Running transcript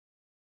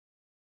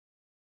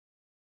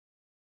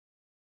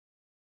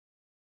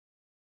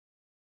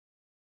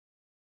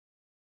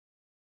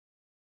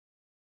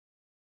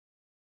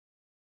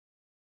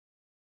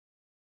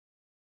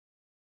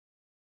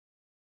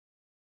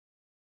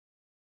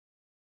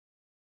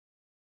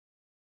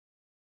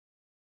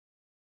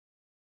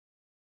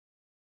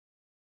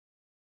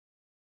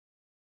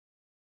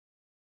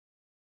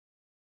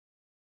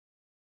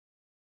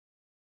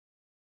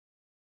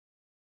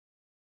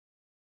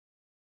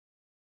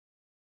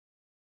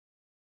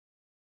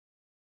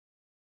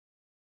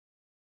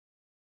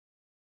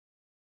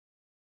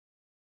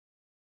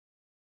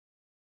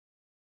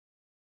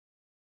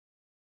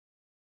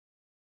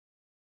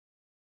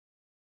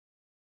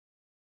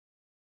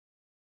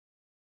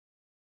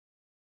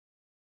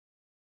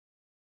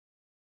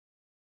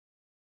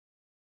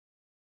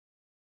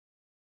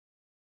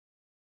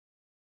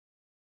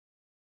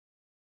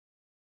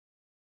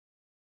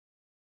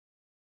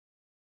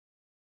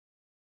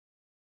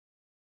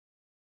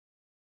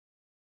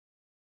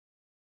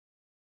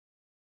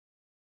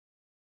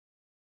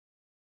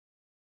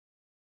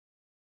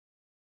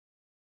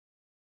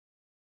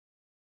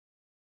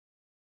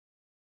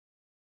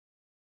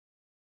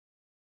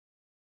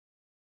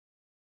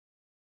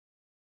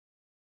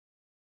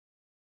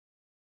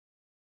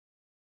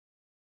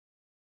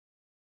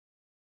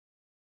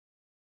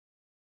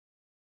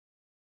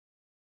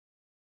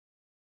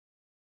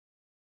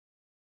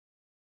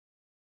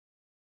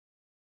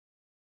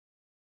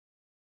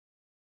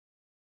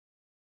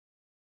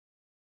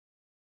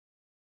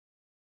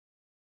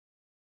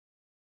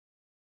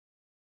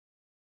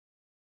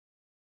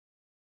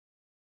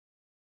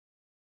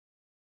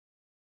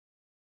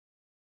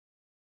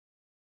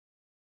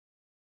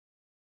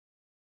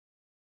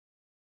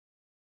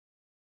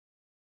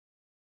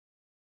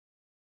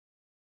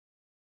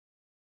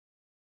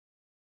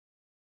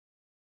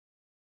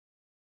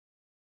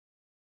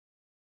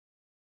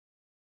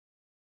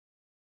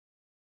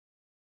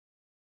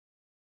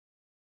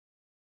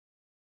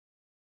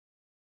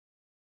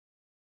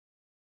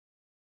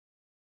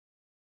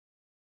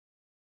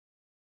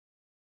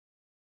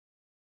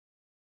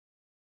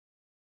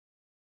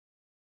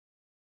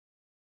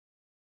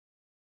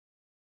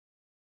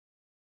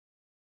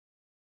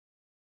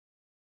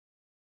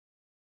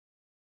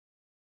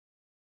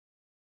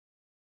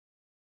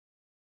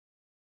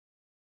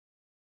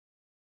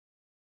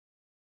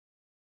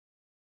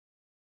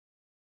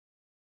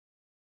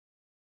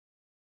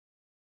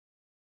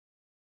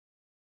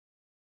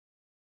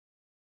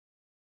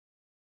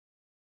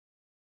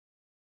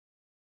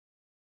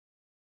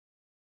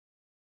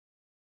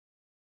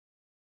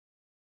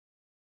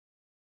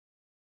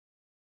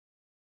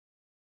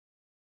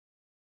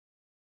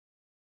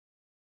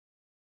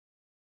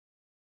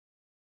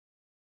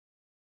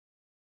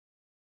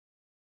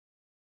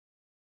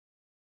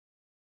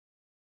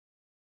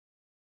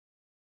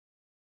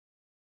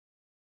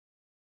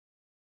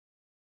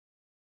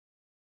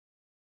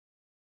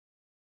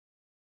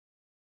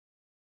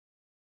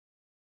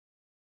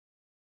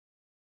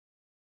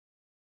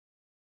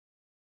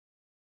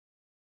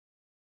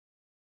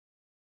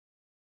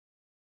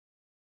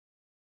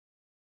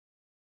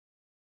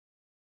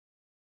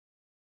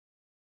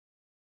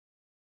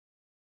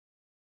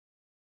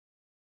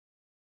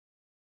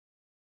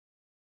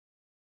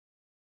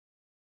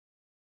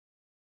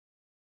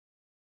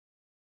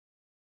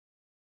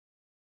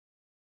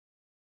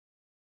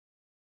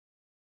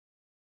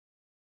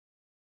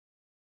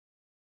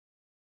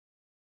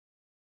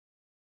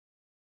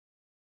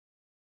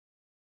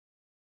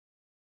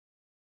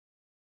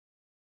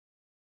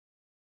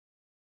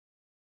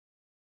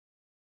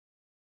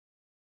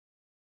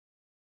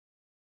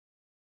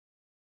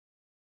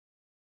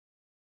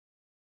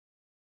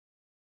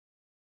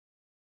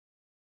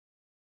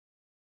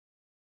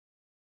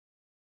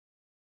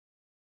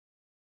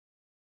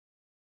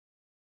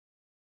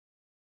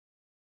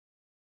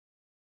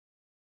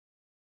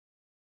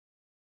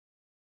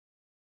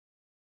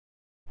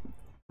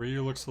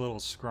Ryu looks a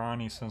little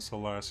scrawny since the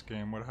last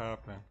game. What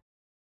happened?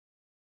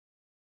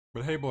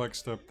 But hey, Black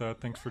Stepdad,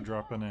 thanks for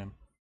dropping in.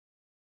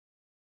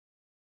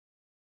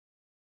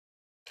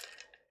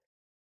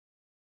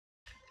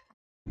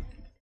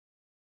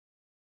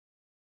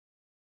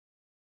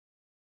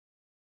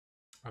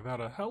 I've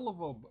had a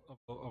hell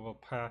of a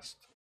past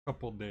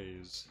couple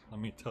days,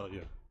 let me tell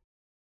you.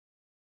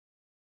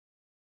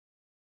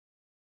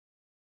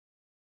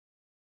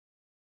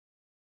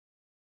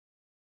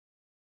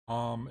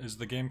 Is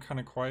the game kind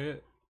of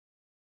quiet?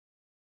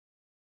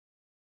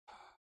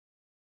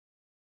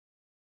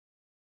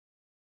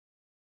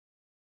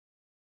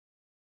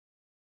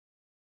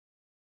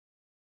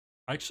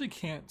 I actually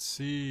can't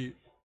see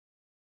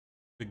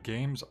the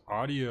game's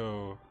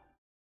audio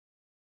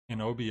in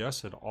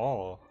OBS at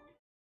all.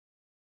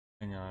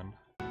 Hang on.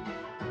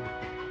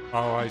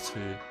 Oh, I see.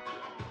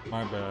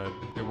 My bad.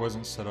 It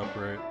wasn't set up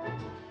right.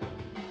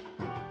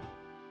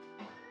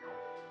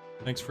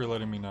 Thanks for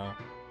letting me know.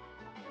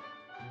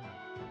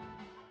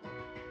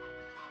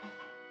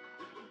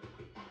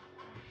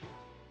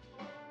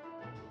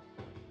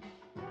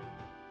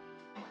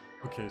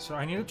 Okay, so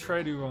I need to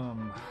try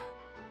to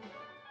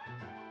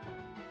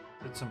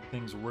get some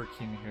things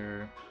working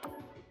here.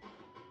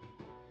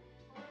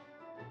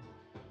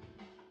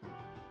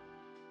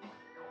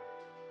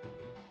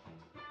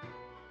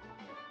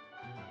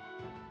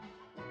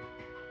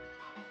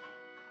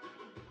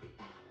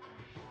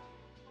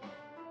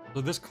 So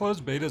this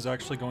closed beta is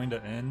actually going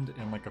to end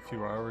in like a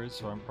few hours,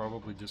 so I'm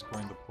probably just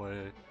going to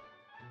play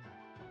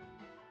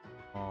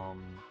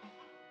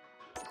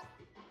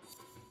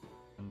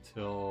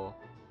until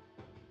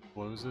it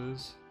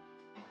closes.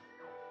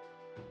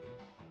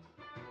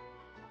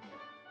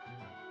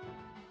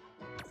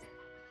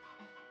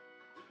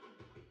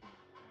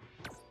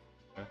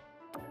 Okay.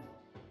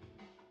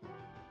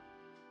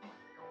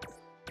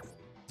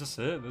 Is this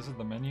it? This is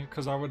the menu?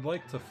 Because I would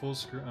like to full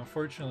screen.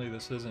 Unfortunately,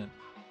 this isn't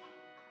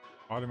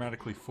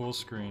automatically full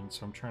screen,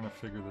 so I'm trying to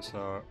figure this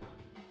out.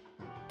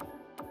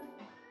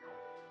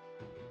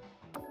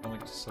 I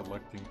like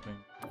selecting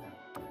things.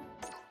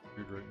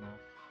 Weird right now.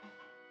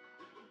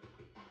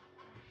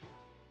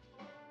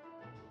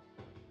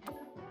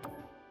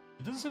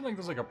 It doesn't seem like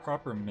there's like a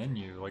proper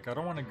menu. Like I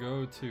don't want to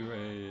go to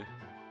a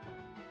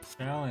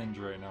challenge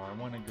right now. I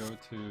want to go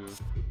to...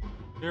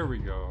 There we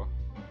go.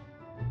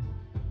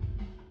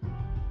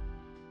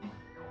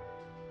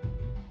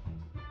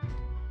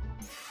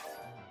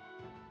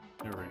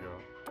 There we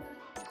go.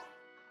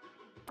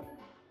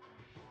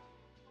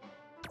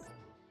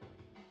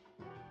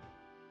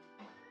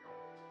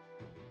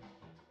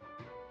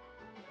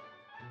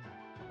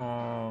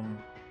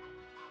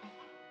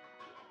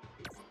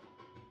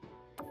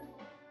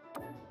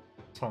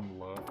 It's on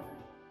low.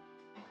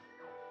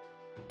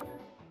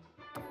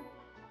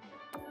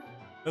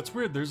 That's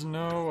weird, there's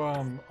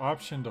no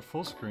option to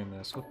full screen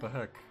this. What the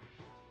heck?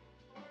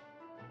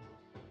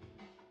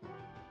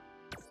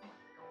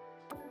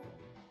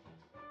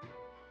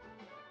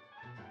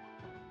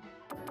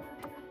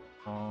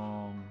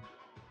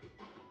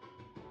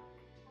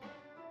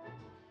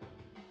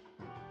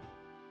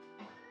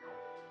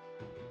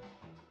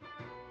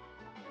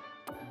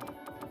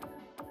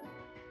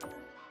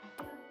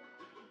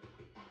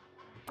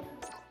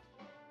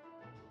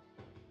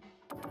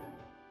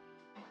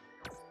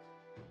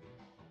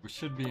 We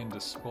should be in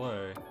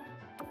display.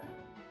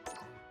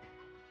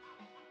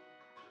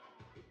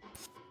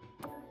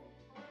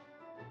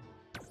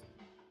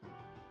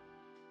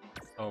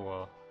 Oh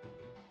well.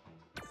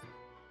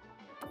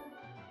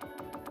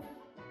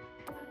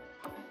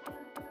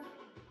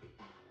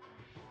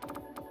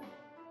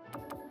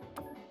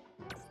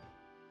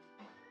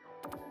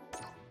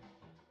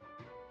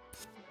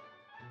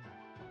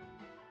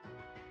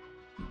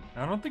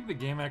 I don't think the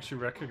game actually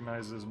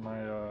recognizes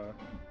my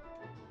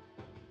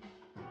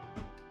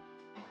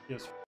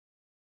yes.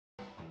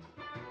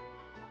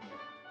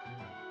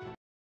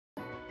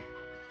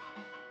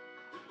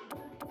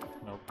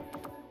 Nope.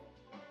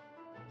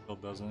 Still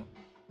doesn't.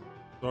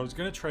 So I was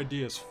gonna try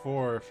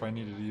DS4 if I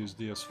needed to use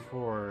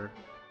DS4.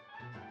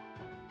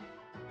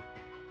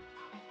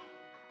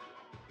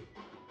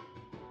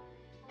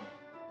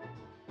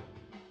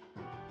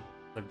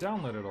 I've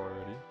downloaded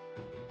already.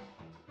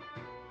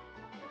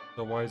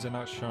 So why is it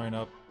not showing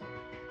up?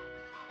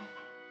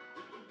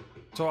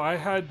 So I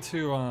had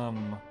to,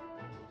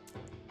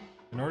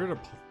 in order to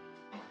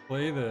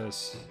play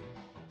this,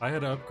 I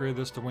had to upgrade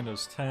this to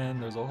Windows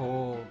 10. There's a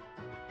whole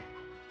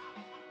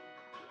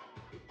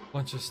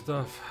bunch of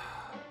stuff.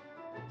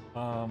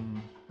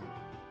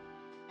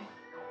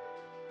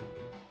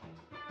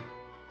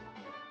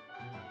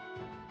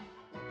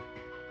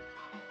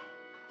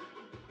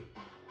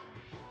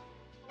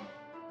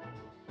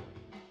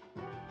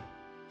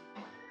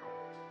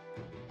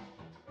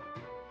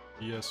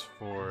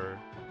 PS4.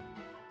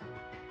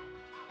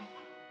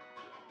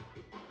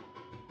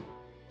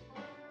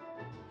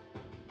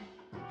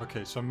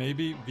 Okay, so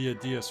maybe via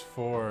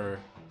DS4.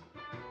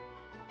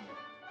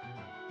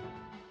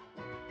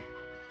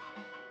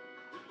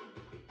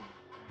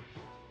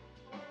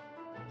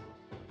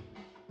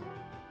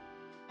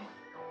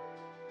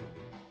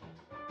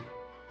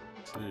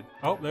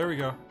 Oh, there we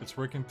go. It's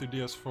working through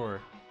DS4.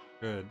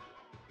 Good.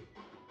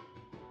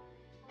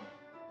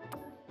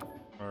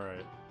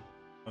 Alright.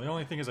 Well, the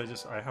only thing is I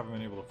haven't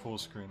been able to full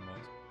screen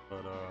this,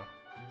 but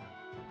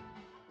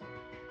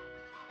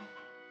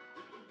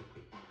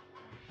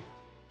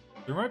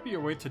there might be a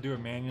way to do it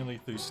manually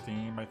through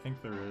Steam. I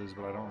think there is,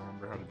 but I don't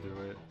remember how to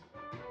do it.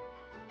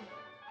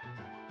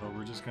 So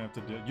we're just gonna have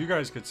to do it. You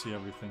guys could see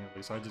everything at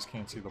least. I just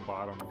can't see the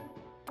bottom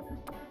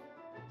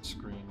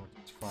screen,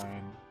 which is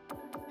fine.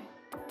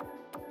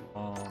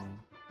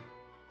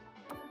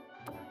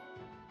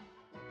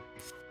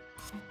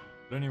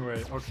 But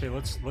anyway, okay,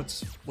 let's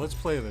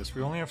play this.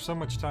 We only have so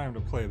much time to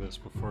play this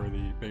before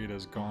the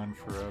beta's gone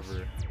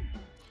forever.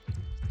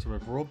 So we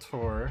have World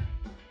Tour.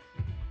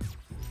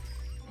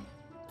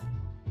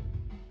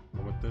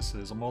 What this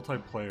is, a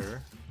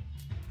multiplayer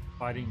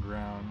fighting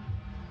ground.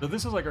 So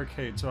this is like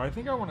arcade. So I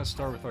think I want to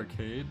start with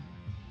arcade.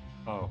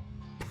 Oh,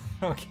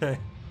 okay.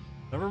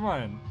 Never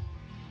mind.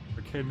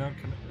 Arcade mode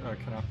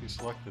cannot be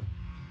selected.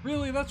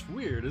 Really, that's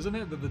weird, isn't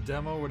it? That the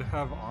demo would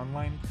have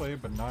online play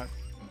but not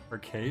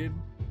arcade.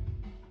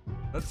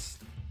 That's...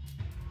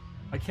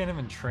 I can't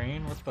even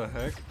train, what the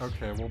heck?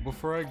 Okay, well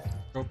before I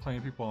go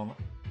playing people on...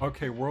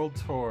 Okay, World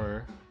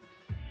Tour.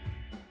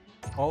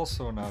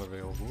 Also not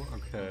available,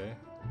 okay.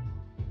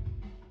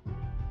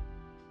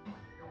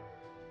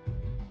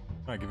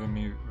 Not giving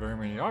me very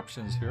many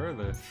options here, are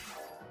they?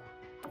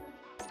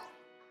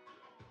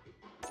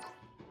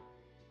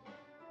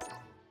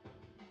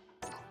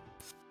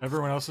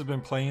 Everyone else has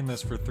been playing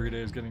this for 3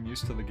 days, getting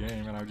used to the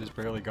game, and I just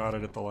barely got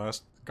it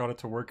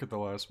to work at the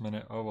last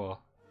minute. Oh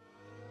well.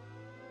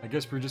 I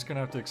guess we're just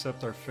gonna have to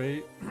accept our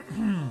fate.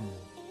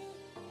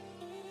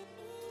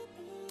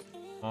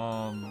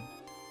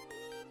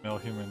 Male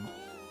human.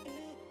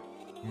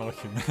 Male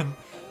human.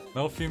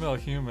 Male female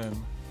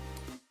human.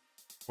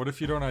 What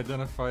if you don't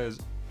identify as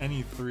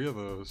any three of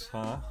those,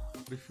 huh?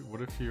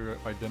 What if you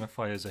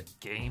identify as a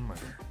gamer?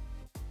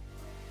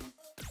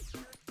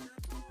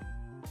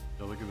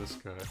 Yeah, look at this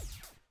guy.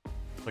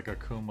 Like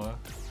Akuma.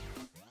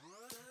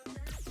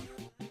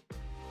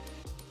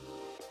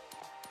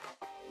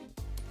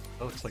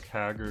 That looks like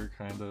Hager,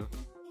 kind of.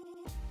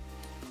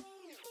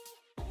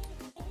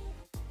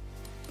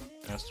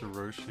 Master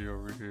Roshi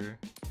over here.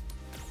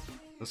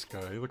 This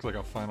guy, he looks like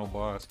a final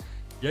boss.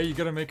 Yeah, you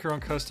gotta make your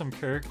own custom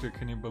character,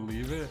 can you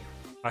believe it?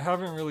 I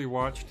haven't really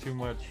watched too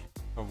much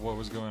of what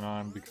was going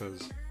on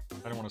because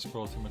I don't want to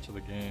spoil too much of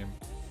the game.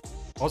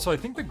 Also, I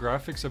think the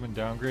graphics have been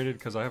downgraded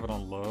because I have it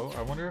on low.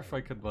 I wonder if I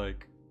could,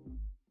 like...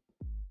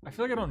 I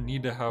feel like I don't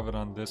need to have it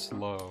on this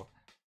low.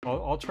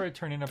 I'll try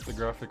turning up the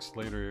graphics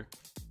later.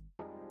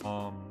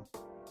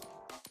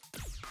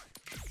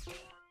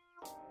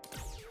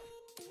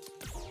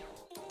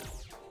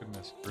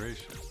 Goodness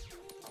gracious.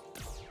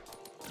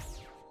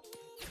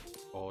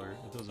 Baller.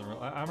 It doesn't really...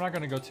 I'm not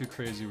gonna go too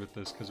crazy with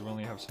this because we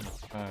only have so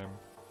much time.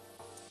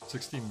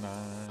 69.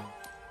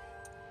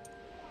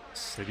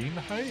 Sitting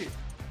height?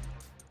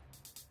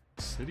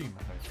 Sitting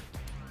height.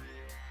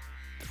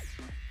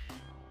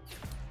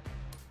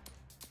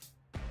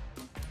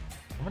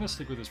 I'm gonna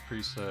stick with this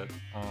preset.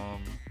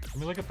 Let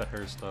me look at the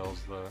hairstyles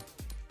though.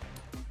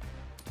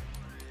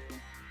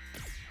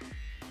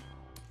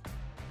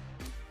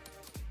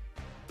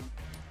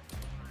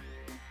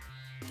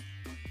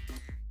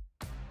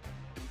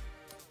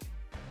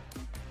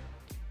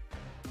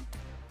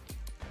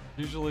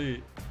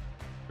 Usually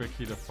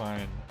tricky to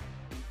find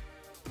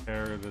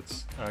hair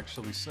that's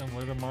actually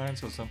similar to mine,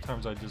 so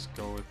sometimes I just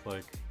go with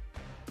like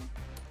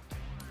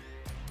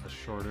a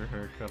shorter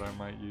haircut I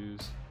might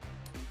use.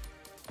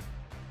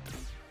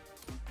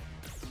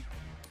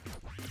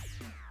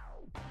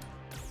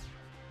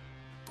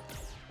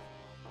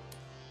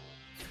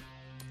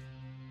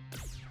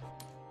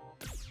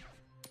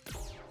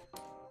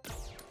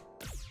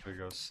 There we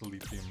go,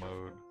 sleepy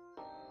mode.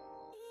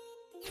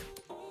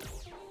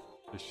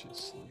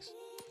 Viciously.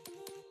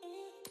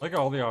 Like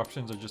all the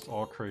options are just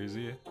all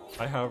crazy.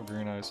 I have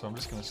green eyes, so I'm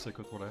just gonna stick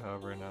with what I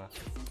have right now.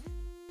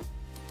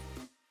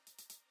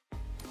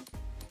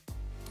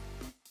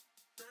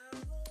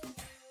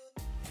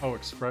 Oh,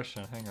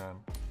 expression, hang on.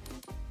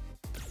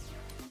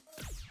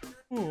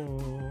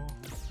 Oh.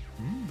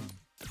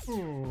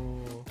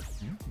 Oh.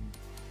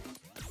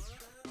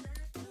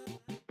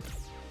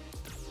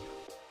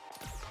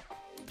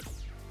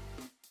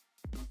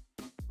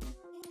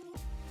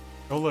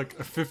 Oh look,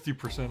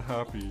 50%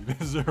 happy,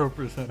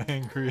 0%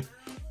 angry.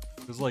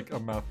 There's like a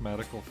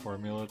mathematical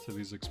formula to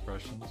these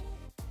expressions.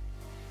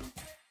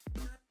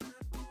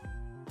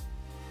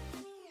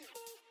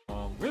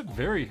 We have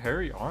very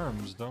hairy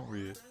arms, don't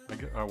we?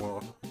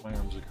 Well, my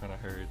arms are kind of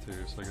hairy too,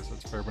 so I guess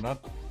that's fair, but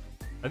not...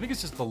 I think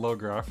it's just the low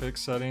graphics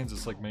settings,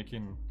 it's like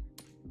making...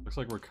 Looks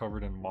like we're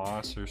covered in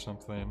moss or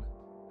something.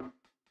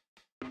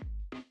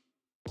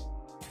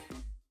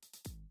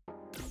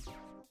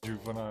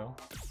 Juvenile.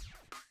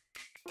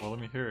 Well, let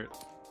me hear it.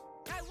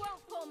 I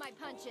won't pull my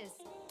punches.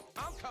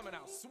 I'm coming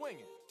out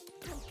swinging.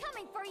 I'm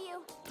coming for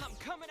you. I'm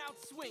coming out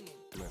swinging.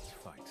 Let's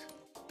fight.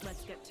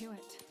 Let's get to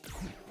it.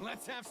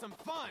 Let's have some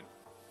fun.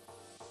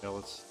 Yeah,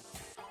 let's...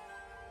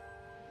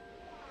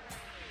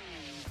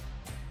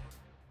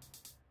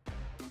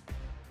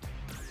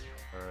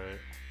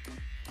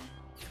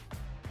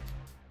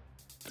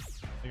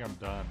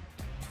 think I'm done.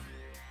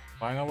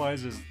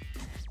 Finalize is...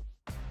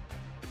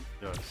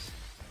 Yes.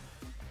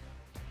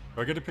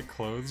 Do I get to pick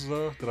clothes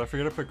though? Did I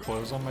forget to put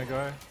clothes on my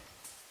guy?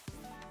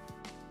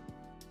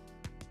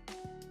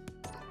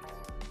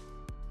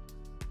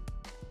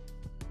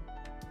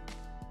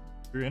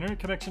 Your internet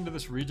connection to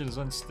this region is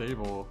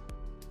unstable.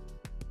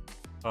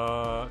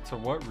 To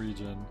what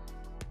region?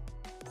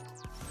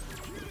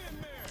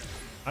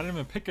 I didn't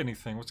even pick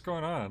anything. What's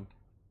going on?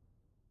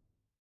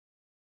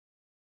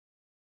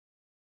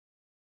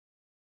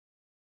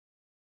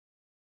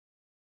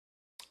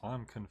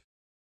 I'm confused.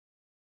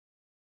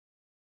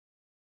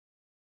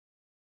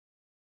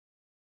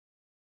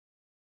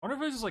 I wonder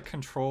if I just like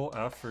Control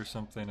F or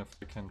something if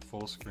I can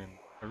full screen.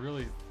 I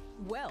really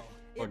Well,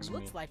 it bugs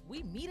looks me. like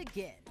we meet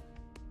again.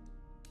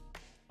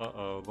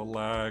 Uh-oh, the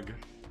lag.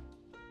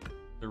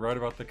 They're right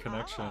about the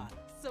connection. Ah,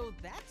 so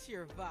that's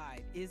your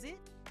vibe, is it?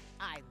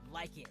 I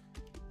like it.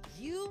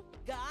 You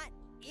got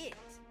it.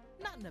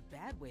 Not in a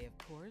bad way, of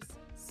course.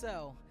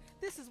 So,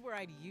 this is where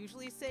I'd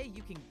usually say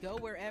you can go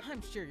wherever.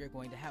 I'm sure you're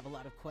going to have a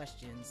lot of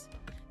questions.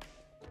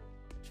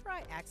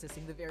 Try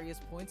accessing the various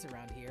points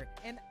around here,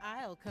 and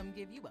I'll come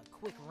give you a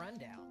quick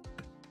rundown.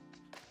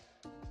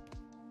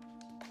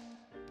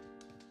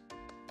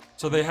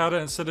 So they had to,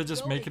 instead of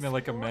just Go making it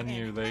like a explore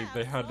menu, and they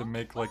have had to some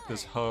make like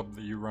this fun. hub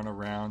that you run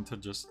around to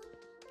just...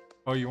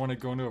 Oh, you want to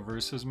go into a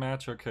versus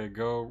match? Okay,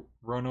 go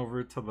run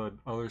over to the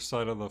other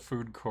side of the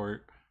food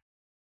court.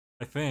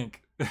 I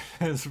think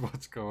is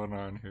what's going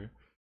on here.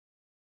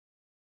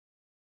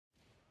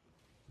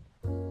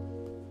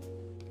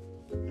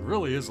 It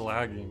really is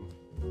lagging.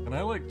 Can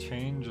I like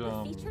change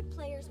The featured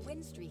player's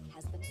win streak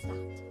has been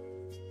stopped.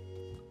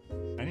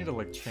 I need to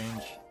like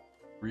change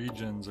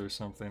regions or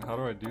something. How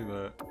do I do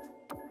that?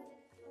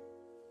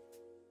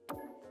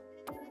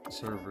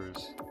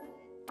 Servers.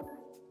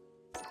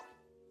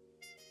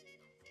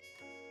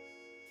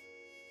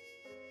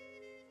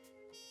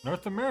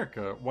 North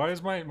America. Why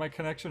is my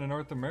connection to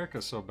North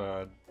America so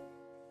bad?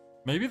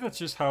 Maybe that's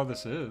just how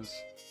this is.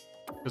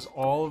 Because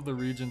all of the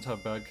regions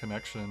have bad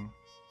connection.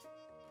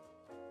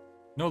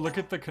 No, look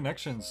at the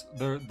connections.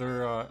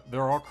 They're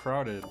all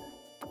crowded.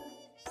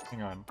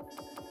 Hang on.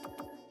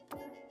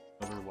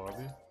 Another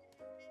lobby.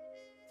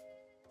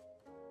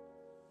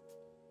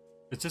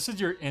 It just says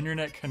your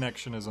internet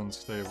connection is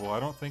unstable. I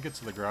don't think it's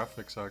the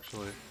graphics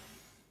actually.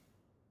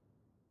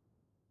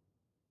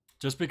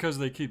 Just because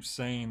they keep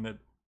saying that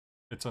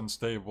it's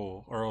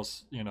unstable, or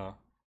else, you know,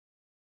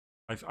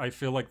 I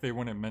feel like they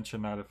wouldn't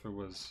mention that if it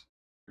was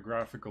a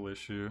graphical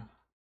issue.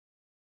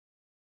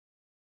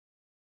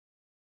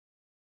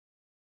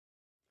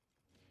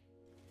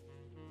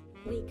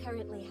 We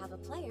currently have a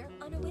player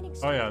on a winning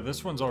streak. Oh yeah,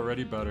 this one's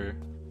already better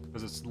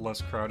because it's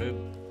less crowded.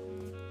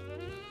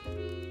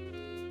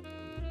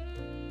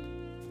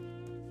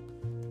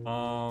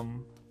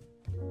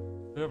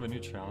 They have a new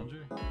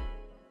challenger.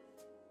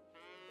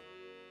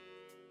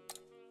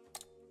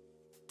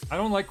 I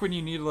don't like when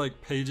you need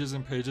like pages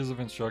and pages of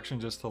instruction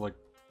just to like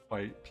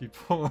fight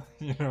people.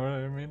 You know what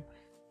I mean?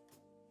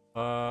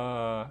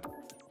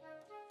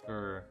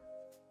 Sure.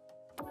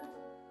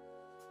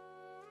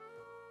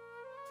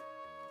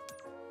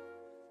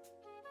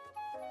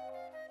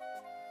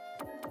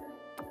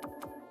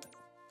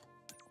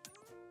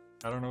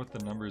 I don't know what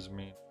the numbers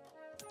mean.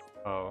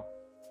 Oh.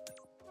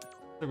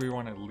 So we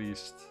want at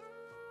least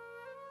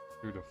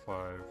 2 to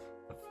 5.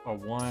 A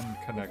 1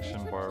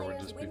 connection bar would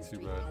just be too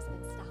bad.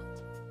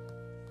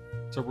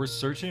 So we're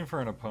searching for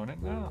an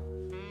opponent now?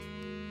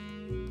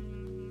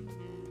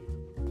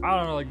 I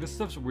don't know, like this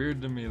stuff's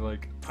weird to me.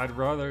 Like I'd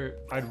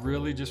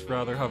really just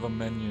rather have a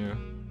menu.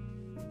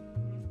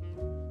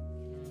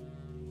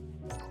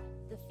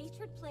 The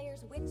featured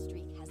player's win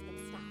streak has been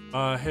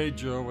stopped. Hey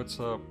Joe, what's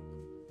up?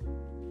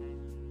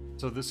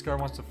 So this guy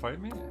wants to fight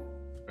me?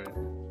 Wait.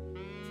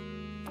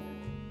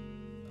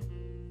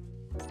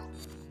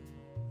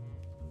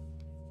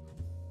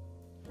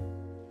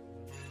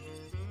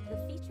 The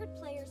featured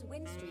player's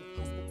win streak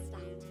has been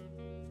stopped.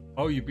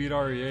 Oh, you beat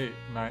RE8.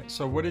 Nice.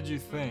 So what did you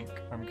think?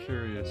 I'm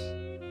curious.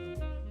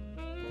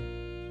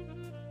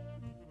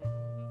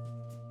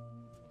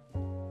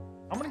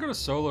 I'm gonna go to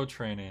solo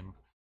training.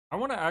 I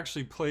want to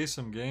actually play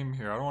some game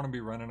here. I don't want to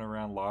be running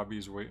around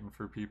lobbies waiting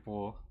for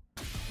people.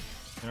 You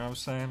know what I'm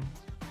saying?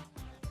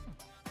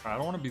 I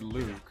don't want to be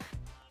Luke.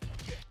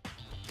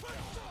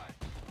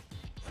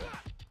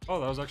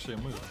 Oh, that was actually a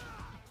move.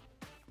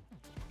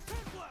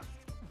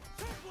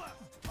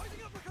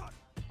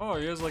 Oh,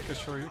 he has like a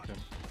Shoryuken.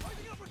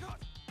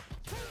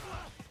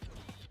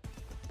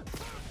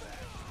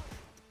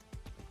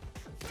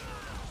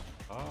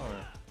 Oh.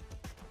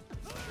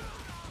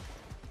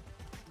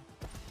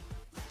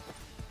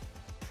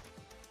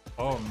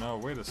 Oh no,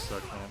 wait a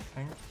second.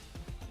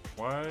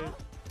 Why?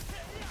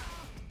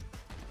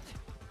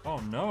 Oh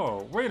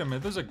no, wait a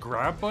minute, there's a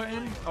grab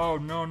button? Oh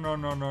no, no,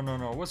 no, no, no,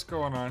 no, what's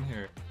going on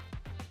here?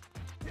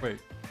 Wait,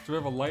 so we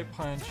have a light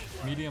punch,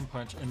 medium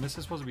punch, and this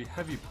is supposed to be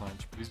heavy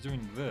punch, but he's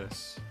doing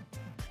this.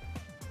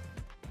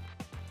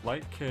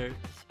 Light kick,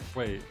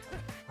 wait,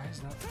 why is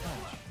that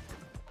punch?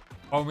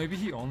 Oh, maybe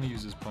he only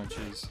uses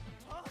punches.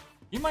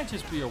 He might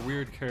just be a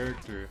weird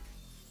character.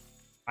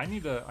 I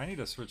need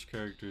to switch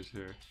characters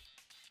here.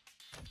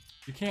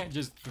 You can't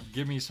just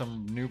give me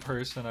some new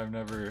person I've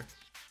never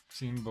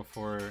seen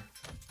before.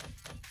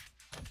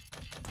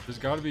 There's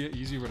got to be an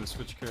easy way to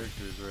switch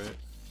characters, right?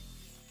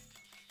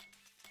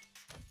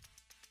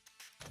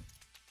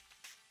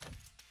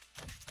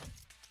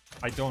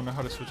 I don't know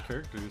how to switch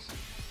characters.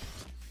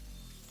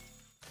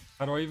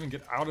 How do I even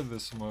get out of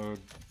this mode?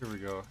 Here we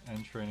go.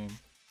 End training.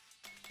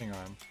 Hang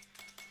on.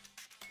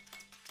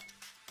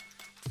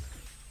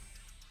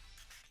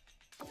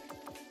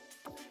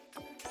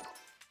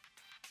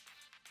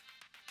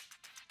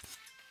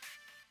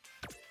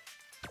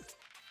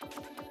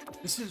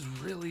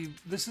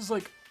 This is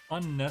like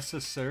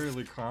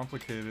unnecessarily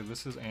complicated.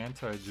 This is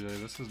anti-J.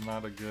 This is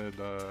not a good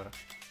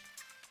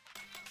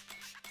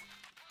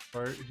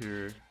part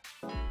here.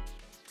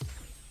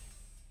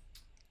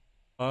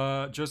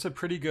 Joe said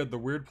pretty good. The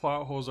weird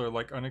plot holes are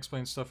like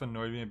unexplained stuff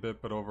annoyed me a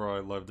bit, but overall I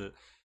loved it.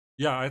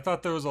 Yeah, I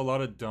thought there was a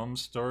lot of dumb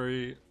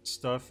story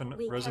stuff in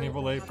Resident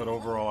Evil 8, but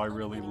overall I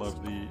really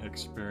loved the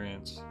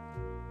experience.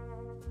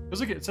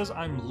 Because look, it says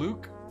I'm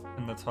Luke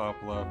in the top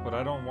left, but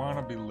I don't want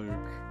to be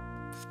Luke.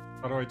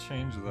 How do I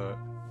change that?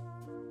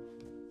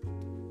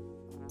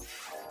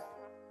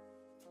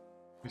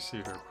 Let me see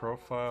her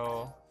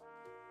profile.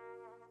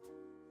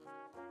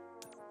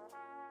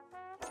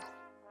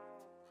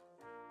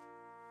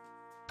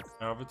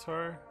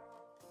 Avatar?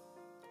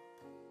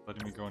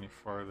 Letting me go any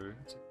farther.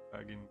 It's like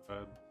bagging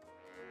bed.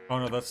 Oh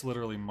no, that's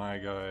literally my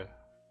guy.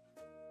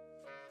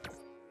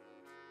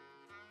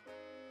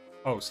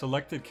 Oh,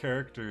 selected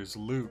characters,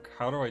 Luke.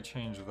 How do I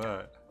change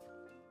that?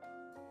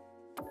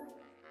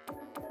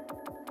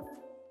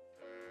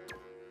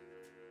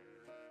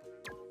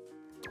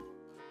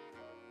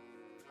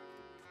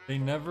 They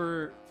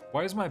never...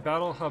 Why is my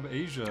Battle Hub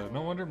Asia?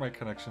 No wonder my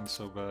connection's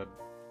so bad.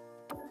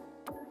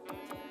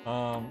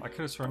 I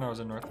could have sworn I was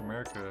in North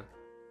America.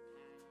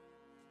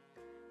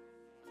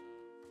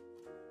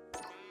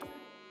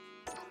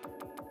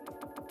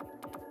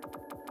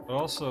 But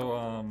also,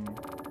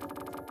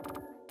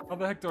 how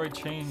the heck do I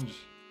change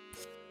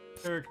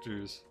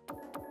characters?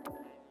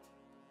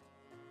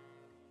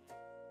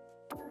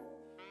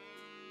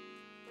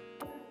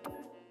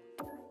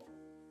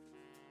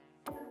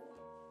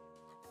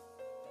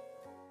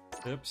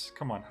 Tips?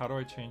 Come on, how do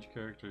I change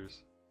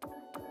characters?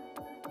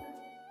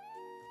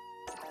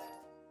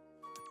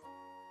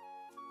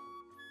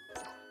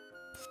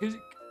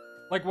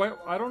 Like, why?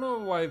 I don't know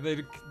why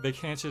they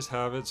can't just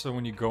have it so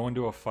when you go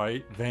into a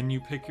fight, then you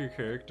pick your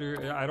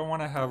character. I don't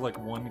want to have like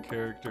one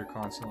character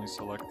constantly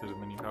selected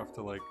and then you have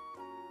to like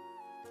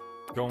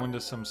go into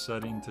some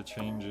setting to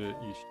change it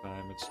each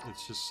time.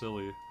 It's just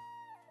silly.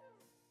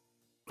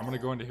 I'm gonna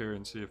go into here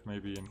and see if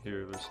maybe in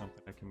here there's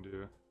something I can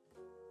do.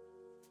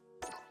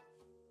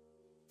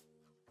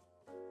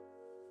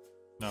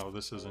 No,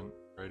 this isn't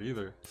right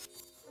either.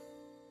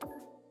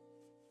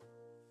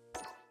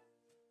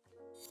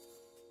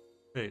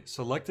 Okay,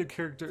 selected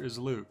character is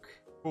Luke.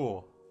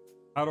 Cool.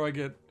 How do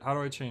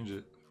I change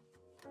it?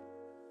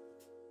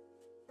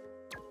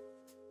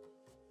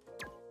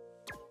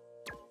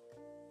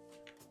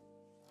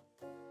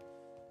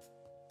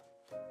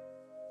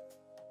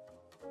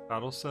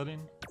 Battle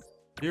setting?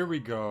 Here we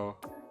go.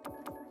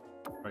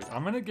 Right,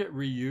 I'm gonna get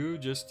Ryu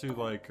just to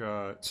like,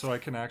 so I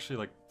can actually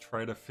like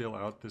try to feel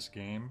out this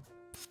game.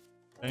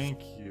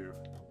 Thank you.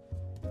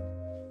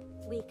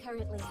 We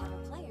currently have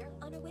a player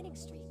on a winning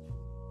streak.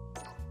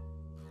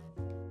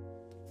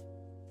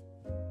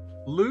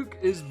 Luke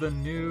is the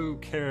new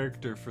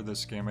character for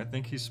this game. I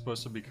think he's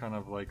supposed to be kind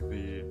of like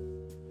the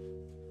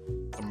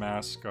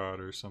mascot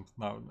or something.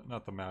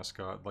 Not the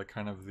mascot, like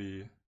kind of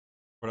the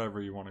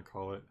whatever you want to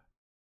call it.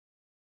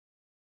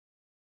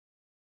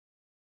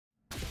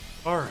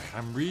 Alright,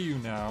 I'm Ryu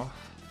now.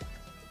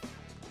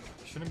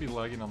 Shouldn't be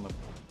lagging on the...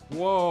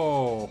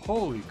 Whoa!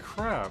 Holy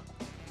crap!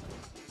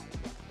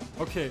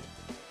 Okay.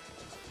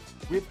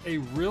 We have a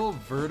real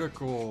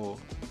vertical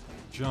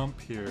jump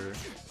here.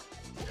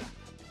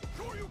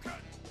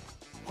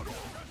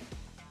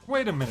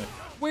 Wait a minute.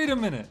 Wait a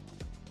minute.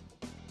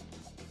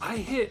 I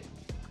hit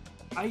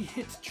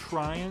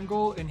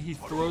triangle and he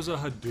throws a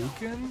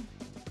Hadouken?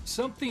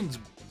 Something's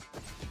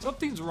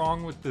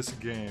wrong with this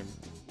game.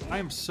 I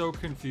am so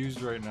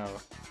confused right now.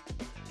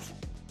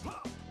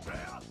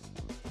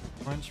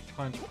 Punch,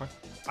 punch, punch.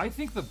 I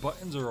think the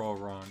buttons are all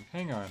wrong.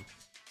 Hang on.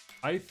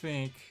 I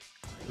think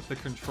that the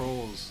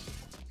controls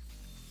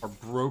are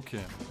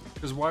broken.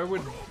 Because why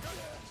would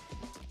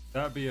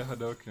that be a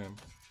Hadouken?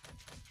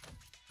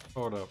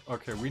 Hold up.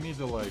 Okay, we need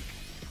to like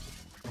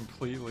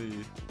completely...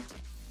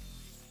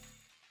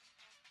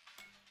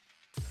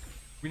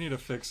 We need to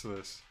fix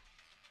this.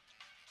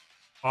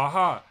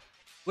 Aha!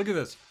 Look at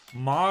this.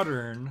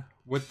 Modern,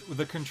 with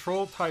the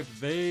control type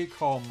they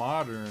call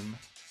modern,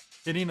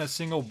 hitting a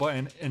single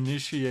button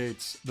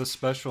initiates the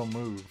special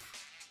move.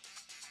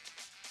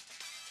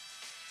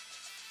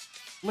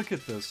 Look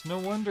at this. No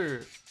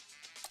wonder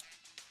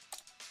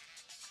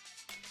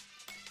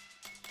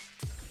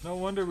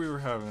we were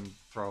having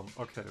problem.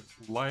 Okay,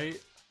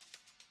 light.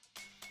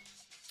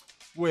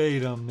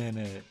 Wait a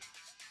minute.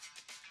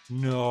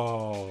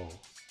 No.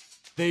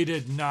 They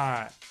did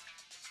not.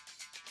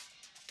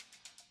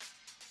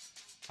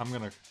 I'm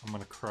gonna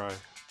cry.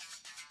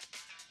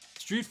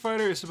 Street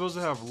Fighter is supposed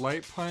to have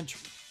light punch,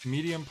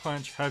 medium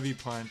punch, heavy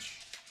punch,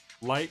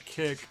 light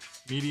kick,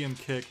 medium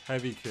kick,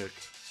 heavy kick.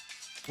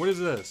 What is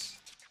this?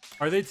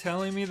 Are they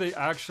telling me they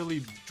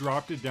actually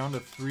dropped it down to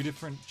 3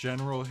 different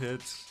general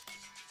hits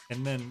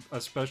and then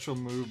a special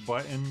move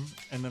button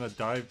and then a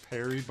dive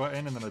parry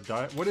button and then a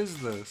dive? What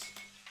is this?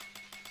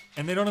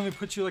 And they don't even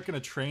put you like in a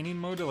training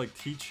mode to like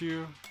teach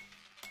you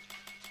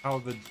how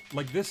the,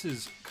 like this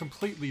is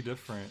completely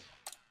different.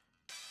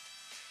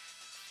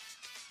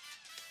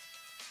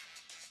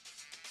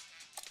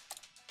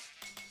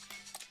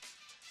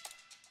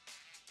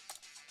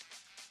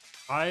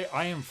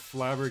 I am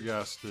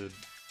flabbergasted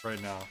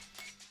right now.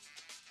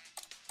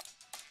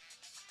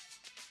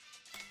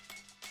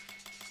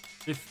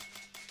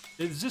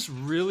 Is this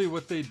really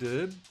what they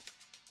did?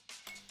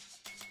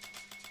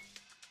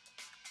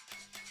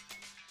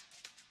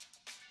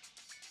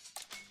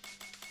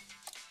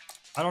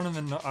 I don't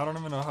even know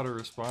how to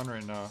respond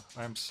right now.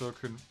 I'm so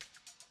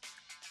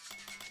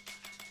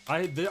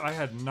I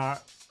had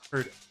not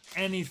heard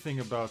anything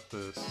about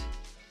this.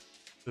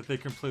 That they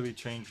completely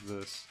changed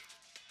this.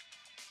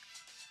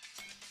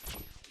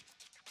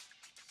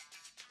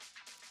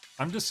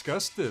 I'm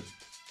disgusted.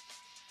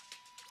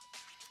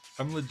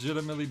 I'm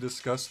legitimately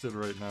disgusted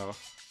right now.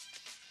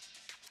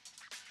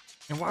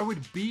 And why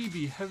would B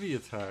be heavy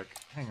attack?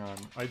 Hang on,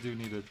 I do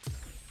need it.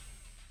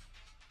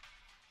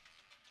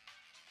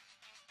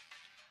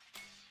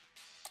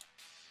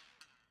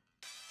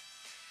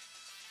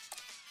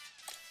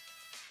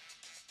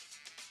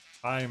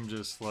 I'm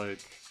just like...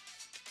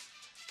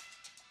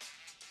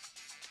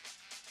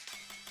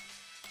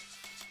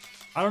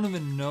 I don't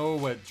even know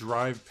what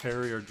drive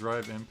parry or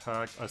drive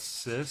impact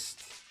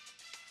assist.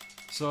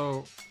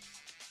 So...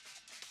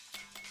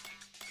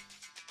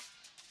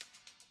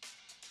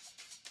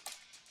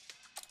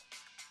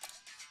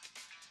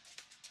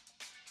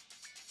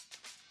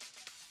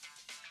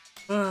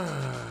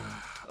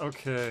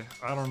 okay,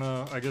 I don't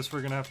know. I guess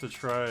we're gonna have to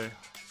try.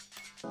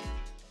 I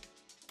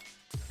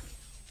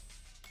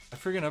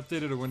freaking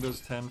updated a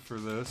Windows 10 for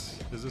this.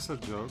 Is this a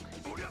joke?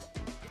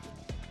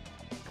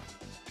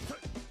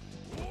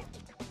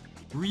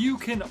 Ryu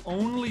can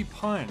only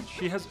punch.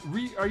 He has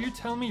are you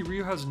telling me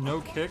Ryu has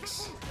no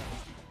kicks?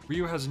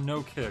 Ryu has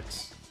no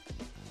kicks.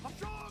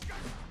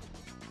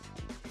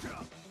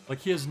 Like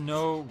he has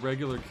no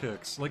regular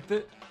kicks. Like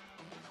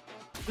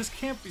this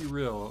can't be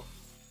real.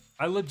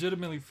 I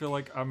legitimately feel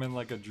like I'm in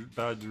like a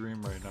bad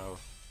dream right now.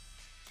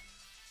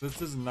 This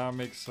does not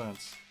make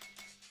sense.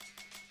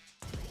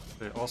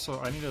 Okay,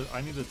 also I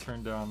need to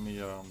turn down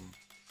the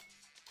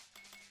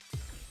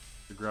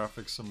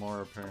graphics some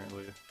more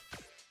apparently.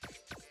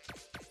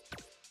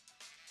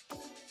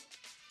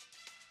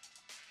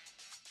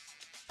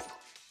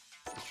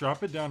 Let's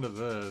drop it down to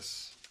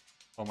this.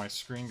 Oh, my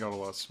screen got a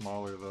lot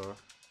smaller though.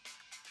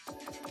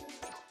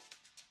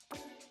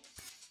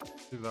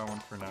 Do that one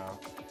for now.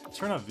 Let's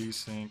turn off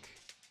VSync.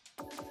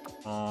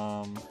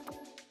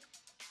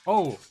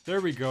 Oh,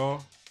 there we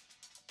go.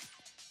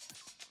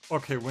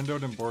 Okay,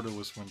 windowed and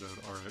borderless windowed.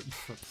 Alright.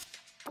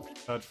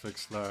 That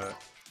fixed that.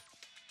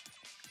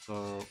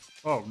 So,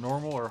 oh,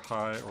 normal or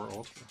high or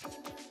ultra.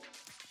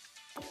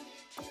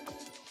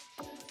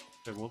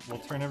 Okay, we'll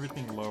turn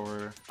everything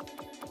lower.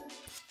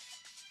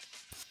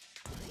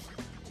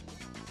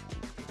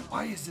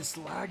 Why is this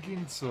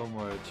lagging so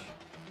much?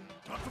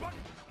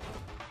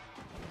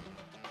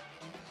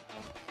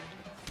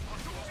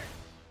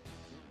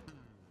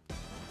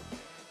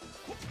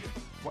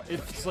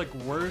 It's like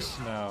worse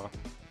now.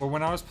 But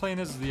when I was playing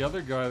as the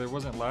other guy, there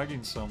wasn't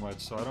lagging so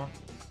much, so I don't...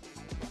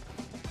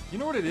 You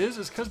know what it is?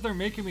 It's because they're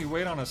making me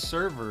wait on a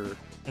server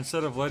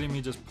instead of letting me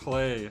just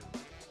play.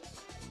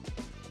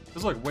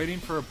 It's like waiting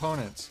for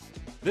opponents.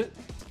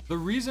 The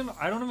reason,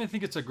 I don't even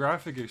think it's a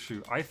graphic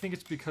issue. I think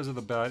it's because of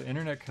the bad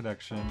internet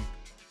connection.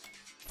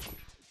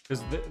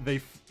 Because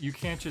you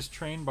can't just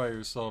train by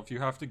yourself. You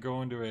have to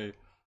go into a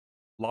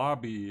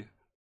lobby,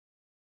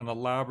 an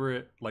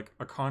elaborate, like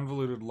a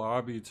convoluted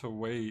lobby to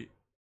wait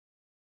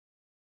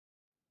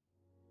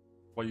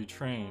while you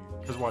train.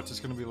 Because watch, it's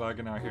going to be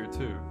lagging out here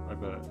too, I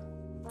bet.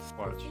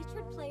 Watch. The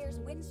featured player's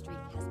win streak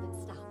has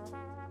been stopped.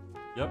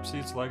 Yep, see,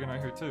 it's lagging out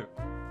here too.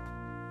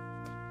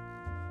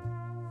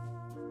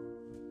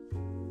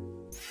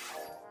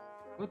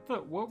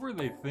 What were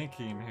they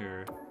thinking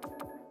here?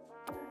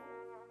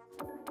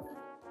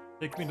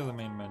 Take me to the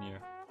main menu.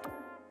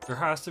 There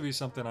has to be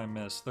something I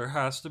missed. There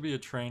has to be a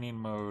training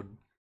mode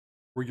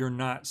where you're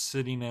not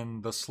sitting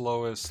in the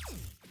slowest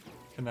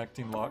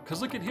connecting lock.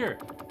 Because look at here.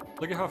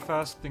 Look at how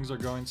fast things are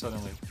going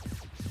suddenly.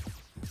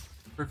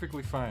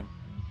 Perfectly fine.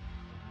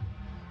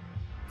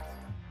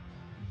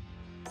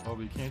 Oh, but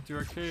you can't do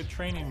arcade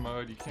training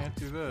mode. You can't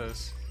do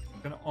this.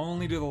 You can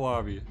only do the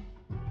lobby.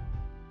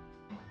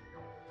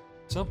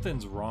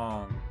 Something's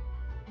wrong.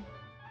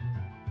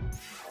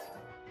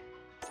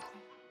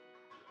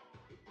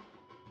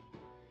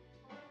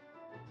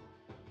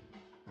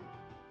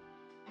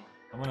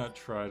 I'm gonna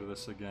try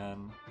this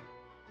again.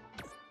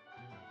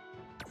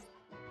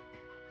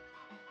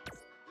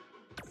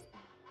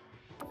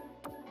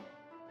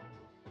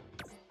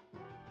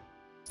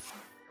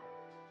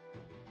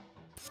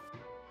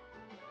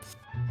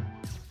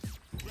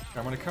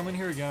 I'm gonna come in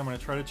here again. I'm gonna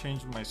try to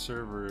change my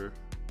server.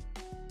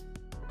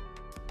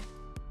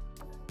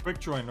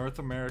 Quick join North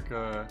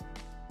America.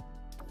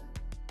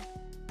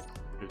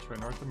 Okay, try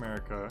North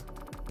America.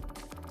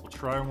 We'll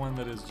try one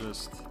that is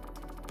just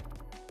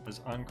as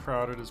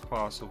uncrowded as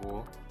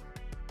possible.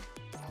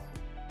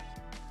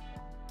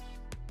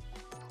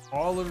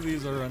 All of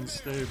these are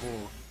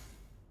unstable.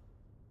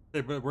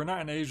 Okay, but we're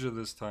not in Asia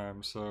this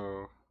time,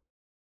 so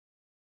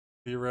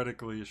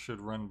theoretically it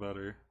should run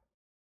better.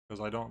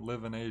 Because I don't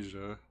live in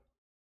Asia.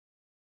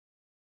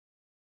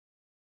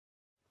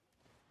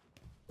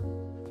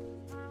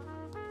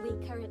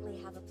 We currently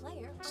have a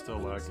player. Still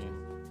lagging.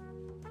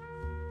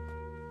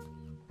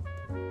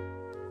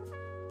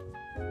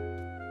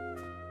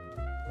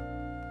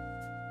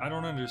 I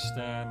don't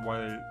understand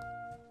why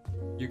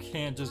you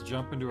can't just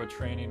jump into a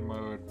training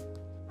mode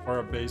or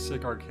a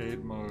basic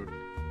arcade mode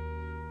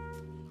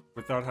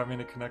without having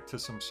to connect to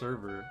some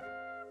server.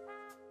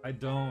 I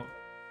don't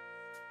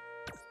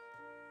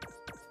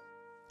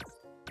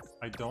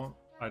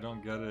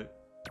get it.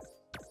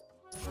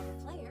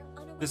 Player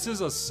unaware. This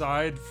is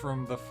aside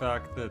from the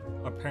fact that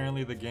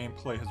apparently the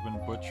gameplay has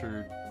been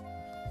butchered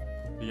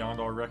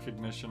beyond all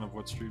recognition of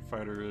what Street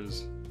Fighter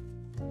is.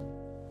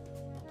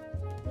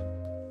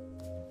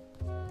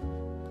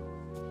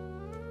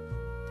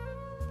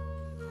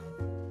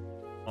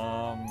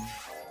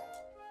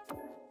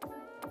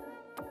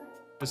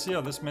 But see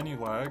how this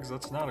menu lags?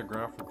 That's not a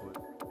graphic glitch.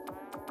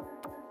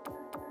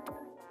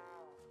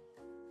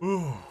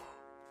 Ooh.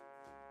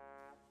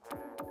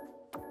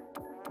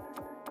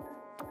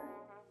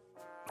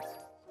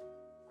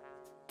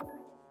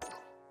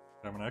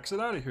 I'm gonna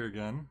exit out of here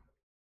again.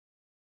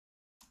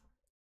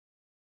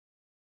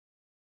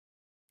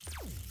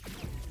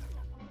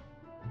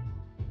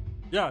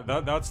 Yeah,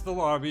 that's the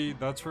lobby.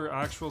 That's where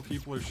actual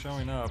people are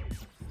showing up.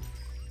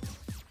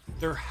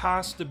 There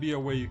has to be a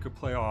way you could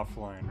play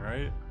offline,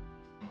 right?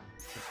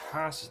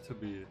 There has to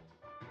be.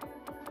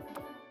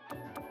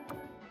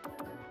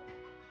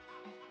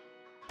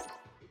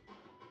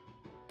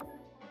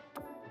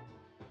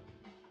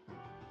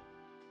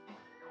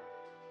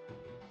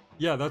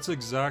 Yeah, that's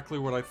exactly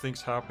what I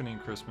think's happening,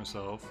 Christmas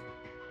Elf.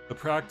 The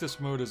practice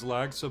mode is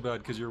lagged so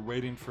bad because you're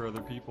waiting for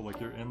other people, like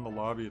you're in the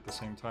lobby at the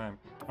same time.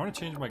 I want to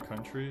change my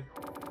country.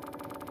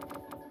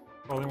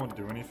 Probably won't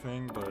do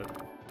anything,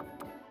 but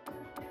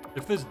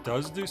if this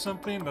does do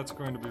something, that's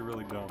going to be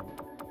really dumb.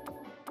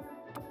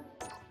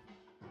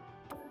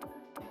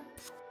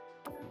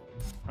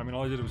 I mean,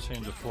 all I did was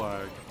change a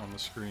flag on the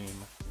screen.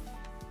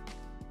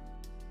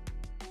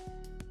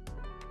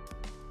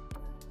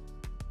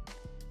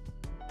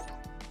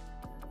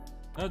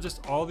 No,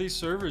 just all these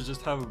servers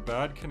just have a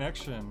bad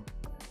connection.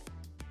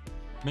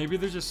 Maybe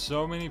there's just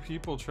so many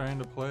people trying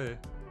to play.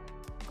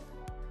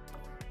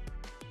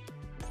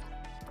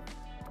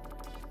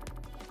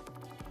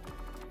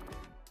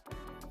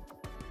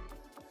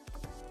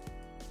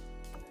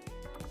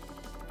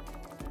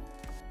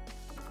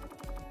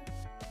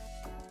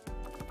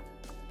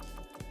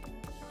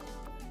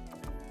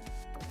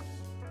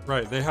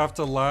 Right, they have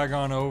to lag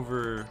on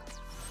over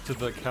to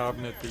the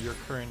cabinet that you're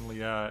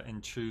currently at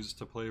and choose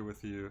to play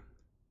with you.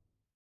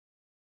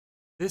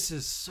 This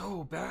is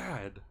so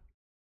bad.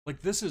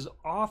 Like, this is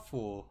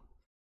awful.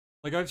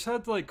 Like, I've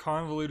had like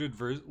convoluted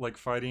like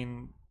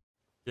fighting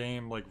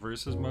game like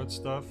versus mode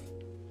stuff.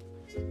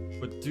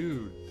 But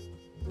dude,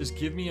 just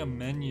give me a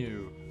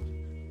menu.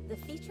 The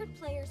featured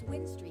player's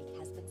win streak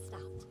has been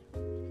stopped.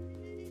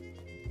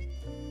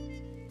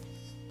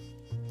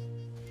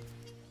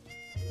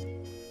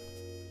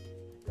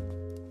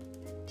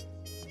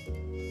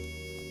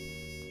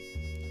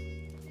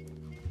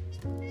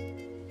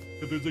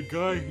 But there's a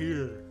guy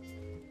here.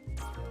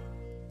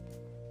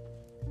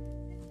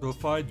 So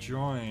if I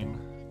join,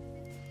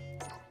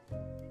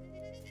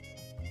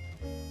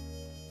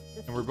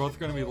 and we're both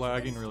going to be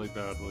lagging really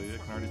badly, I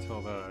can already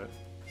tell that.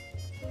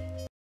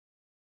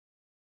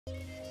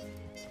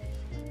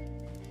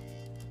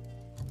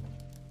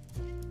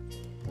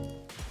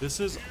 This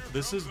is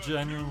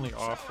genuinely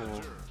awful.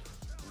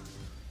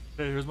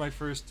 Okay, here's my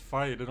first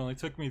fight. It only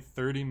took me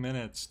 30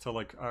 minutes to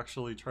like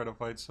actually try to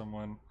fight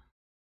someone.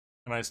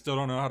 And I still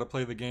don't know how to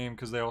play the game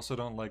because they also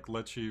don't like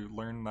let you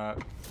learn that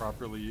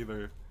properly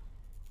either.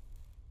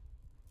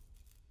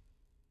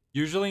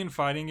 Usually in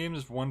fighting games,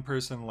 if one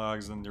person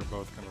lags, then you're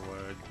both gonna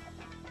lag.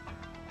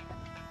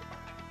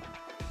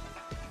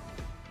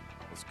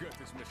 Let's get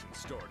this mission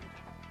started.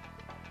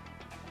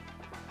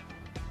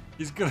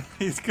 He's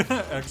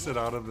gonna exit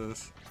out of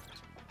this.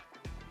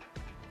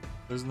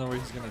 There's no way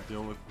he's gonna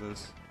deal with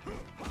this.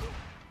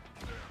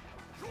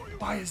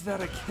 Why is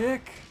that a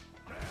kick?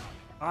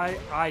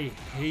 I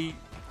hate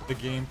the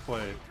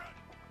gameplay.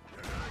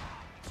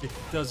 It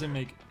doesn't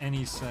make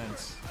any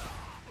sense.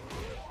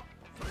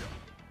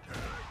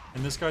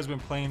 And this guy's been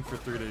playing for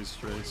 3 days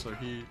straight, so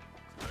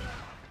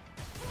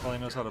Probably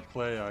knows how to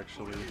play,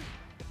 actually.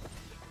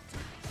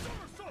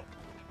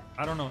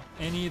 I don't know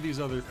any of these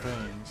other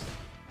things.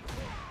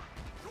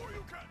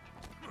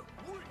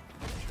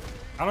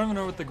 I don't even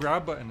know what the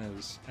grab button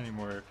is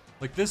anymore.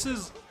 Like, this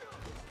is...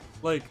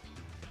 Like...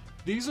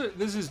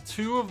 This is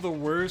two of the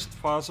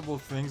worst possible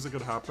things that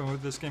could happen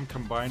with this game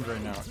combined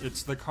right now.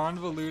 It's the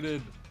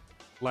convoluted,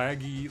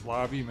 laggy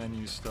lobby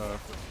menu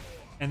stuff,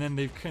 and then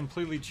they've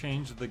completely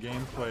changed the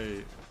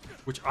gameplay,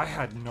 which I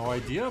had no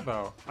idea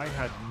about. I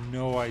had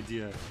no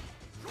idea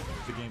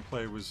the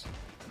gameplay was...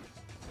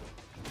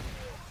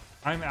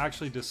 I'm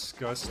actually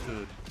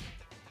disgusted.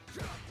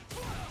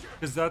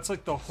 Because that's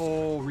like the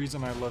whole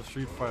reason I love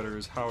Street Fighter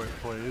is how it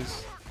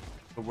plays,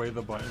 the way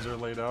the buttons are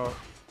laid out.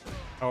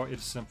 How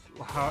it's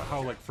simple,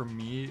 how like for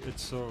me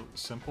it's so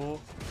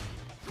simple.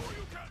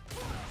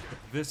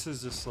 This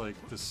is just like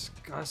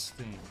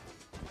disgusting.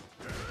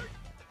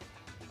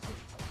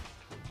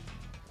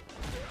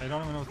 I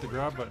don't even know what the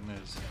grab button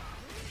is.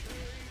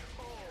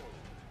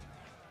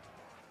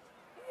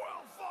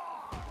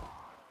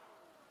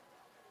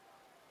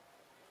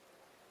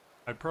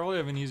 I'd probably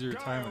have an easier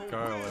time with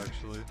Guile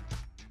actually.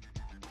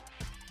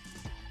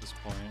 At this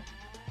point.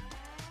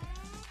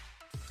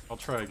 I'll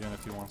try again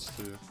if he wants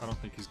to. I don't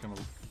think he's gonna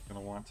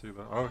want to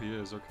though. Oh, he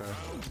is. Okay.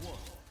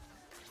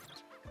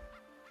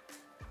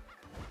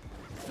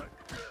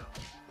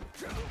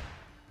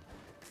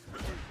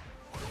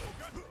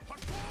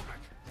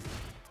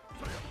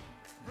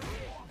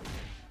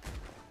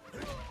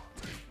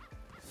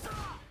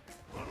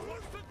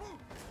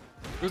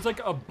 There's like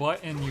a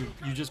button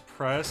you just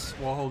press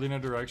while holding a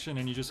direction,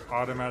 and you just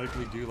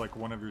automatically do like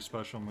one of your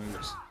special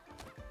moves.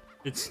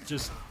 It's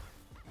just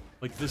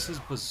like, this is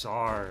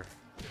bizarre.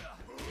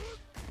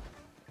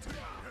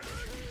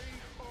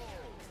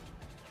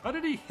 How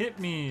did he hit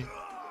me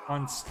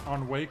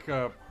on Wake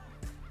Up?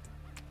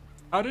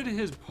 How did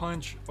his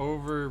punch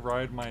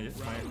override my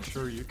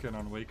Shoryuken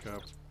on Wake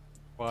Up?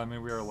 Well, I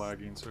mean, we are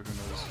lagging, so who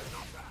knows?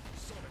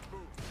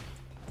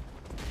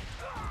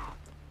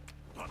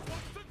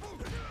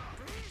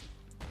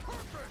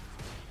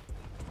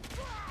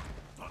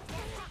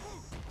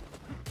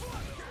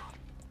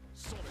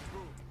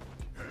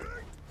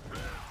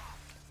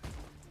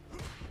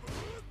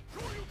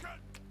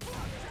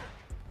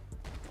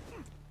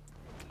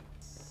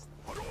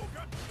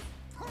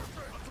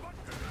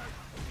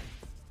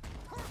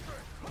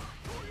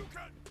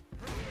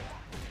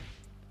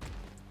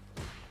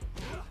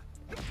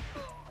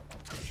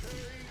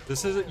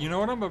 This is, you know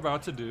what I'm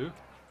about to do?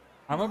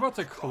 I'm about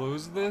to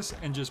close this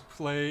and just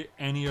play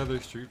any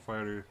other Street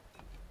Fighter.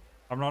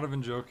 I'm not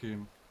even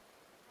joking.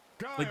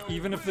 Like,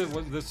 even if it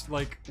was this,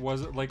 like,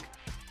 was it like,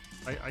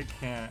 I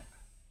can't.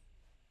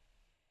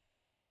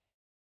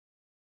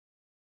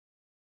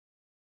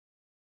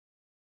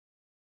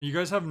 You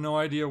guys have no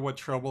idea what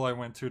trouble I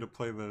went to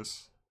play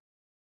this.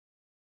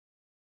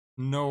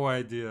 No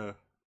idea.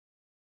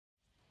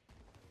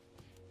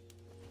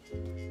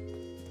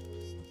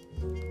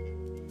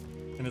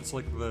 And it's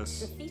like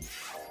this.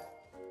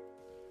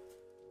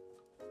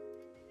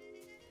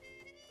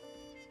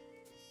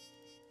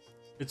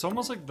 It's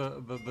almost like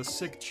the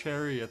sick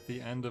cherry at the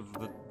end of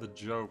the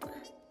joke.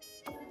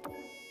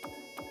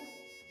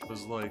 It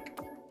was like,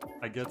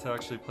 I get to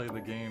actually play the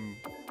game,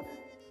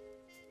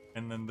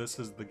 and then this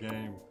is the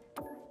game.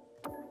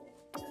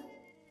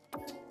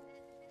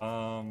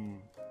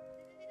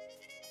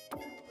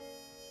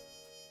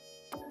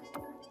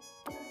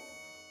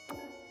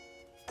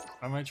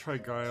 I might try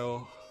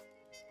Guile.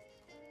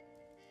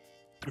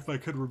 If I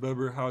could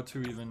remember how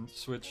to even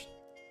switch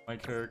my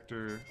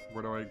character,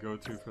 where do I go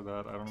to for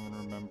that? I don't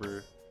even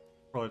remember.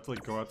 Probably have to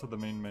like go out to the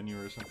main menu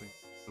or something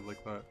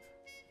like that.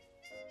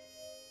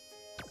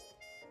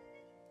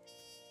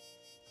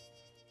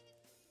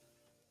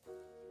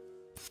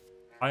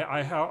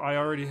 I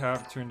already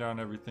have turned down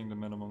everything to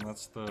minimum.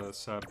 That's the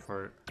sad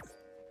part.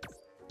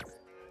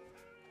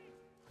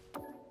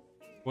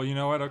 Well, you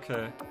know what?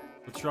 Okay,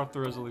 let's drop the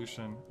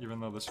resolution,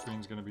 even though the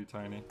screen's gonna be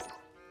tiny.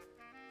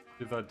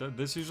 If that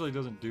this usually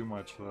doesn't do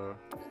much though.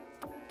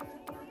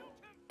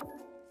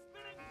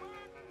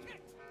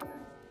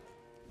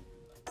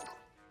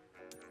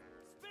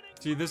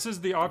 See, this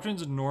is the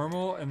options: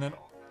 normal and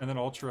then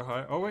ultra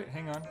high. Oh wait,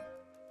 hang on.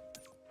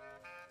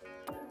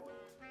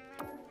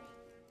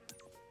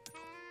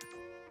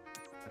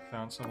 I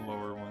found some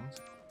lower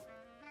ones.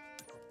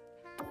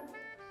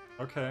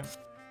 Okay,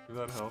 if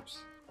that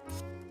helps.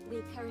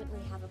 We currently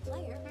have a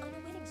player on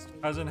a winning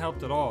streak. Hasn't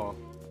helped at all.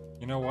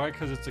 You know why?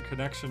 Because it's a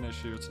connection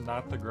issue. It's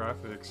not the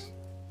graphics.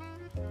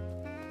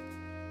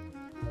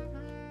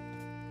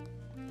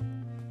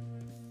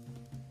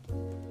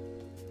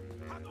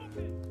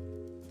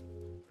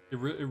 It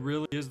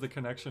really is the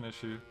connection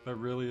issue. That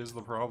really is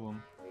the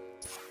problem.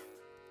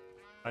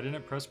 I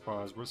didn't press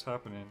pause. What's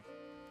happening?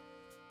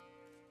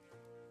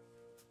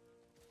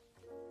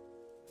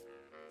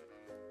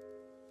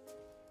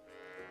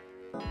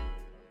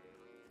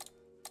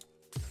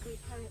 We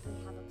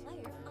currently have a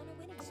player on a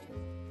winning streak.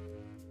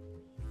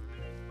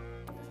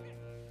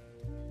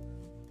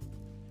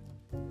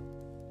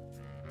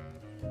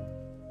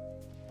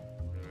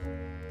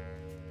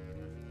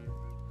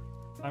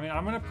 I mean,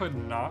 I'm gonna put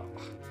not.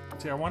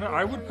 See,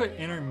 I would put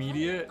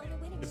intermediate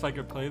if I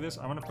could play this.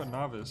 I'm gonna put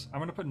novice. I'm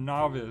gonna put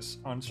novice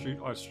on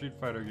a Street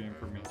Fighter game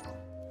for me,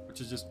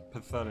 which is just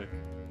pathetic.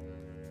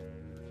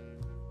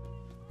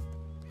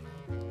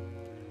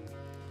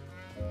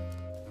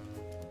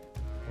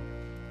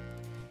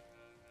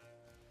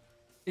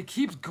 It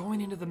keeps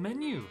going into the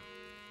menu.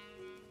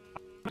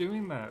 I'm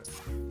doing that.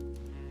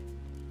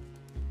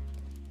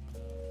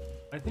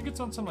 I think it's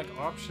on some like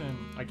option.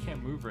 I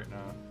can't move right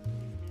now.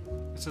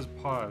 It says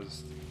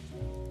paused.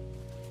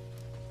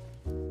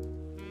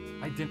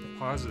 I didn't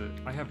pause it.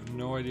 I have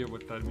no idea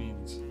what that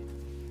means.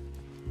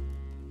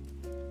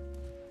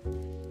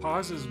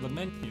 Pause is the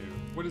menu.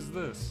 What is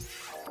this?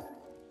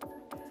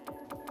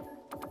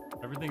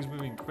 Everything's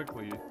moving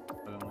quickly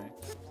suddenly.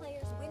 The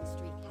player's win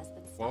streak has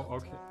been stopped. Well,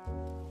 okay.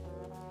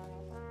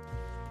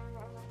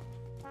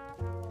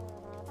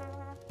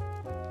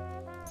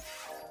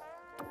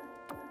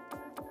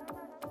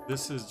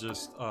 This is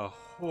just a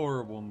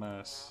horrible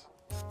mess.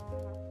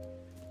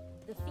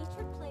 The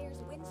featured player's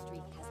win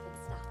streak has been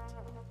stopped.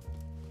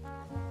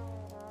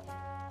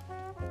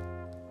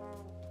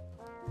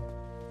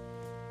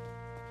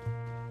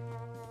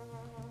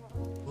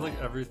 It's like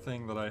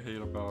everything that I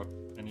hate about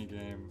any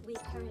game. We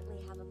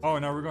currently have a Oh,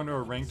 now we're going to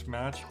a ranked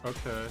match?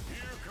 Okay.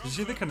 Did you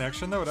see the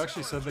connection though? It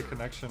actually said the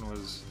connection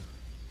was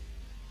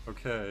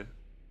okay.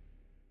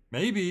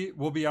 Maybe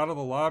we'll be out of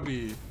the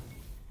lobby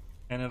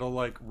and it'll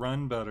like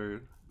run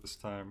better this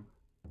time.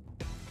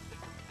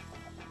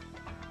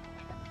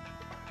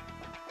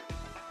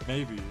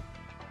 Maybe.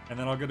 And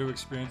then I'll get to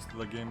experience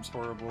the game's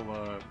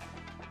horrible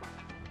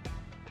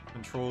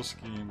control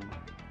scheme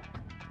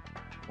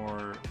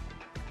more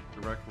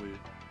directly.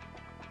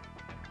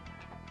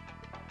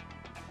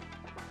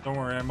 Don't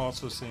worry, I'm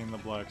also seeing the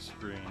black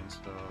screen,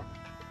 so...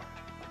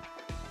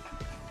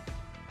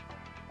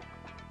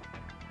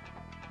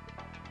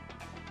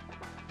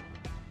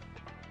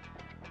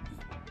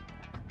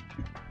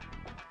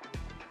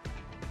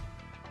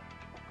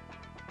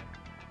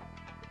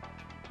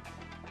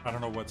 I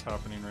don't know what's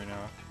happening right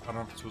now. I don't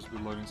know if it's supposed to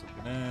be loading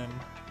something in.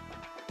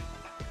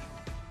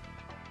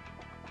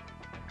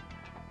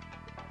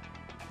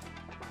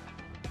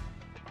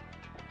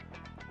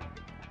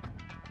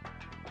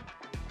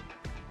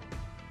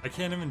 I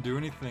can't even do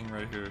anything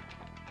right here.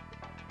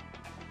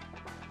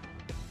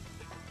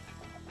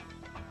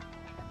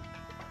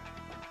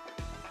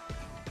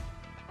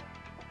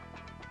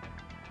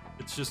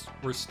 It's just,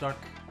 we're stuck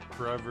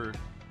forever.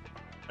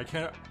 I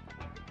can't...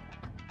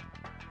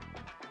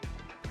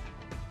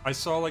 I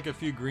saw like a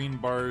few green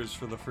bars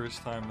for the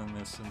first time in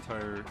this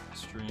entire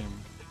stream.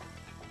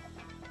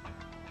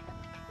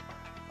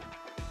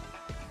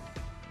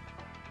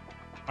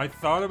 I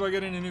thought about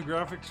getting a new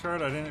graphics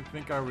card. I didn't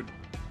think I would,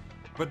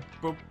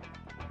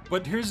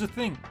 but here's the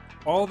thing.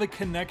 All the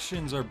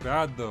connections are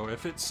bad though.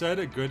 If it said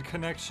a good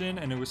connection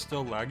and it was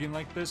still lagging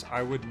like this,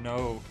 I would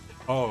know,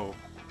 oh,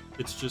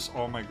 it's just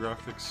all my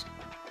graphics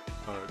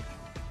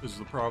is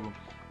the problem.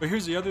 But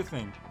here's the other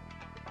thing.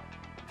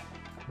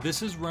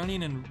 This is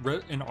running in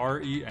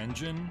RE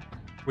Engine,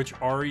 which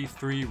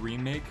RE3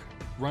 Remake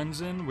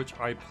runs in, which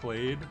I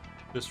played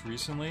just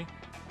recently.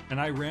 And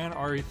I ran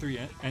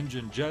RE3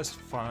 Engine just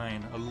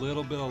fine. A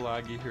little bit of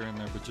laggy here and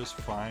there, but just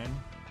fine.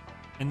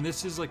 And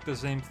this is like the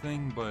same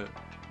thing, but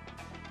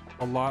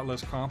a lot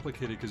less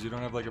complicated because you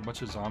don't have like a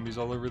bunch of zombies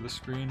all over the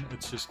screen.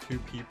 It's just two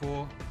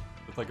people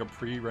with like a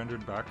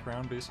pre-rendered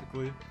background,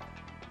 basically.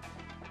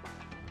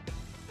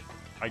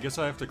 I guess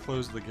I have to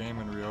close the game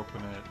and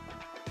reopen it.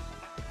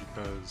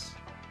 Because,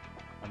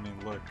 I mean,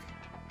 look,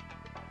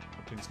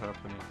 nothing's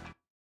happening.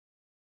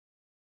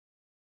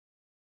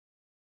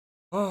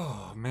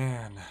 Oh,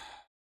 man.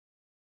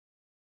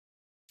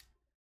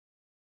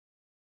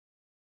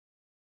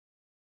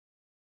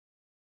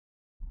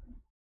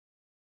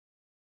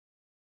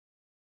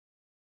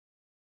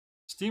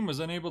 Steam was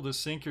unable to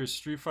sync your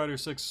Street Fighter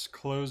 6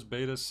 closed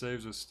beta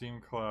saves with Steam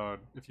Cloud.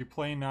 If you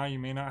play now, you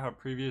may not have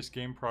previous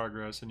game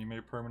progress and you may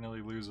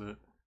permanently lose it.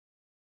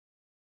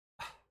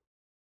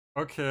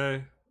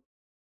 Okay.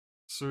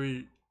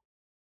 Sweet.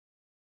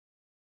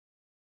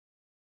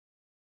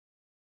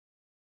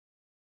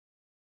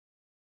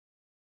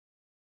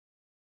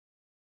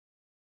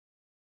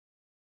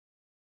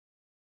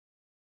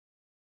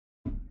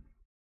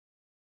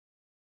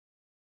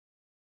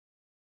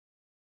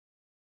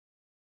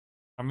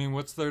 I mean,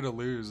 what's there to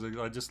lose?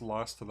 I just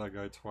lost to that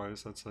guy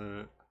twice, that's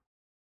it.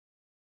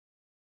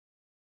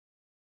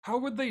 How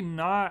would they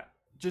not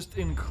just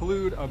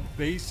include a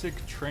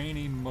basic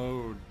training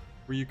mode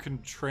where you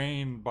can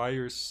train by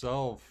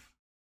yourself?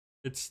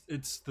 It's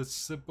the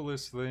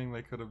simplest thing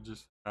they could have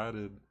just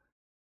added.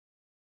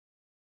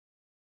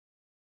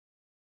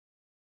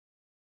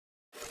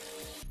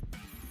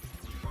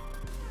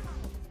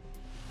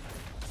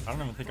 I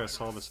don't even think I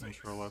saw this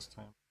intro last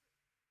time.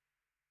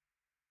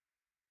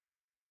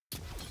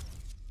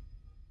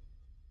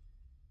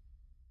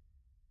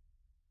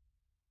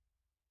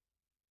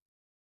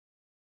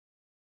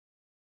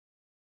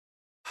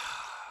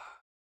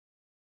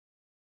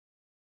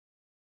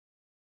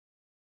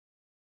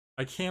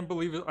 I can't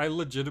believe it. I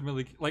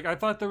legitimately, like, I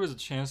thought there was a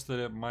chance that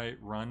it might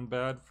run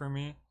bad for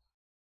me,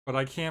 but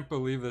I can't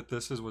believe that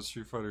this is what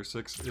Street Fighter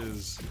 6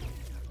 is.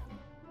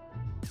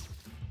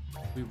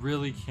 We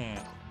really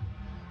can't.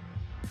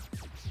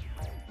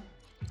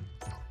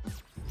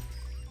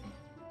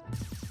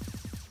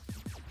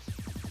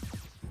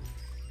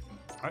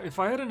 If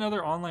I had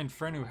another online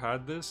friend who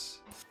had this,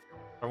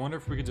 I wonder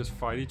if we could just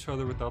fight each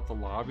other without the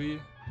lobby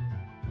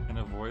and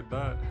avoid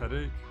that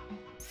headache.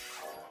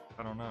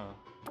 I don't know.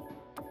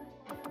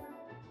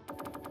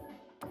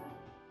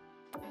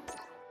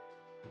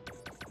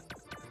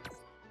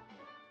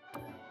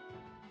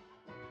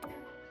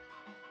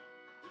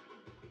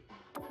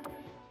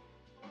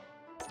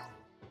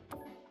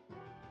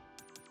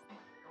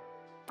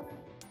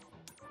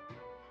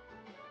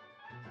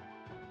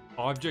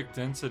 Object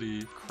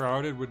density,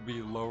 crowded would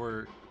be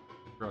lower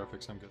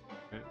graphics, I'm guessing,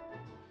 right?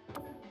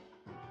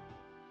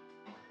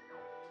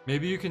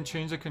 Maybe you can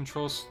change the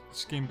control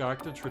scheme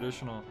back to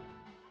traditional.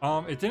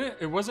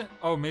 It wasn't,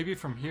 oh, maybe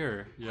from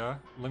here, yeah?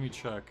 Let me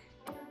check.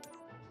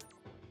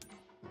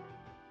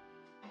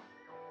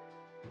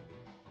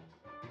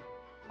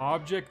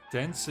 Object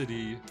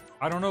density,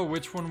 I don't know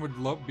which one would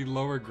be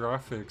lower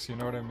graphics, you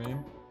know what I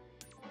mean?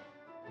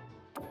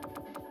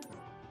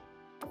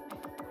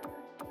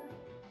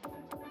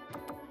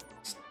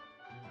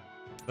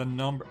 The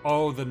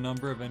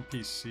number of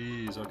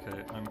NPCs,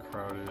 okay,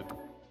 uncrowded.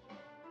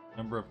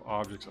 Number of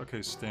objects,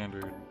 okay,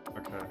 standard,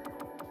 okay.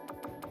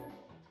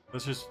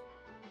 Let's just...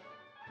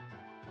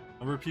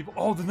 Number of people,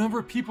 oh, the number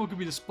of people could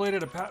be displayed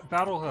at a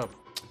battle hub.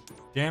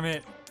 Damn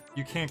it,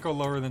 you can't go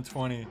lower than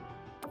 20.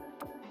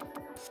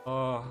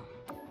 Oh,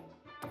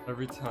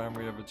 every time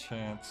we have a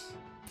chance,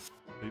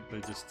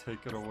 they just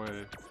take it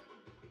away.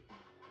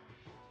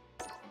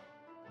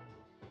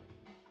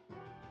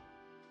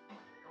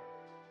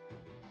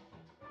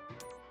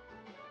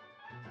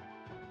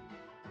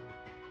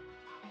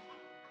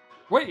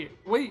 Wait,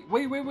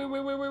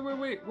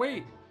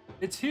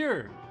 it's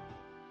here.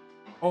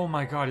 Oh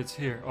my god, it's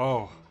here.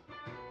 Oh,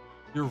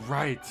 you're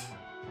right.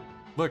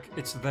 Look,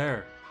 it's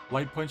there.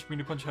 Light punch,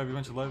 medium punch, heavy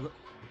punch, light.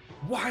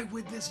 Why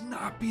would this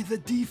not be the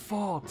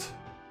default?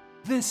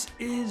 This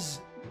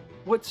is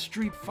what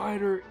Street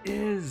Fighter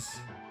is.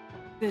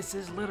 This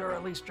is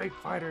literally Street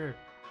Fighter.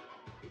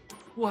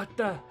 What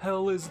the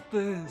hell is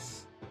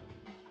this?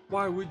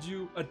 Why would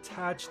you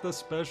attach the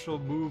special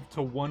move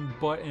to one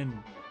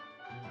button?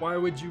 Why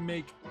would you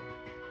make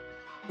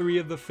 3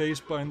 of the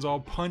face buttons all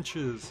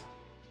punches?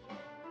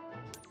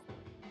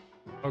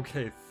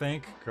 Okay,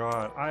 thank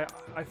God.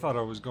 I thought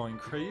I was going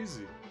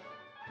crazy.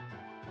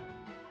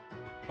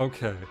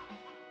 Okay.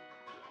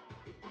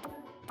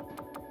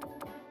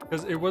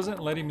 Because it wasn't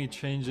letting me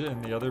change it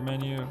in the other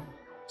menu.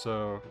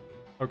 So,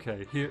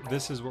 okay, here,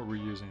 this is what we're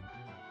using.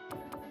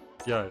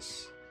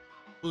 Yes.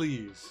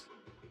 Please.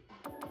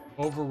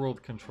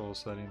 Overworld control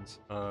settings.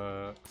 Who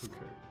cares?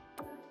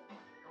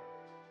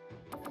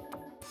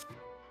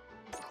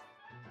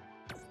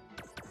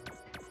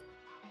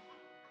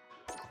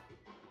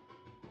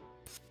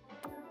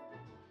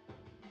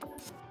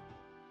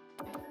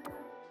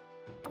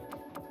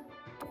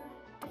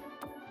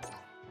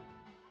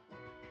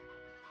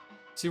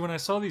 See, when I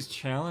saw these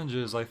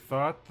challenges, I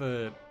thought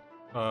that,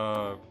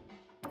 I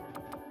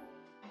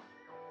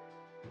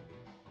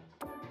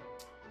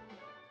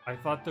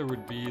thought there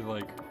would be,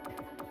 like,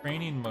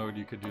 training mode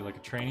you could do,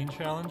 like, training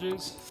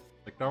challenges.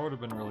 Like, that would have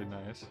been really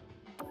nice.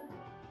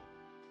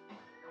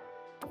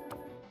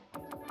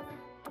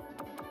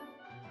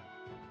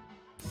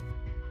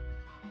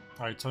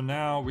 Alright, so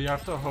now we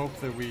have to hope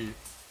that we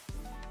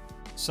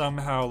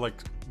somehow,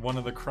 like, one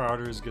of the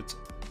Crowders gets...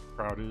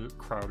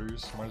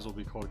 Crowders? Might as well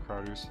be called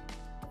Crowders.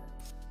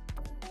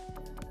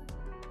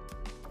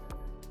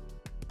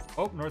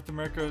 Oh, North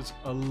America is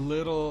a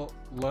little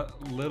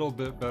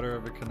bit better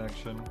of a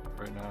connection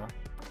right now.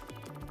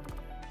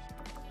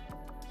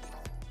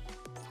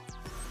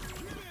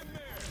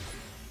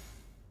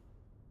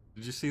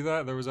 Did you see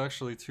that? There was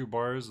actually 2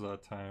 bars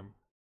that time.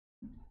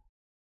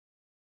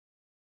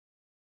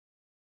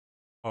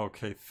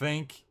 Okay,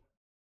 thank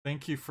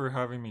you for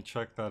having me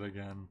check that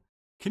again.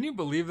 Can you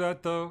believe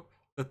that though?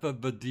 That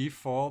the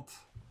default...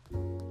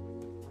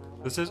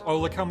 This is... Oh,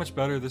 look how much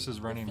better this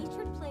is running. The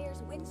featured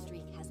player's win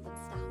streak has been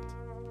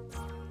stopped.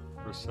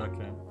 For a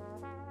second.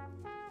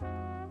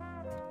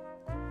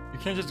 You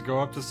can't just go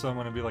up to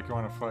someone and be like, you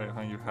want to fight,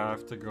 huh? You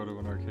have to go to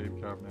an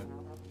arcade cabinet.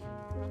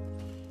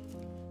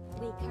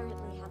 We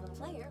currently have a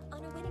player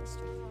on a winning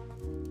streak.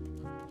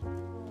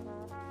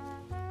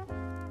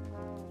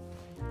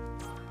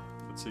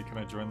 Let's see, can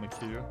I join the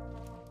queue?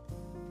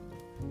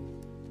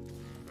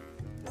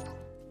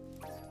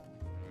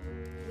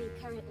 We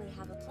currently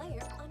have a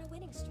player on a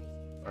winning streak.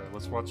 Alright,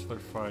 let's watch their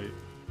fight.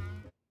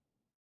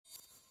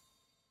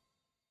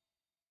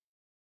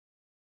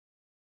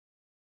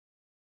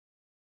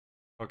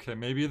 Okay,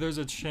 maybe there's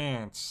a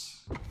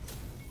chance.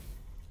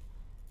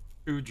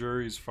 2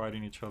 juries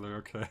fighting each other,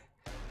 okay.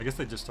 I guess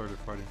they just started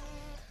fighting.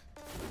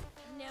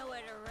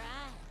 Nowhere to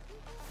run.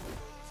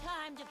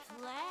 Time to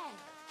play.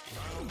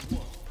 Round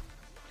 1.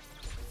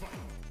 Fight.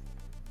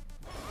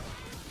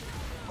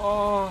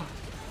 Oh.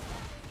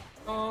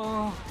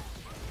 Oh.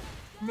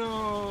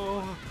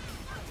 No.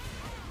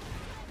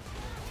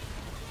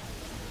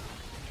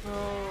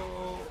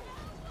 No.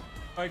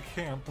 I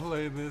can't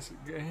play this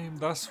game.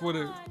 That's what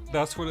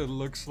it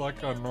looks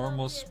like on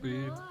normal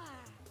speed.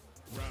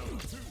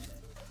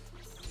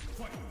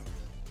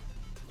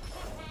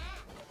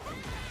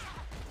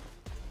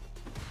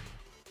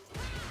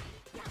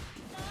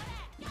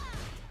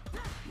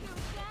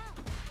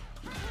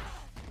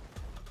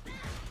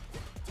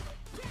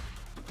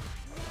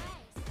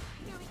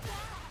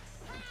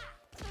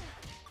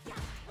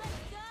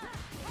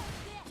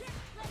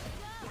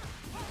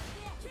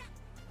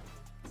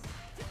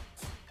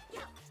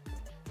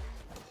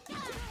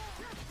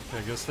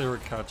 I guess they were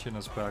catching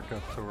us back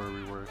up to where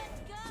we were.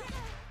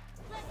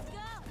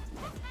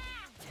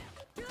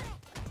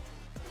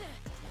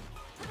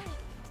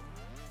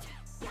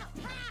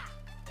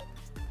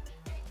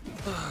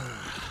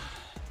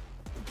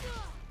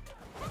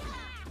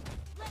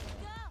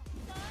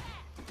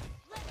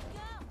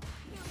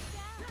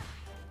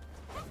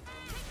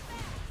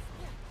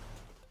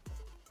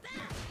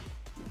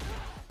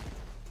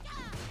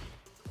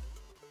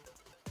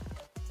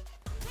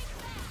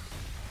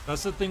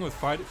 That's the thing with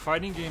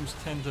fighting games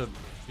tend to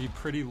be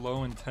pretty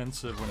low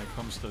intensive when it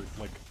comes to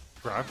like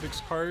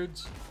graphics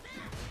cards,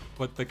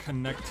 but the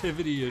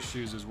connectivity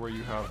issues is where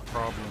you have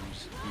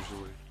problems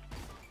usually.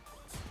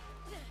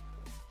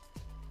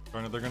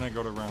 They're gonna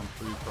go to round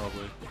 3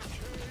 probably.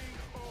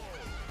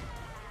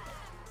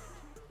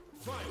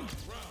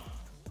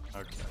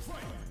 Okay.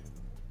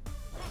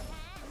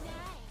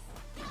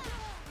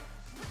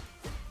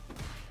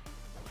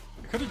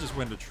 I could have just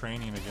went to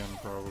training again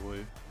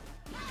probably.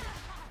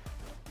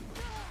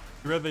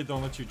 Too bad they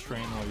don't let you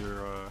train while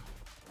you're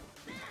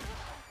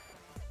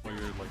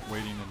like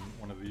waiting in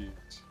one of these.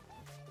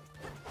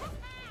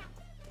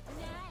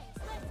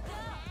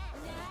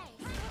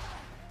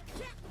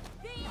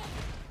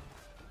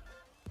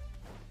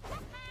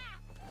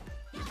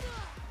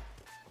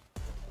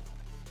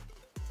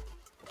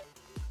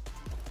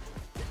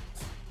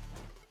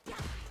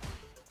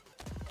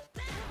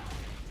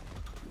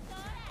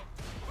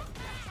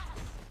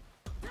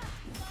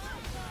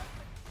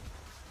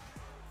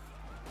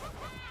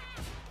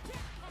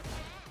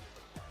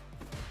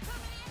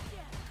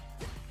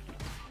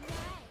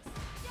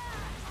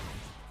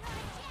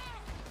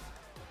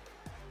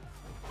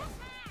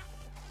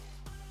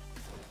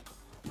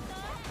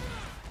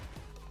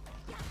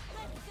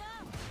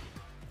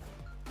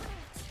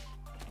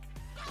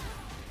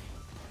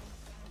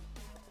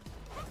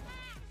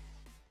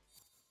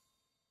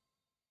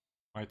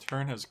 My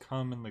turn has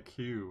come in the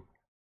queue.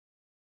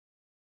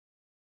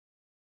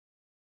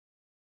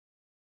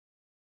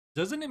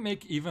 Doesn't it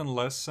make even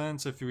less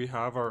sense if we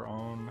have our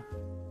own...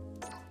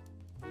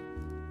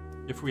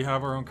 If we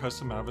have our own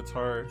custom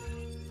avatar,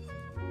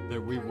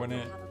 that we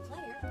wouldn't...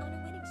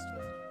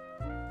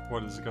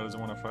 What, is this guy doesn't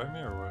want to fight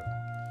me or what?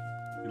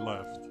 He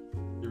left.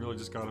 He really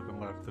just got up and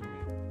left, didn't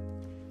he?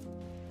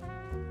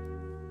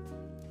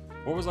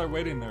 What was I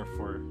waiting there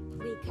for?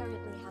 We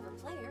currently have a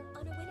player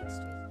on a winning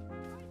streak.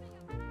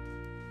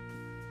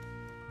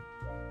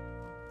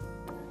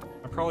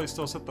 I probably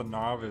still set the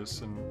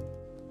novice and...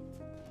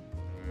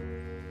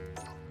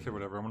 Okay,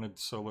 whatever, I'm gonna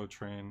solo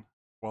train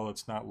while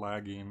it's not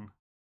lagging.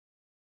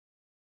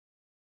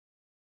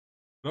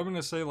 But I'm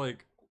gonna say,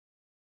 like...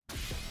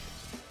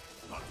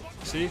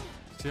 See?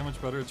 See how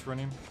much better it's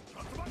running?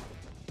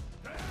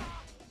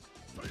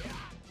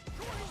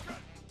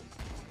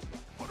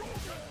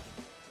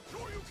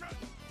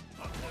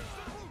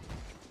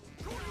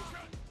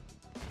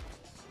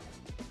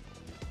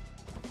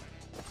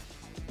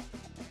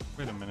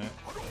 Wait a minute.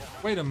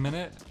 Wait a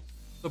minute.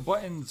 The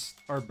buttons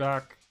are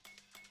back.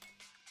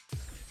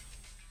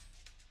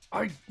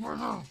 I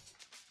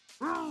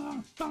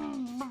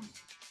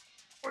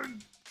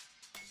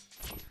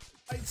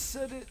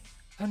set it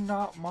to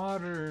not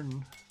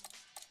modern.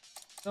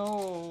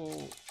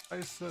 No,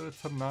 I set it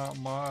to not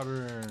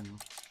modern.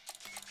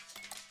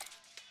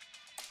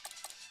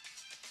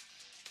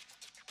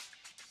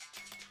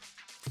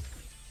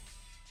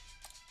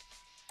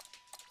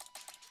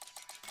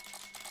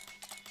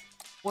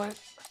 What?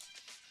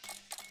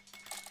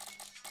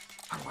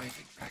 How do I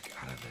get back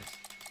out of this?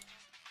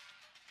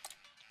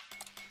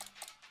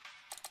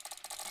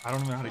 I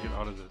don't know how to get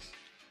out of this.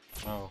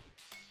 No.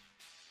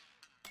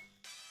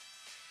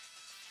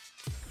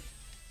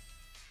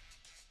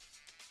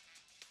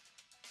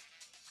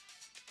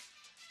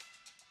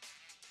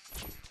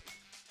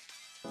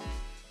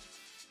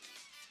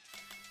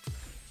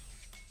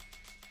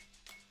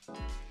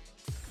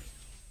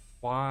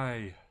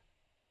 Why?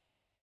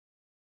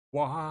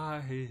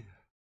 Why?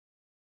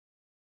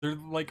 They're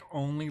like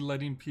only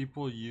letting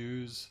people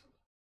use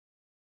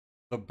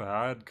the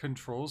bad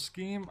control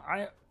scheme?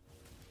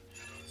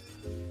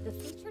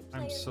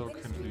 I'm so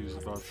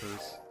confused about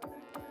this.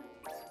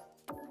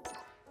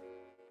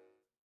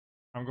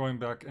 I'm going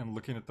back and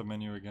looking at the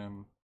menu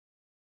again.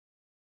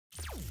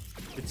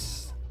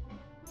 It's...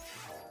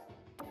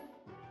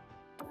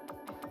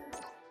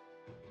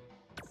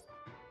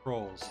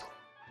 Controls.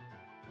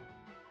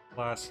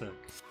 Classic.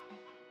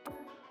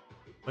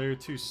 Player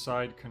 2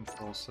 side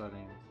control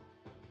setting.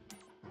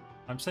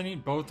 I'm sending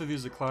both of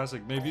these to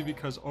classic, maybe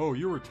because, oh,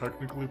 you were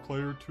technically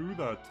player 2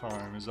 that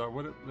time. Is that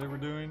what they were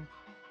doing?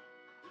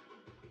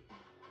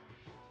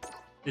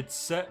 It's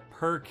set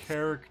per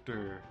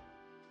character.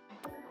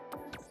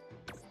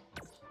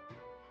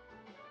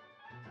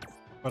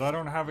 But I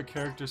don't have a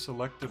character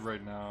selected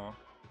right now.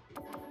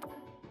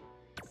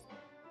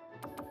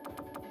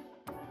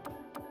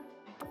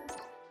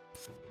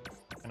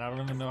 And I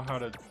don't even know how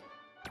to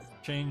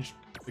change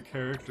the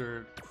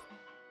character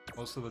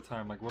most of the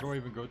time. Like, what do I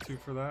even go to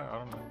for that? I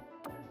don't know.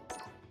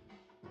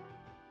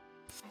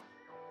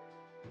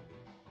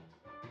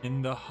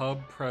 In the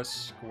hub, press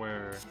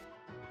square.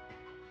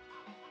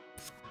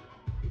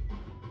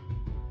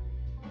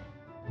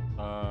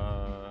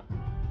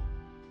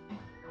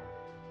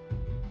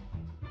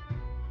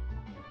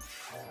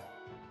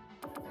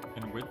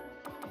 In which?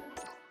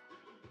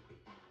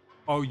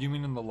 Oh, you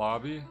mean in the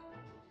lobby?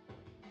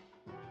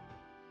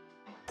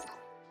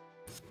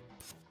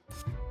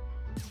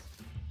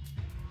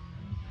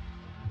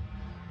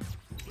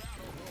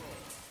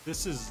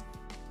 This is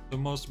the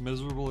most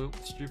miserable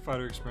Street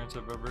Fighter experience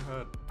I've ever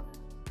had.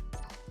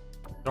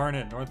 Darn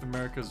it, North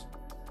America's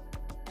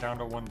down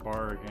to 1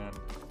 bar again.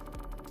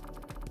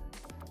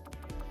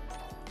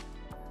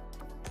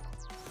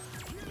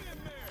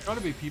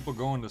 Gotta be people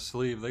going to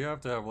sleep. They have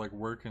to have like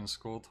work and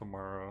school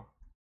tomorrow.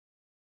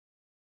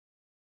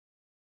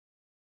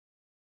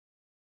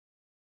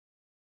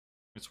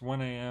 It's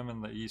 1 AM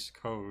in the East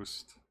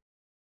Coast.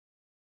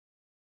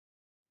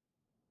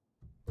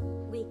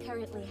 We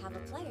currently have a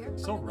player.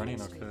 Still on the running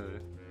win streak. okay.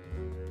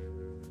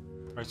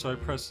 Alright, so I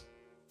press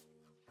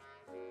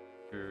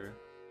here.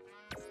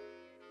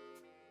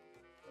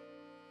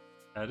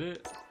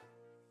 Edit?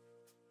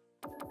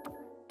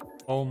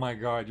 Oh my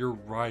god, you're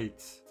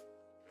right.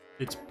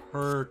 It's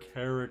per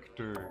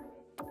character.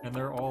 And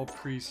they're all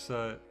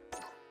preset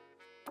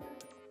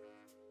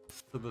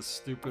to the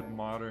stupid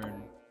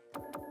modern.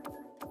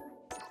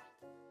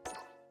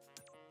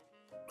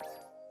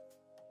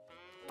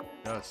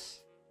 Yes.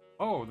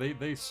 Oh,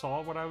 they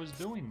saw what I was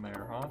doing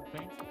there, huh?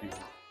 Thank you.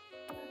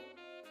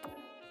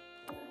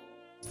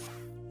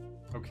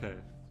 Okay.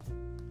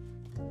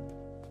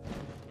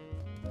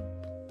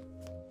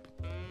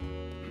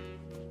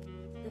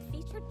 The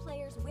featured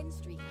player's win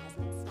streak has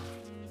been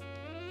stopped.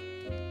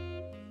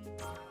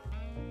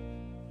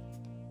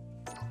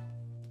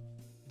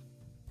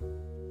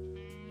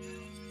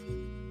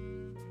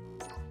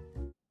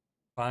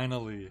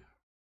 Finally,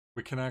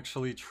 we can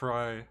actually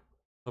try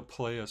to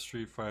play a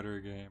Street Fighter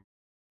game.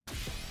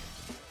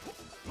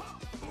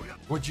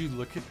 Would you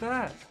look at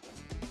that?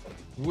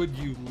 Would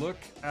you look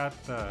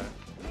at that?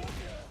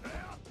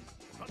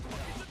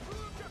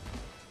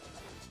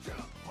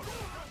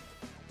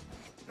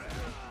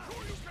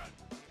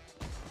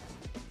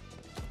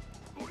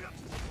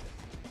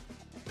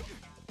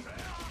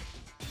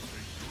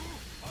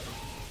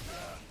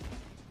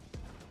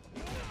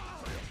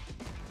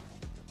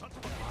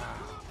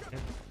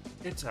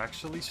 It's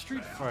actually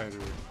Street Fighter.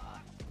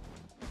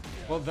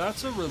 Well,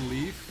 that's a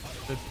relief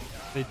that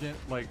they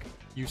didn't, like,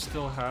 you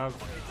still have...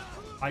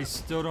 I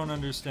still don't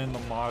understand the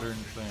modern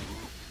thing.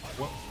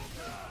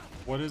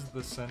 What is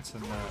the sense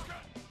in that?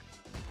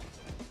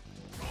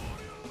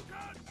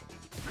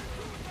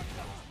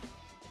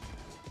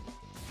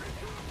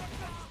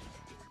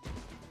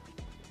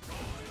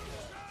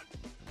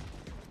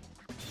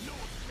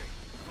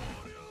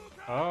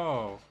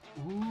 Oh.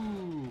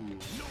 Ooh.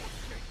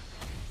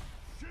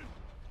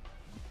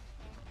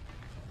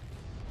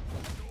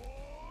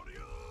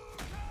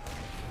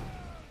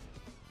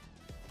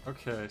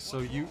 Okay, so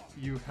you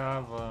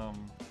have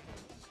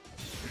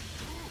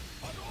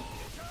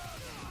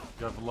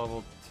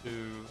level 2,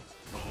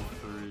 level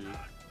 3.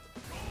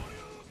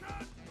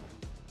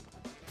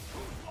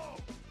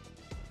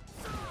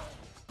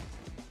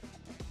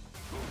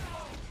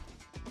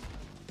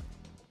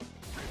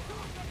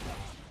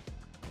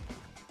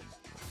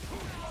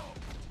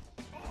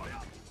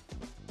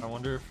 I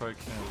wonder if I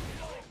can...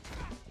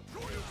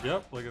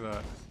 Yep, look at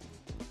that.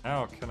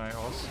 Now, can I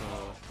also...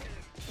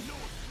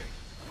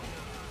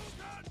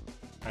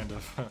 kind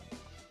of...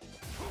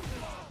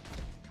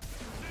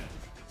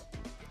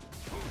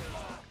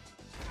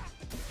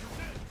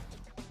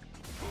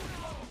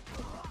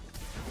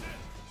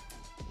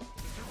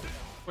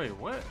 Wait,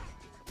 what?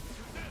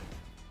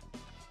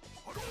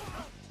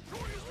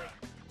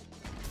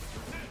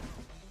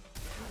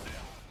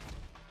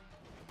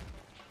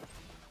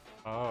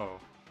 Oh.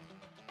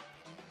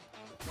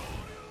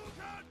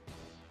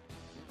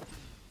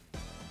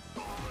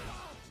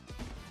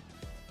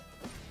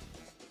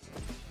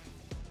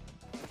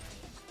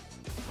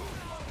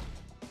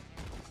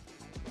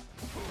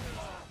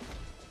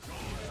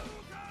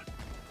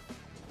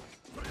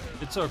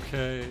 It's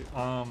okay.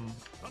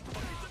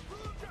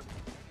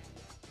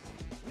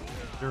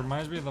 It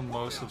reminds me the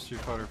most of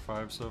Street Fighter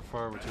V so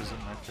far, which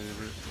isn't my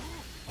favorite.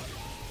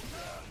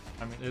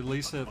 I mean, at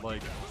least it,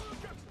 like,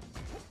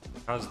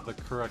 has the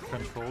correct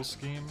control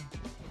scheme.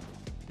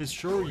 His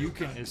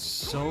Shoryuken is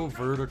so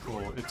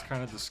vertical, it's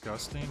kind of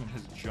disgusting, and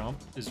his jump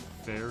is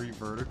very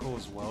vertical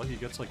as well. He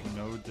gets like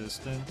no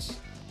distance,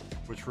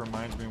 which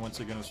reminds me once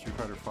again of Street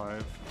Fighter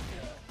V.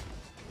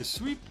 His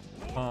sweep,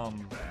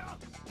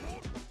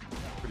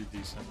 pretty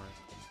decent,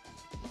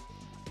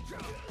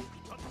 right?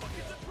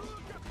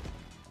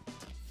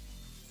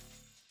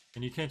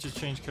 And you can't just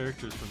change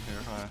characters from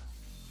here, huh?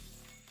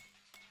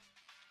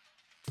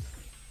 Do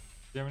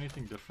you have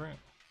anything different?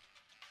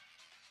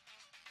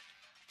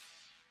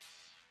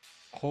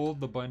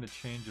 Hold the button to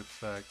change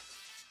effect.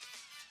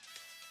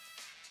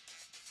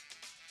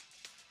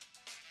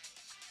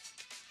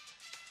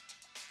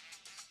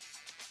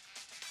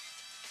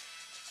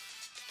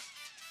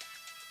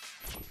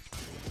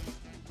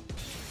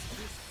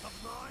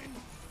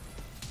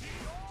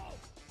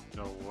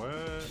 No, what?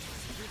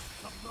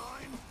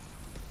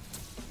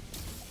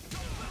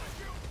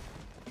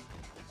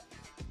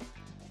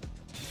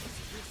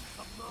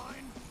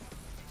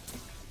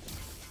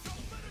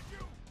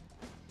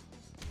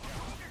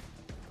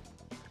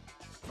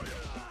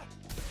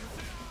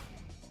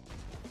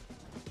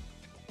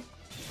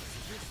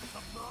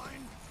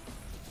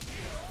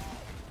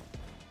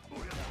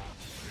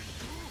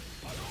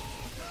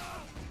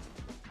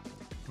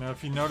 Now,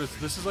 if you notice,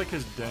 this is like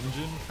his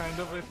Denjin, kind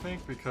of, I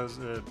think, because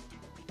it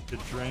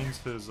drains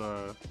his,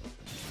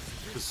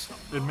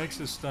 it makes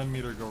his stun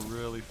meter go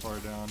really far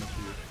down if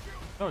you...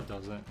 No, it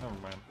doesn't. Never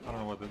mind. I don't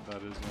know what that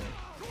is, man.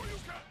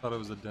 Thought it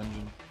was a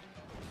Denjin.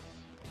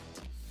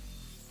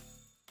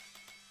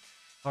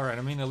 Alright,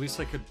 I mean, at least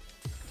I could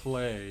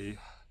play.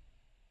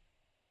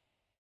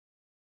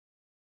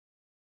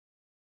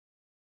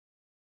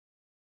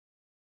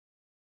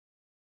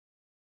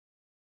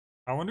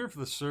 I wonder if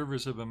the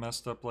servers have been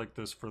messed up like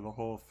this for the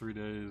whole 3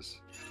 days.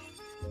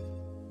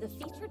 The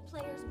featured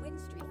player's win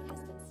streak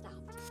has been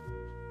stopped.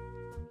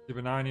 Yeah,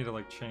 but now I need to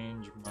like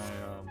change my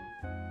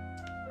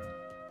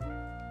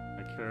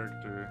my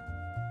character.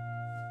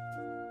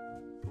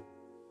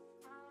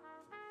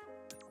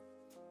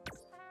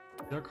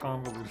 See how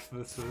convoluted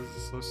this is?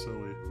 It's so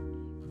silly.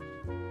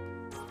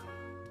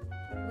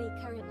 We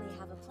currently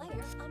have a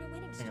player on a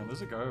winning Hang streak. on,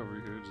 there's a guy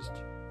over here just...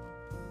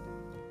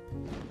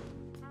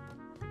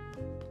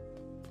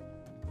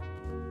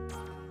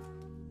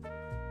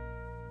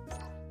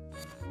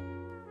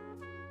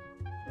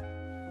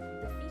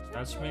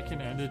 Matchmaking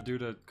ended due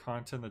to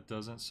content that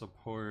doesn't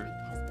support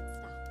Has been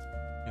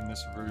stopped. in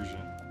this version.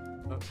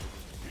 Here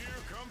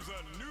comes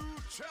a new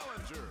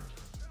challenger.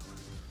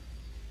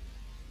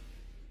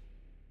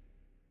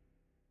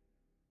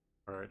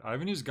 Alright, I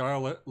haven't used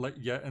Guile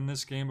yet in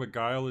this game, but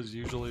Guile is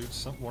usually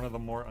one of the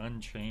more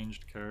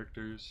unchanged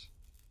characters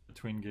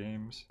between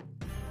games.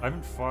 I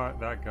haven't fought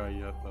that guy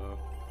yet, though.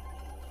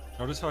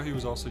 Notice how he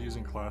was also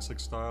using classic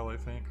style, I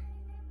think.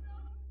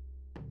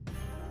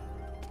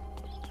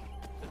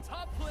 The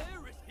top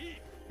player is here.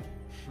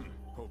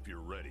 Hope you're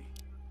ready.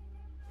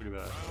 Look at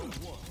that. Round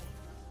one.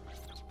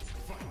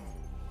 Fight.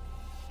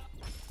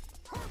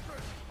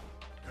 Perfect.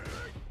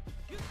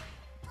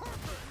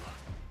 Perfect.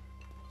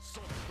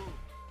 Sonic boom.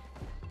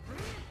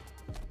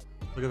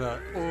 Look at that.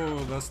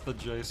 Oh, that's the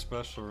J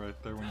special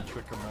right there when you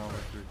trick him out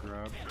with your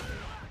grab.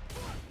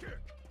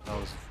 That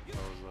was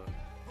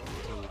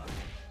silly.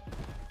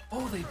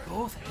 Oh, they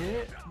both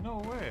hit? No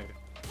way.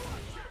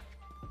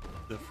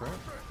 Different.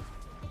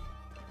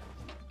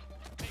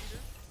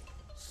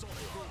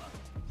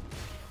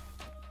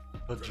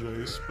 The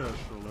J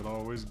special, it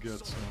always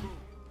gets him.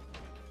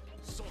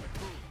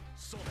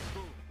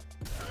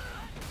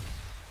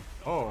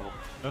 Oh,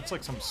 that's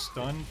like some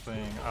stun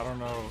thing. I don't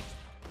know.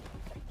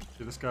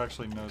 Dude, this guy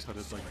actually knows how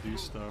to like do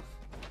stuff.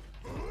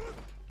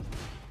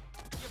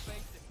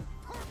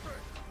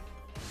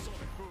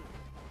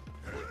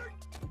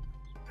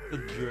 The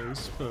J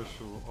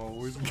special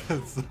always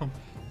gets them.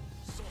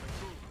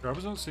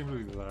 Grabbers don't seem to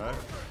be that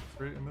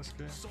great in this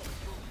game.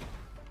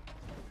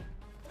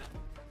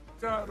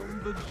 Got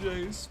him, the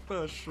J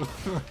special.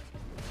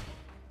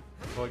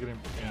 Well, I get him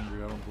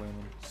angry, I don't blame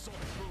him.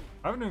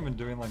 I haven't even been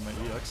doing like my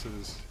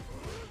EXs.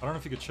 I don't know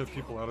if you could chip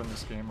people out in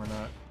this game or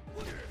not.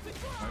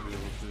 Might be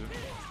able to.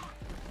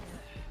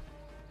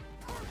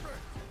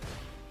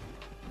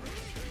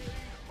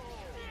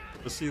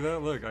 But see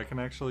that? Look, I can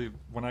actually,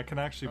 when I can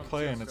actually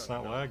play and it's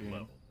not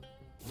lagging.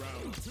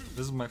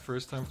 This is my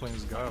first time playing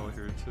as Guile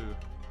here too.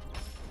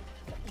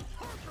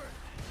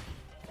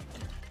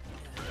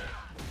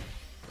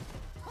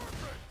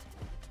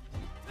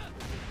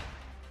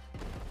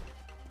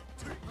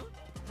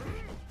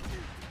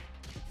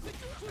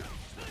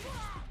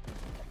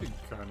 Big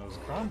guy knows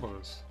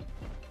combos.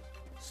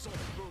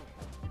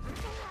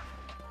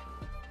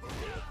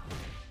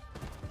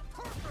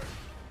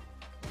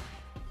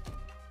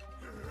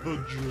 The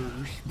J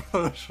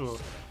special.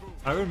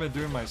 I haven't been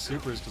doing my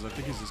supers because I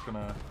think he's just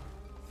gonna...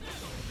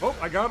 Oh,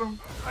 I got him!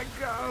 I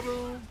got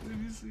him! Did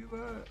you see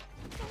that?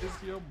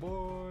 It's your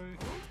boy.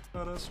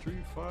 Got a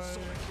street fight.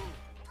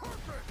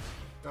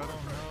 I don't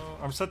know.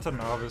 I'm set to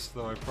novice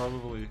though. I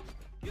probably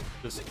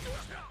just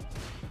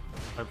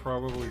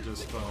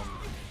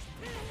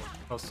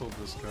hustled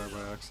this guy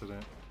by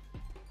accident.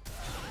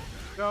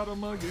 Got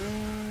him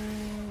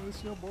again.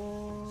 It's your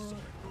boy.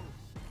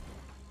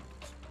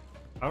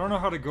 I don't know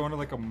how to go into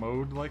like a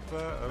mode like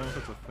that. I don't know if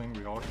it's a thing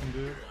we all can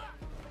do.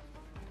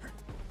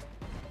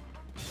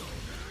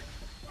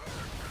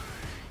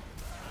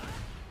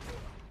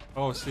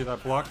 Oh, see,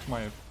 that blocked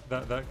my...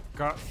 That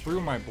got through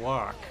my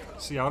block.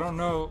 See, I don't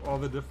know all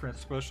the different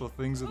special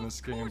things in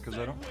this game because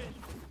they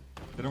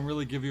don't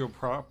really give you a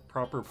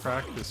proper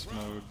practice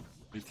mode.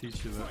 They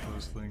teach you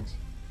those things.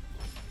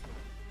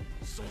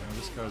 You know,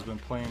 this guy's been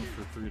playing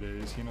for 3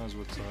 days. He knows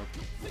what's up.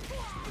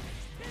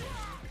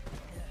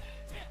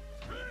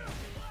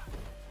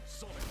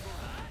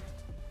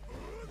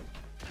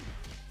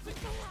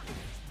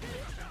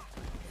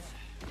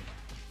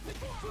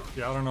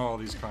 Yeah, I don't know all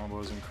these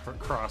combos and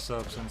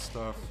cross-ups and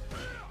stuff.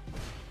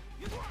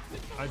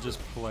 I just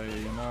play,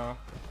 you know?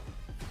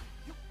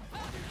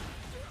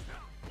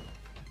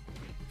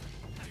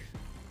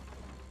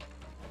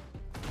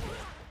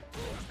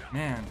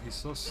 Man, he's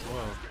so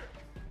slow.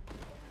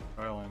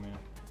 Kyle, I mean.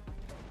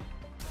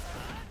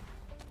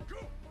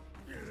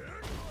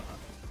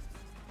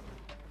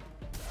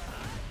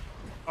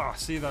 Ah,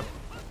 see that?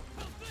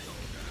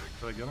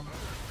 Did I get him?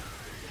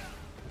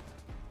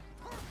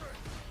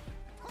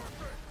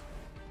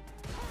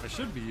 I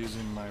should be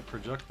using my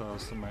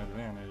projectiles to my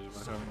advantage,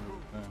 but I haven't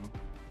really been.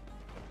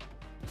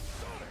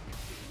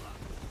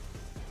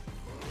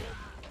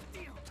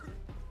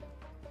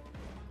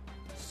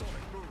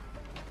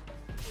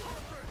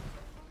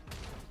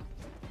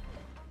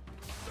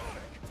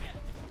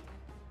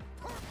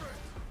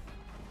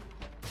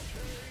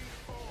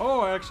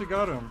 Oh, I actually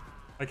got him.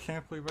 I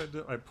can't believe I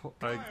did.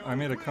 I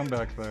made a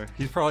comeback there.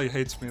 He probably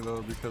hates me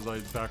though because I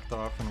backed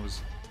off and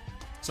was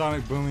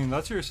sonic booming.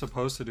 That's what you're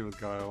supposed to do with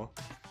Guile.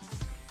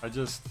 I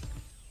just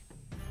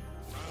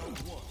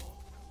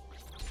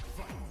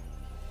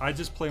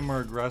play more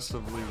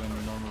aggressively than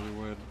you normally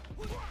would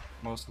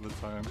most of the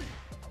time.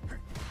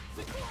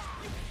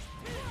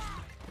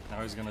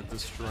 Now he's gonna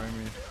destroy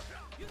me.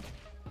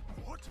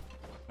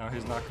 Now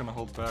he's not gonna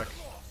hold back.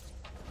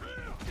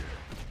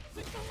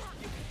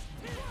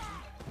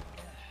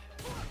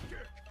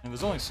 And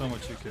there's only so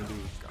much you can do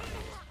with Guile.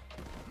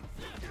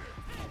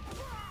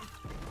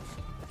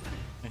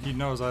 And he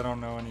knows I don't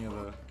know any of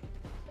the...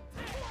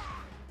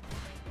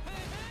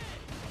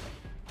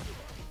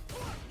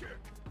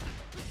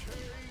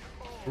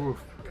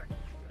 Oof.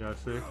 Yeah,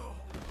 see? A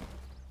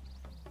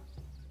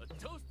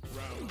toast.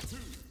 Round 2.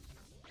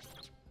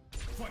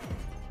 Fight.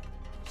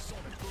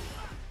 Sonic boom.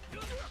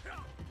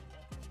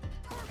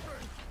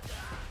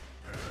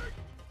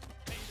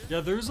 Yeah,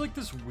 there's like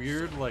this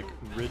weird like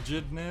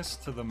rigidness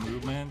to the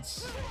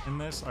movements in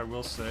this, I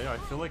will say. I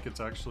feel like it's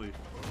actually,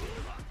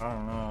 I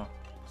don't know.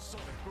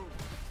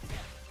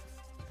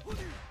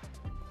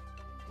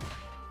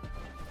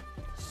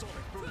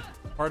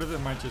 Part of it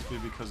might just be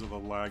because of the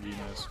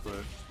lagginess,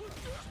 but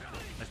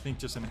I think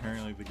just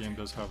inherently the game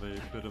does have a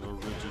bit of a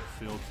rigid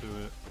feel to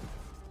it.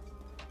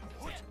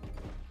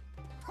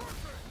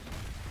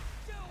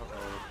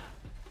 Uh-oh.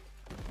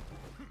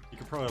 You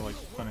could probably like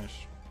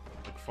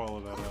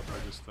follow that up, I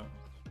just don't.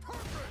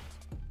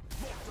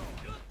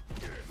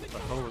 What the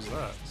hell was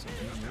that?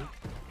 Something new?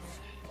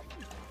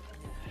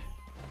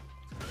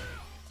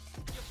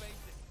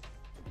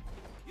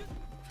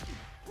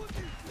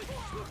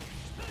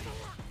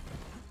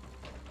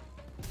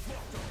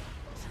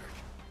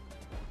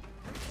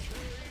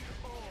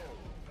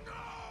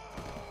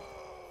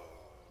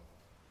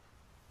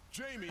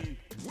 Jamie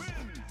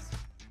wins!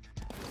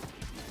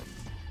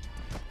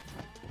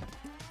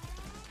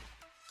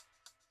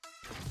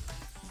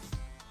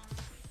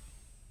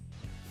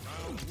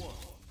 Round 1.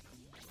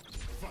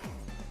 Fight!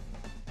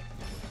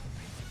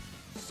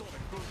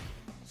 Sonic boom!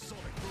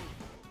 Sonic boom!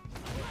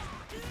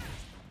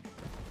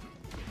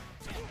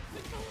 Sonic boom!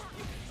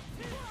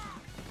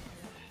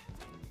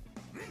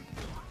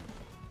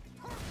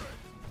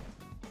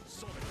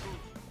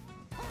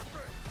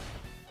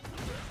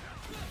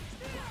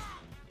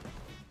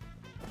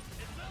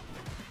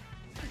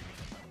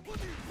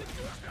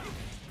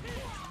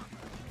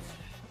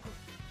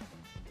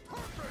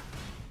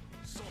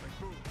 Sonic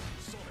boom!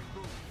 Sonic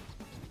boom!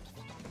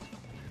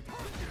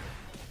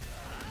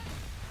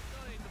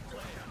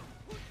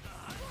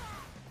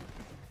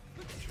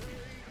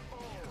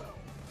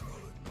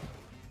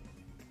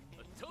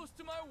 A toast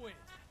to my win.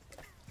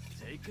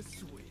 Take a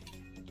swig.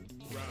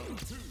 Round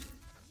 2.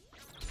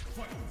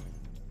 Fight.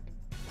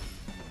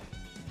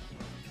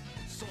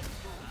 Sonic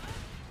boom.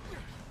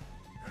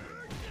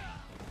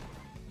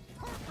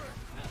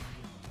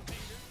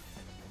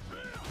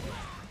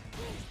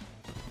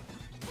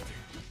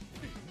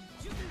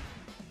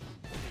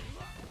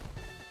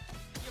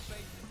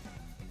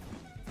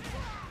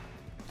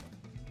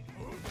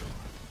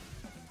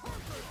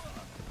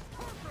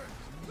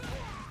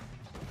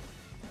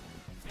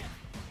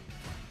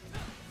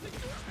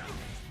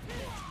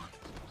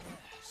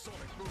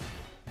 Sonic boom.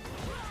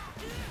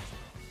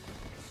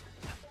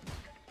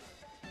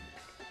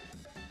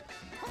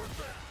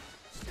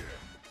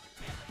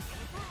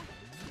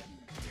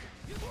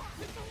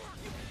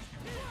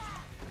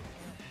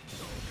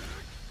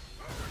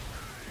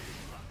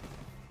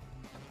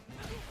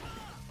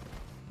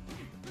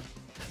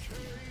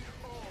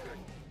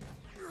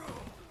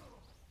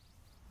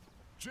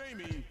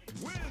 Jamie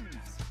wins.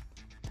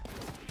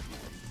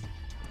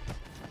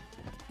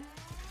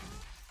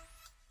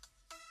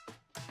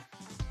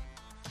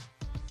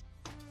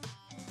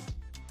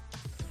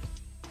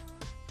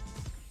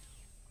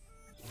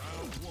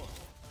 Round 1.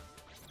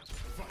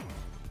 Fight.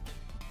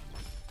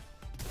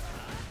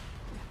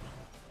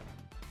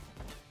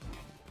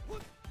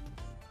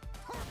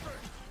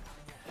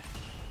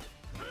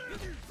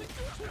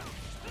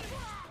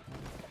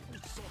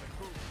 Sonic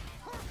boom.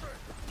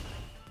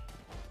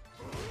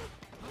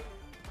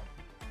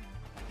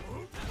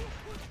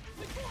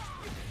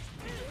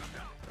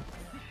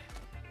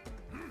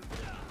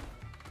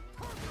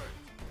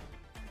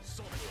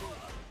 Sonic boom.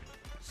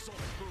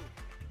 Sonic boom.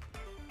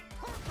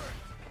 Perfect.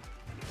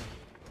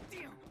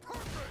 Damn.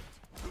 Perfect.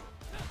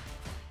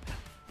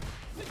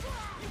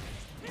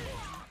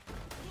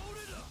 Load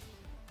it up.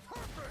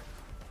 Perfect.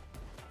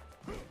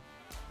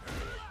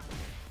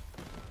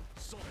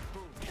 Sonic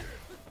boom.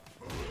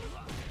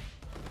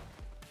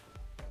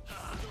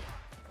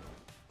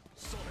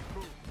 Sonic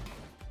boom.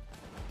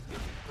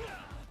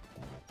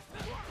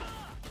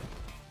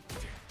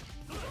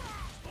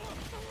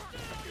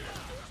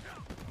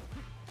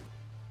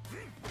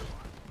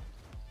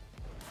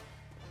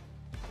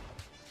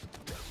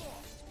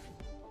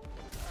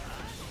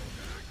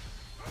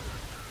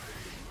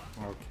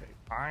 Okay,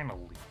 finally.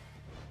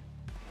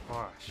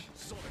 Gosh.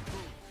 Sonic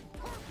boom.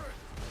 Perfect.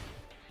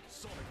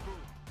 Sonic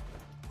boom.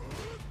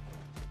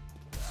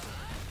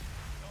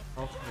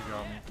 Oh, they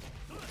got me.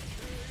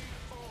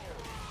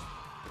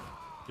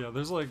 Yeah,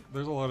 there's a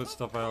lot of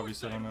stuff I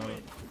obviously don't know.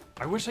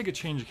 I wish I could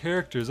change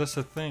characters. That's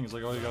the thing. It's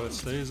like all you gotta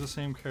stay is the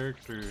same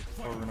character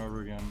over and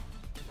over again.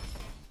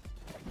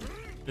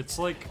 It's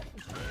like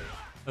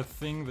a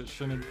thing that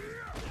shouldn't,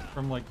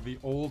 from like the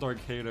old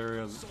arcade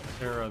era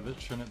that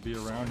shouldn't be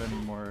around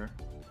anymore.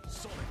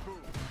 Sonic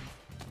boom.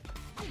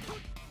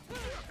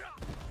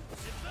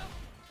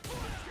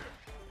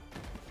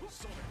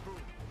 Sonic boom.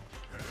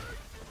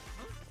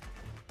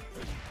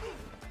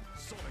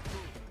 Sonic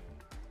boom.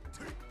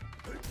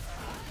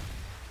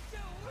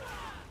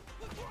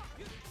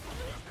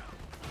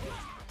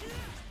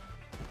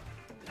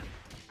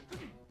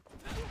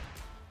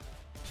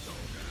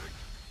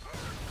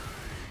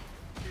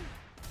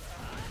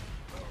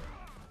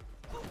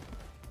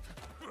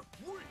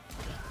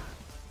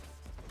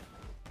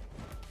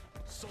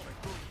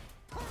 Sonic boom.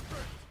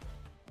 Perfect.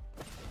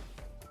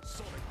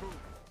 Sonic boom.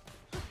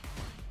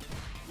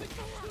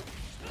 Perfect.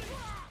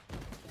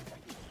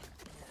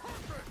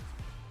 Perfect.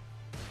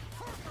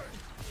 Perfect.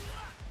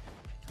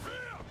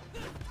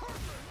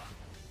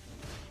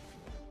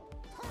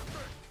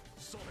 Perfect.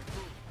 Sonic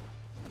boom.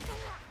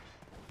 Perfect.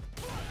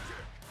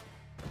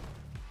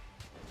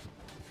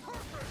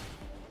 Perfect.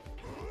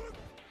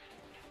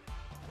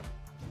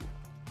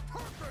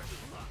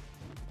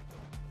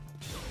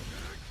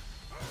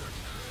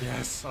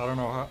 Yes, I don't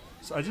know how.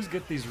 So I just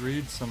get these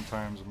reads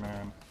sometimes,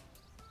 man.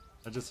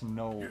 I just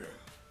know,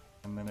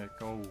 and then it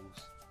goes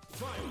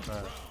like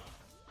that.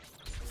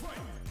 Fight.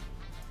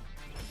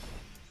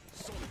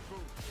 Sonic boom.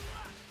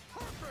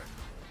 Perfect.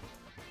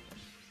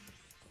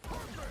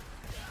 Perfect.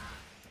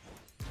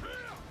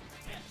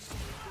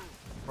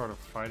 Part of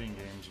fighting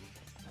games.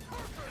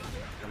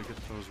 Gotta get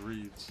those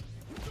reads.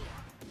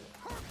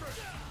 Perfect.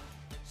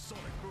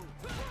 Sonic boom.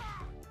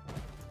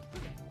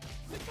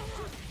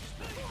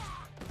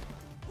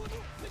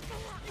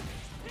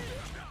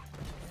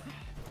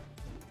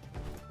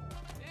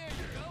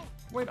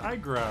 Wait, I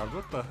grabbed.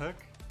 What the heck?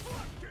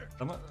 I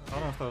don't know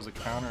if that was a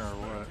counter or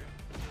what.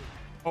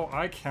 Oh,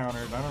 I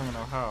countered. I don't even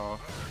know how.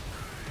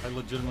 I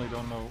legitimately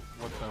don't know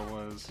what that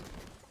was.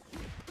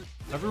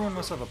 Everyone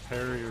must have a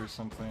parry or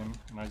something,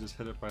 and I just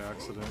hit it by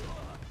accident.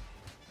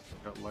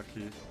 Got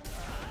lucky.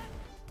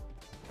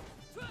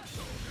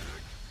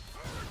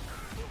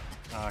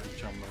 Ah, he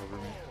jumped over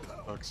me.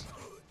 Sucks.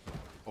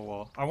 Oh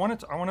well. I want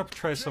to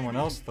try someone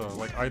else though.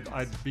 Like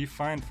I'd be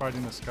fine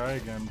fighting this guy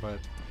again, but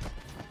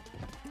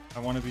I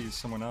want to be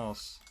someone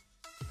else.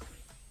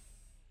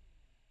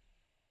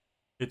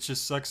 It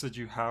just sucks that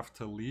you have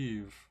to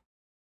leave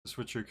to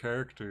switch your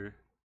character.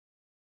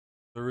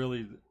 There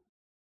really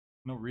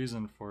no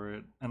reason for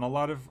it, and a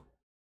lot of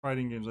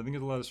fighting games, I think a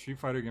lot of Street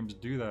Fighter games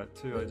do that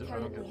too. I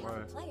don't get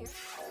why.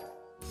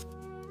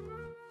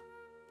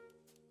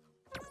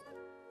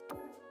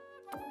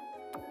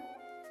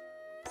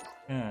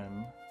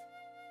 And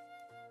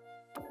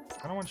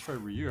I don't want to try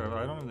Ryu.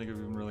 I don't think I've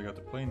even really got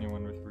to play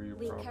anyone with Ryu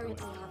We properly.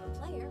 currently have a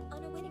player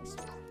on a winning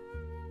streak.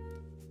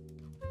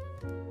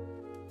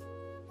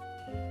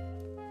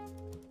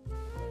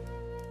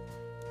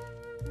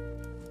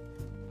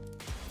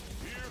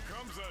 Here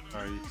comes a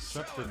I new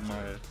accepted challenger.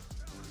 my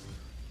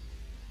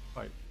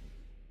fight.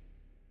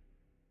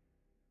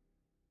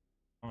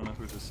 I don't know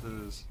who this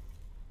is.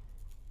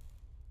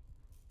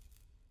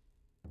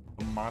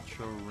 The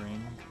Macho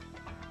Ring.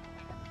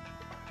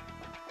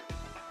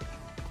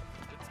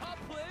 The top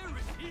player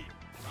is here.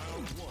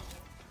 Round 1.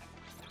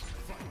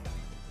 Fight.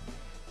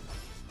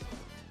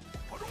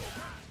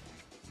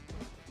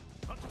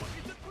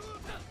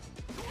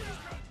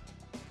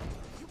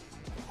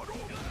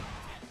 Hadouken!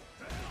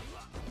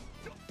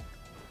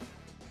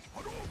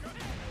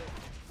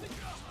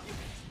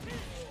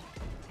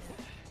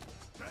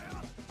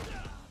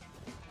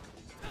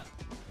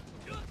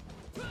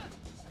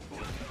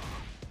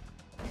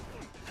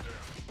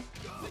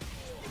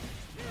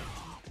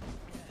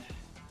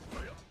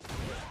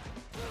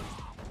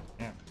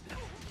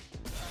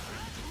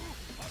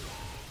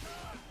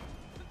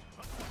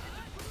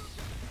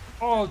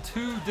 Oh,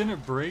 2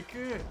 didn't break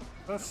it?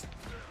 That's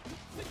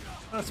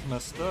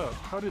messed up.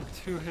 How did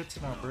 2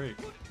 hits not break?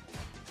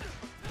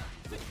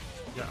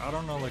 Yeah, I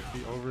don't know like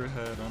the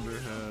overhead,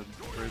 underhead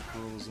break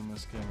rules in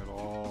this game at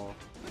all.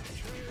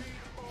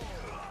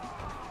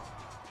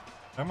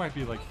 That might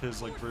be like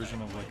his like version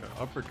of like an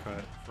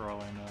uppercut for all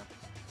I know.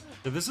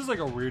 Yeah, this is like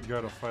a weird guy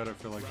to fight, I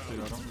feel like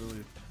too. I don't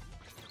really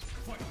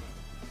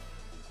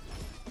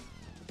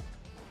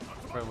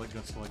fight like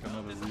against like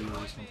another Ryu or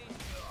something.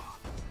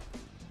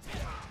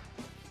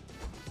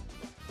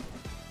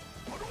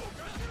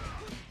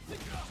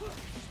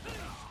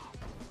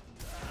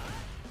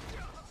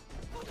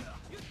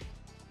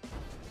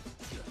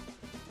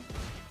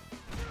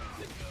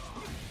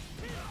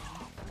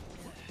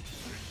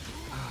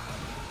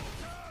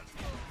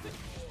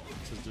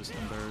 Just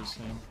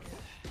embarrassing.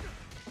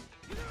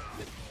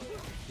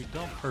 You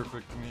don't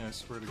perfect me, I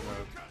swear to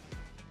God.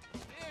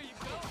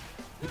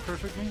 You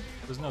perfect me?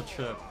 There's no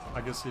chip.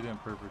 I guess he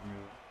didn't perfect me.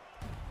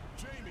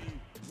 Jamie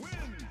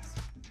wins.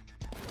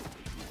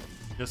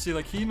 Yeah, see,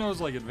 like he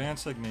knows like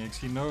advanced techniques.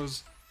 He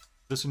knows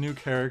this new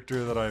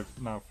character that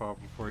I've not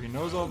fought before. He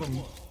knows all the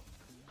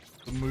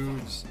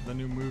moves, the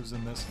new moves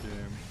in this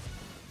game.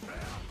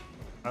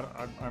 I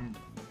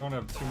don't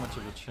have too much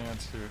of a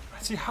chance here.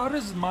 See, how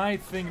does my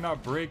thing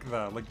not break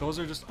that? Like, those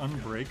are just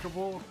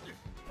unbreakable?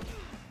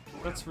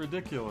 That's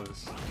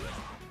ridiculous.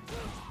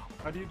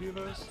 How do you do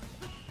those?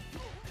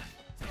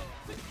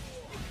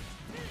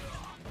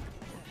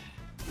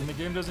 And the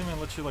game doesn't even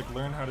let you, like,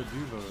 learn how to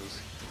do those.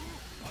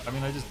 I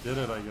mean, I just did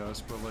it, I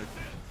guess, but, like...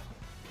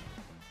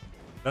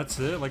 That's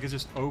it? Like, it's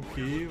just OP?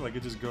 Like,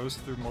 it just goes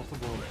through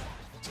multiple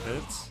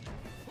hits?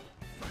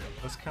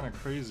 That's kind of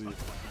crazy.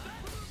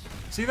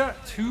 See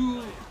that?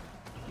 2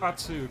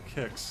 Hatsu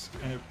kicks,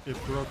 and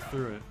it broke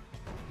through it.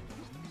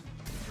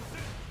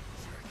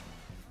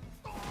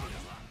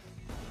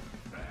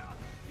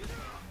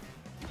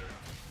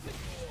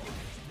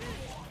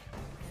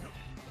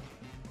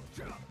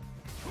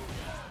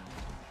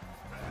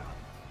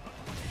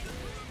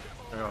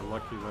 I got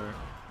lucky there,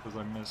 because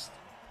I missed.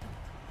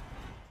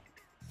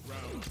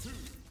 Round 2.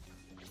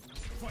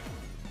 Fight.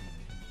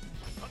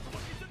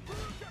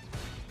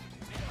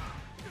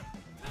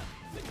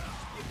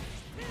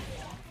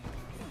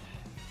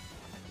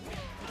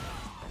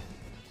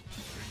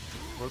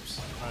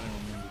 Whoops, I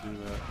didn't mean to do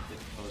that.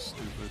 That was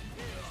stupid.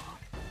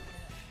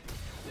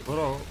 But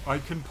oh, I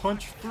can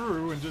punch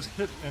through and just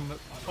hit and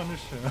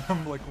punish him.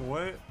 I'm like,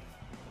 what?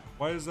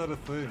 Why is that a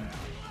thing?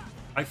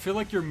 I feel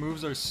like your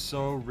moves are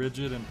so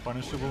rigid and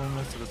punishable in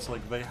this that it's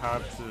like they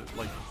have to,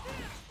 like...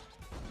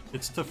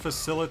 It's to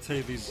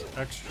facilitate these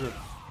extra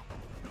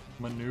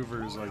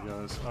maneuvers, I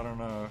guess. I don't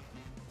know.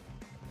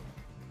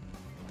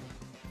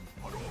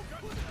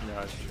 Yeah,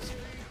 I should just...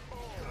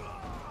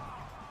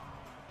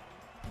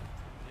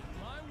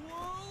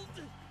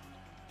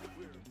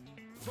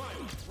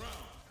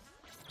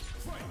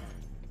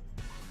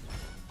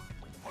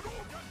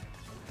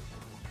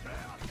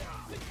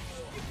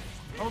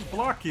 I was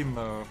blocking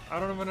though. I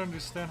don't even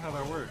understand how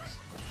that works.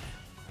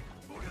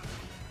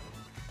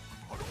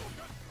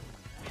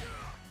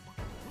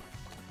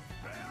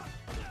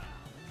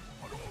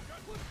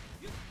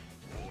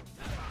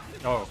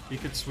 Oh, he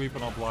could sweep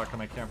and I'll block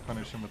and I can't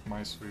punish him with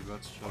my sweep.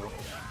 That's chill.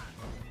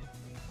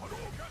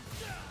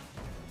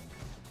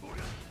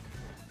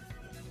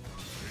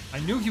 I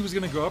knew he was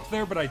gonna go up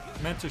there, but I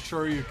meant to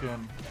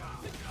Shoryuken,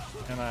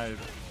 and I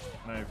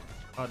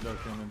hot dug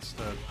him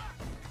instead.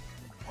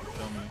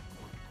 Dummy.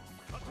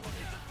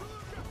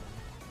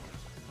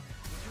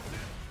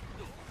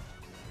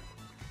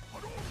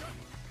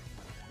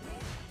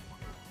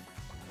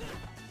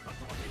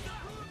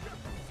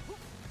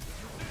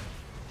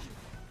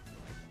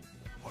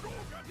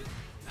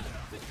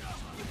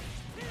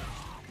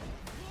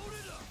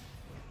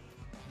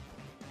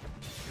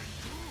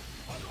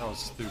 That was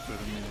stupid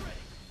of me.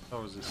 That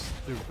was just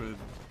stupid.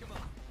 Come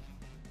on.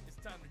 It's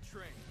time to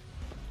train.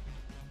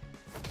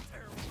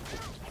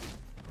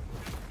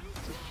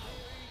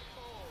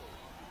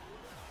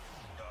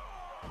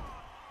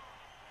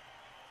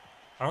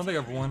 I don't think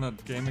I've won a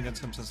game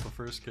against him since the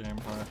first game,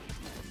 huh?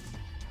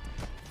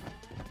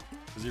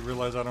 Does he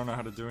realize I don't know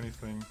how to do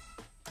anything?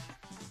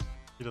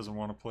 He doesn't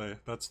want to play.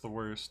 That's the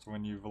worst,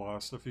 when you've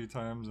lost a few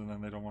times and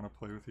then they don't want to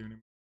play with you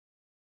anymore.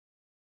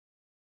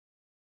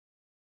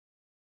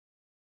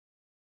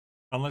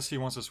 Unless he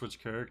wants to switch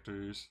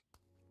characters.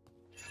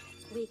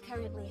 We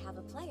currently have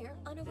a player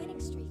on a winning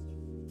streak.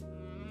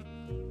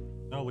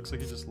 No, it looks like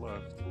he just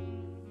left.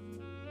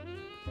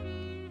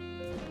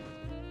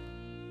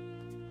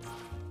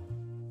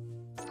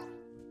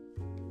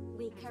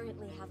 We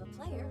currently have a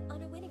player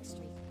on a winning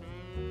streak.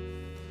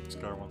 This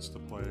guy wants to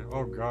play.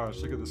 Oh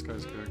gosh, look at this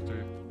guy's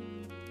character.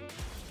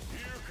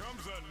 Here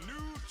comes a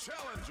new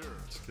challenger.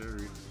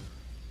 Scary.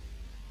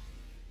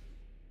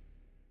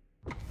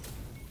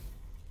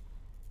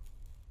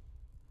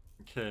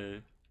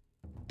 Okay.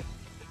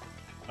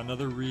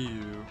 Another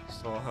Ryu,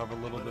 so I'll have a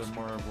little bit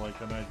more of like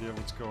an idea of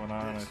what's going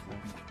on, I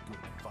think. Good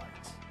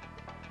fight.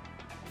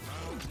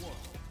 Round 1.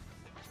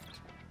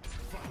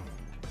 Fight.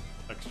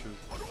 Extras.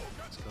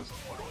 disgusting.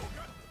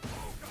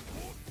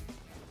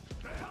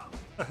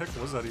 What the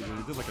heck was that he did?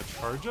 He did like a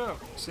charge up?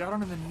 See, I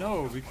don't even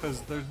know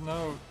because there's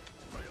no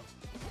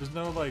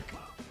like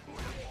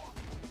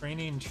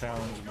training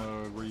challenge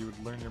mode where you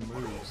would learn your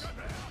moves.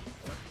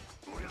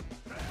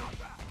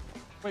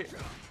 Wait,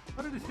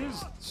 how did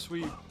his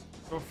sweep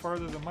go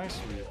farther than my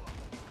sweep?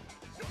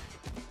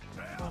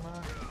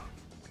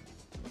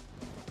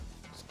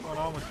 What's going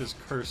on with this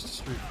cursed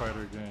Street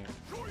Fighter game?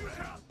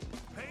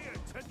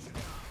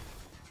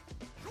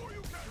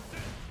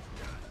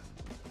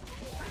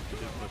 He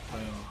did the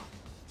thing.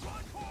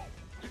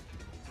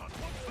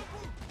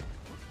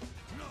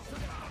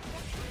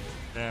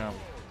 Damn.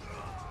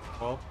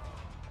 Well.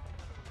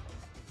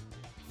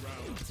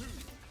 Round 2.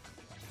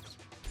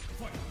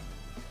 Fight.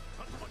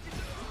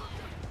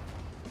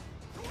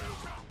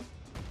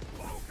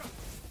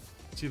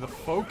 See the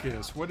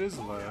focus. What is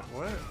that?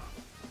 What?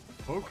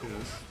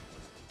 Focus?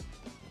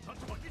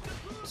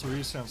 So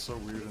Ryu sounds so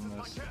weird in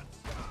this.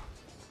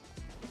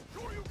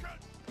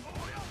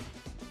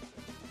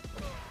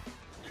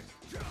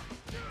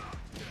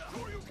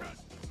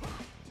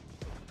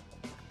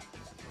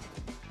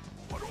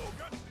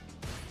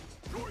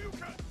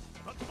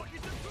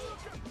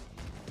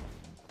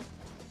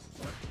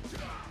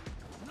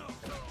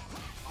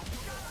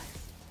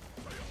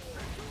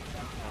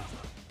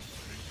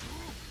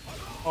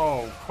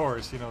 Oh, of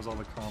course, he knows all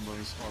the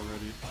combos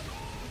already.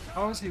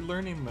 How is he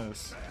learning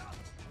this?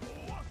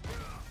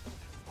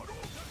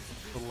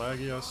 The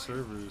laggy ass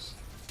servers.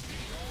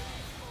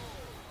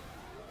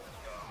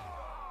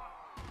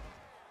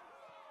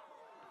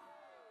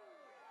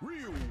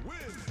 Ryu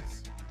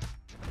wins.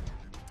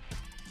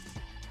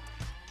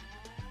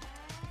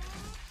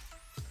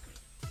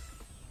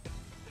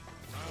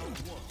 Round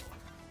 1.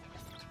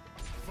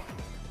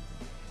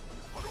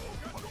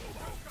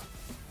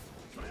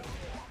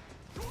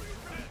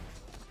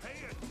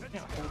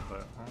 Can't hold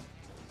that, huh?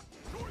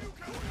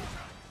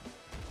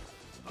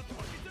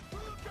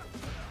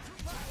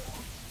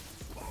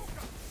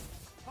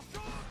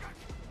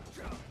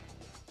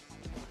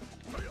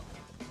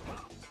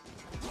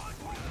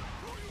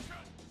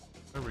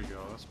 There we go,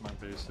 that's my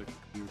basic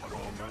view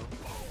combo.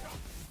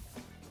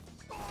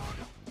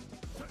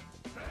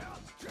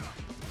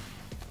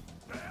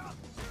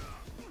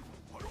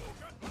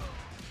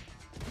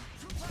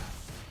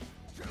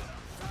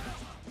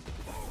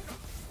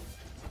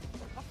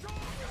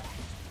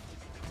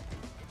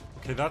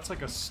 Okay, that's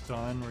like a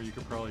stun where you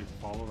could probably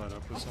follow that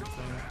up with something.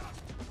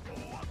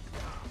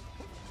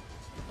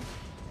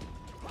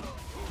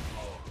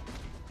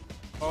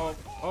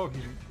 Oh,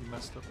 he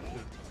messed up too.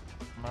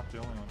 I'm not the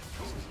only one.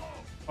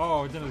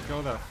 Oh, it didn't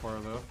go that far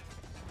though.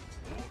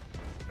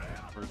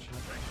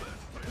 Unfortunate.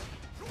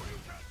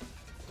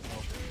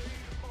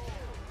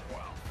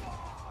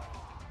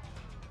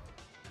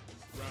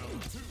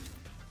 Round 2.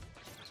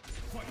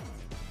 Fight.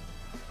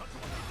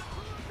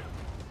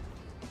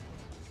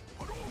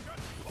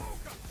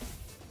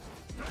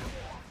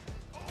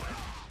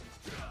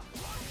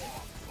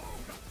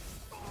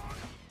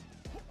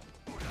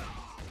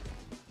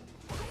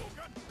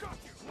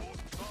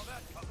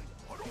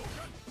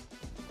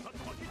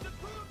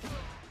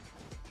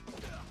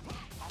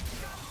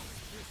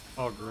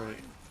 Oh, great.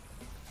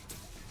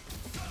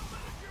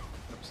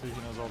 See,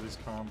 he knows all these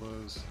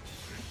combos.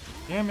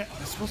 Damn it,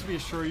 it's supposed to be a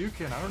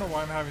Shoryuken. I don't know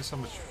why I'm having so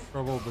much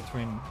trouble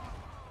between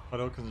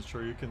Hadokens and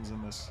Shoryukens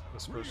in this,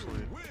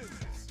 especially.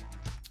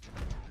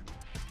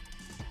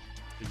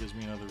 He gives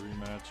me another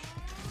rematch.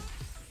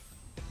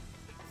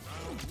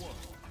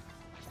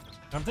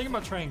 I'm thinking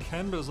about trying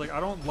Ken, but it's like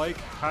I don't like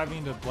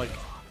having to like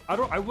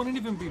I wouldn't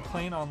even be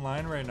playing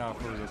online right now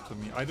if it was up to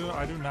me. I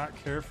do not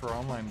care for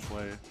online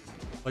play.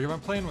 Like if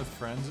I'm playing with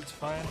friends, it's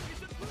fine.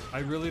 I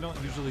really don't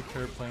usually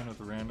care playing with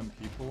random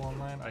people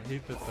online. I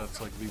hate that that's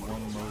like the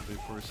one mode they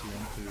force you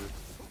into.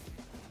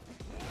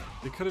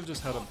 They could have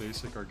just had a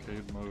basic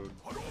arcade mode.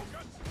 But,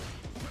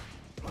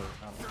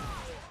 I don't know.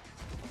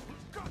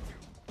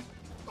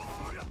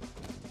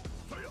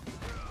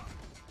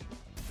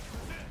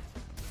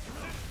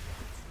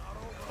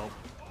 Oh.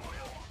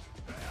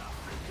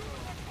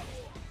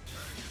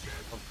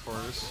 Of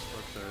course,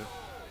 okay.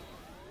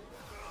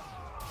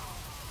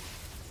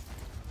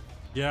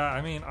 Yeah,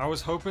 I mean, I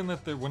was hoping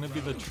that there wouldn't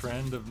be the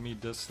trend of me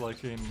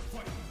disliking,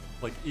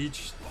 like,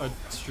 each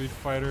Street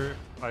Fighter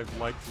I've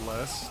liked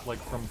less, like,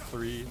 from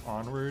 3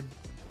 onward.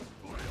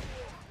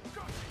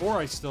 4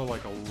 I still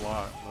like a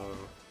lot, though.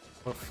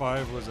 But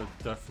 5 was a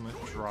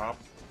definite drop.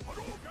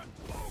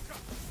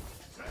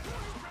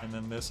 And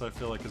then this I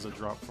feel like is a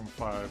drop from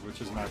 5,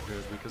 which is not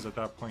good, because at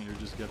that point you're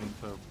just getting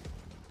to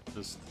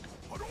just...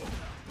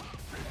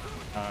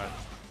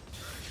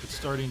 it's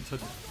starting to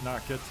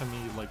not get to me,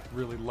 like,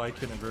 really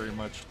liking it very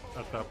much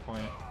at that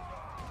point.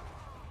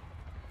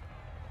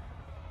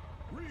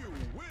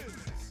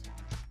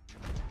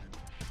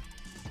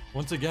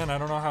 Once again, I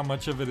don't know how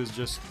much of it is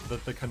just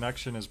that the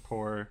connection is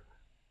poor.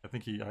 I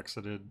think he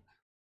exited.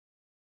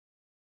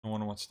 No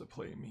one wants to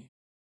play me.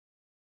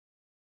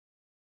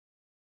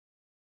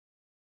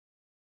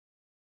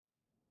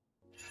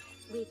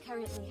 We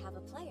currently have a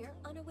player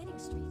on a winning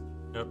streak.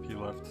 Yep, he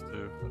left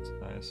too. That's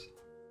nice.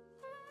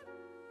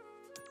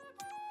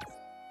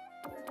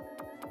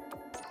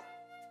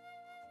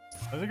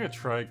 I think I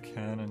try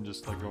Ken and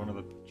just like go into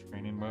the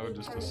training mode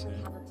just to see. We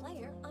currently have a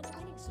player on a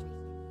winning streak.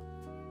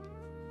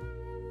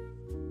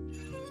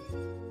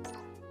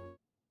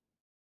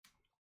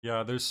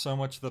 Yeah, there's so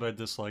much that I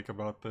dislike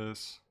about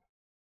this.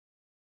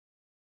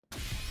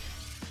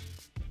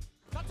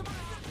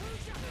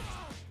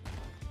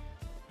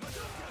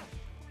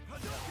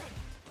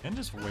 And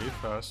just way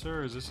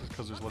faster, or is this just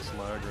because there's less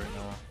lag right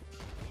now?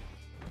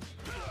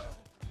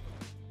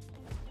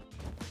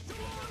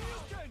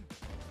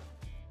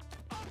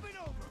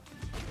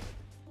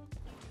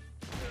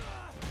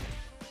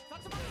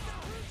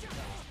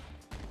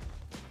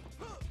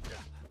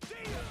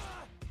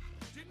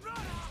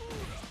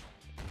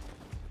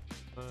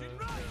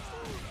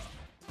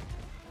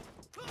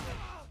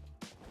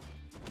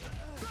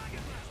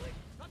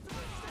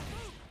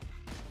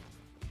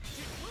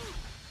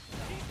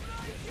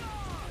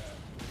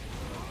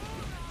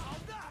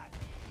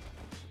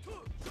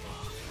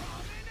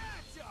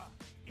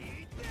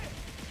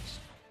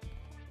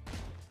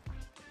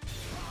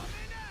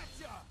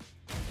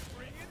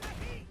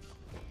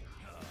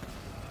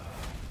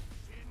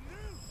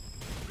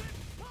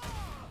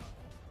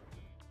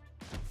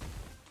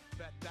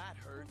 That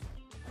hurt.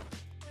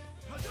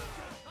 I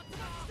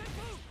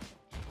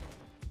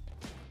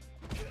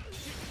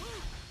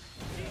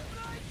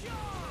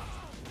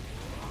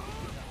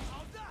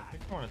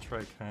think I want to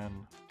try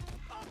Ken.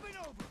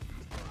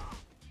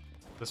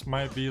 This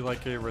might be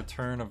like a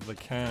return of the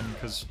Ken,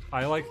 because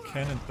I like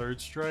Ken in Third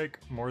Strike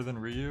more than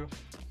Ryu,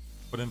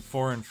 but in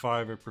 4 and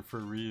 5 I prefer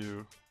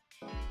Ryu.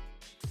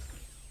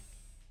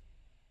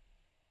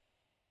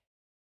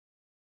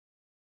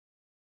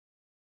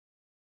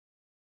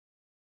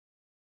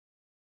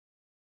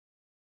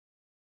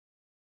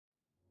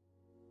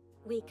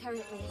 We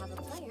currently have a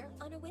player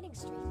on a winning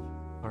streak.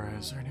 Alright,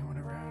 is there anyone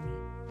around?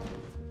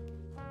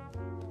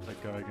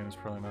 That guy again is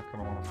probably not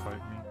going to want to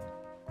fight me.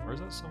 Or is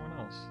that someone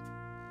else?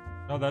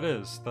 No,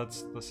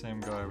 that's the same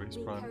guy, but he's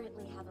We probably...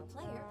 currently have a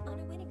player on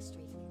a winning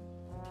streak.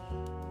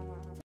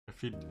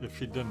 If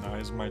he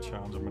denies my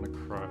challenge, I'm gonna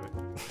cry.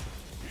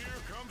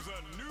 Here comes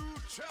a new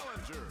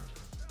challenger.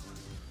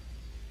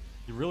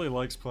 He really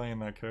likes playing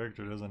that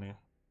character, doesn't he?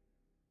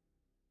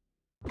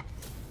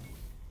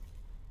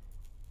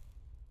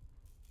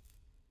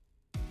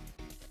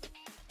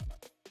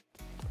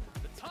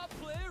 The top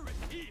player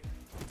is here.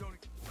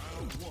 Don't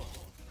round one.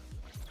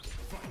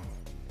 Fight.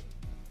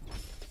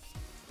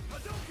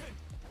 Hadouken!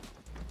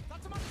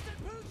 Tatsumaki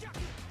Senpuja!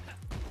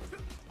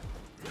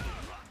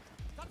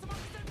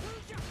 Tatsumaki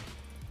Senpuja!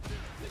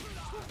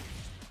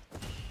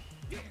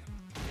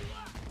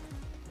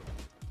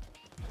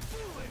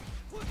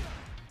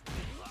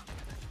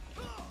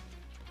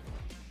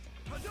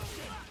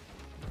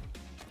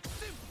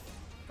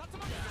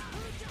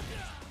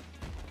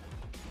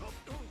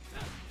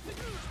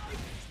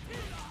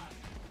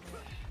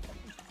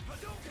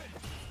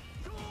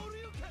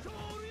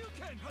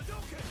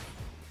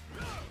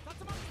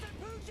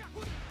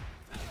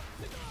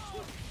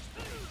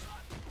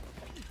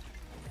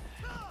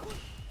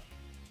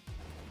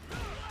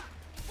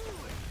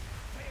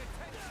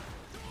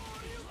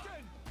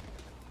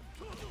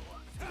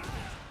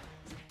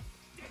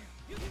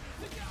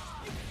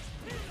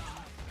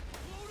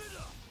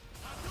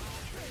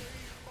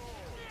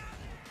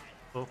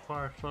 So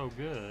far, so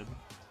good.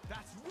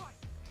 That's right.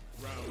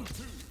 Round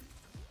two.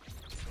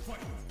 Fight.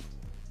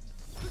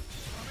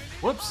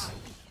 Whoops!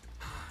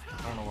 I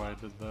don't know why I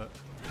did that.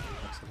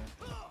 Accident.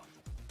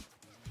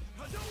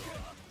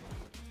 Hadouken!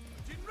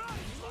 Jinrai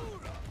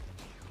Mura!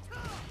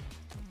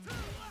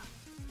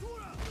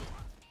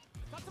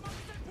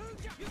 Tatsumaki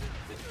Senpuja!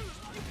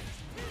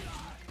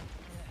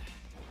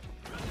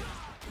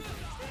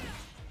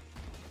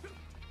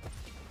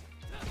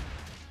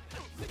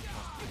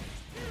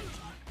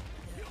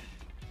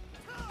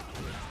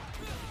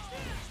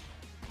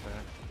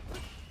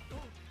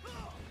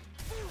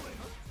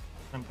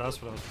 And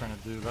that's what I was trying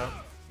to do, that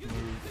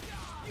move.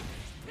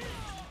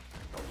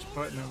 Which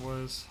button it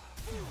was.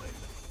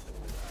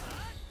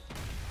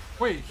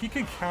 Wait, he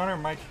can counter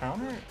my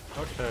counter?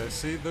 Okay,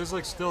 see, there's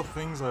like still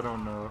things I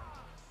don't know.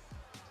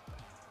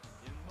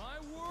 In my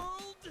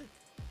world,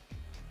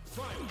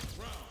 fight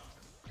round.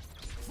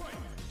 Fight.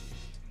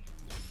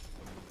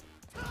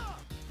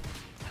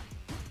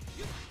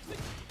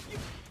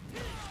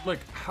 Like,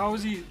 how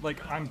is he,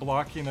 like, I'm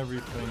blocking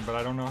everything, but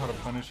I don't know how to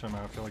punish him.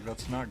 I feel like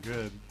that's not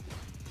good.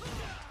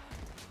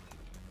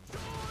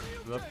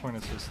 At that point,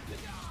 it's just...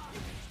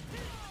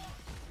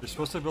 You're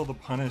supposed to be able to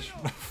punish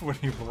when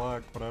you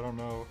block, but I don't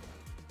know.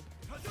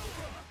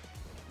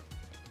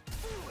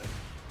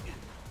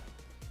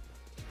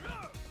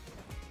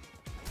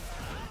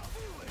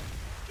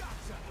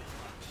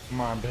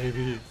 Come on,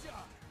 baby.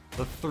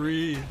 The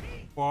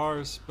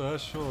 3-bar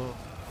special.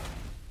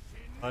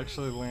 I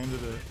actually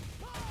landed it.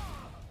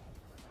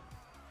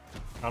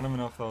 I don't even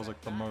know if that was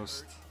like the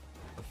most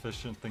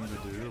efficient thing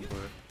to do,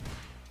 but...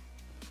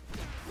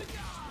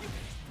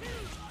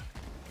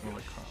 Oh, my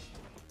God.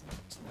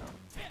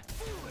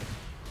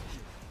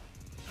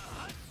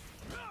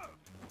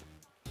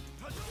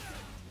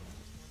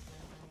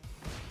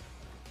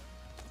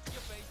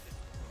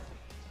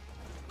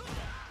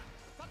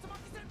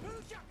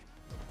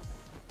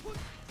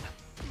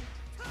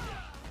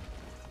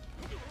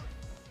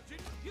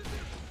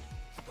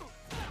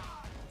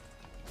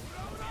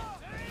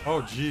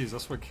 Oh geez,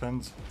 that's what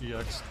Ken's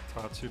EX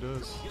Tatsu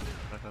does?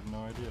 I had no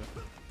idea.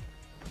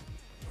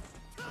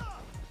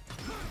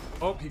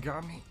 Oh, he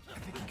got me. I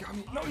think he got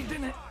me. No, he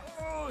didn't.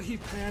 Oh, he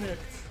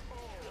panicked.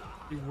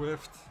 He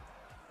whiffed.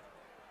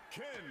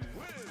 Ken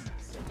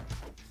wins.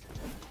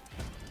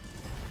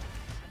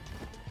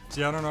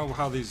 See, I don't know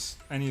how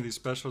any of these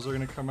specials are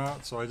gonna come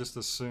out, so I just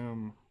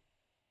assume,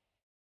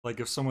 like,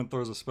 if someone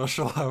throws a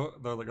special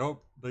out, they're like,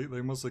 oh,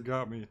 they must have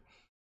got me.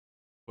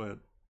 But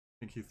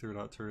I think he threw it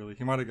out too early.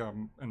 He might have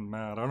gotten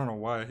mad. I don't know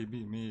why. He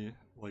beat me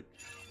like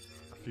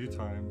a few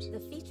times. The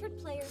featured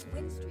player's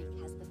win streak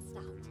has been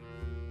stopped.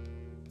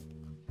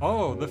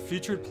 Oh, the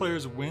featured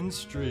player's win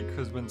streak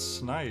has been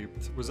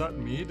sniped. Was that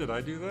me? Did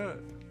I do that?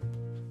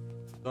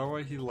 Is that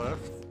why he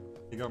left?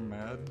 He got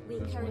mad? We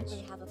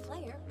currently have a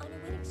player on a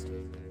winning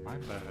streak. My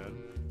bad.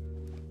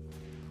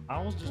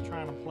 I was just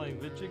trying to play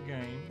video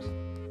games.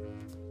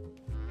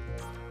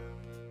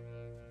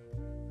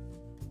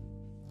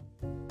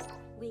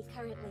 We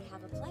currently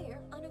have a player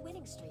on a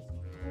winning streak.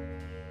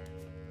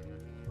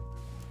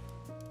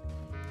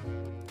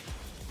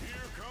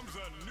 Here comes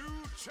a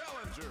new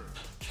challenger.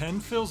 Ken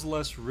feels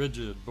less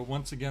rigid, but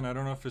once again, I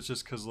don't know if it's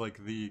just because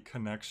like the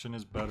connection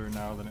is better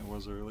now than it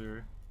was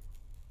earlier.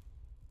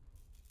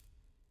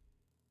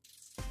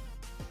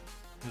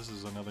 This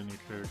is another new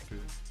character.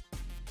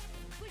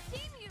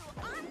 Redeem you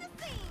on the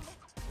fiend!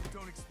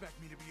 Don't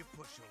expect me to be a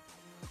pushover.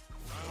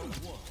 Round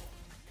one.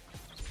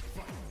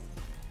 Fight.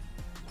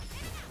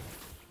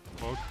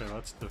 Okay,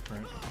 that's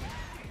different.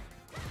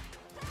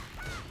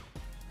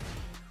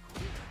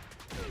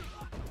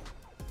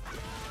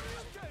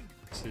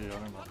 See, I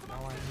don't know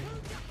how I knew,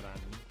 but I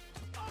knew.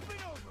 Up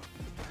and over.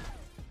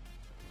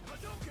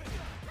 Hadouken.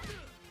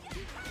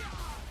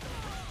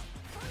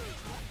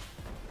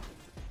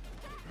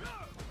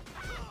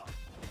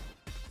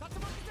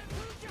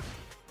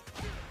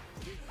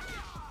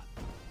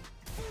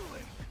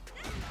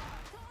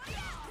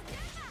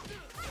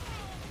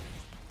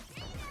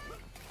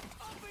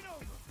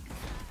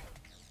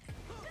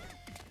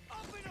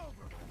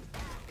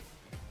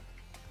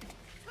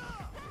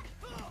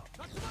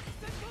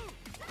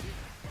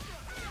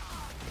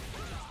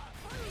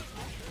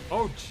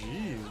 Oh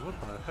jeez, what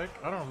the heck?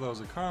 I don't know if that was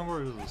a combo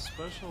or it was a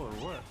special or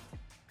what.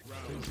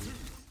 Crazy.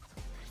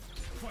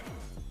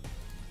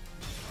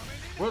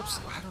 Whoops,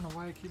 I don't know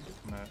why I keep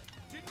doing that.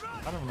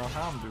 I don't know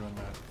how I'm doing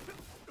that.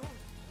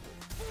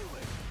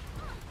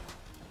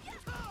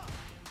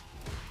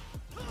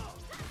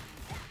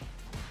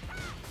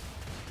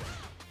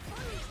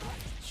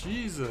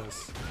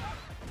 Jesus!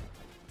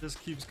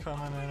 Just keeps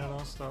coming and it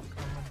don't stop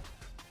coming.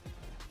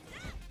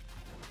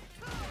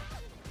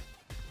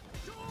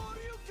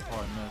 Oh,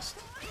 I missed.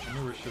 I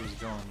knew where she was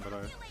going, but I...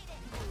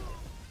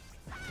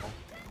 Oh.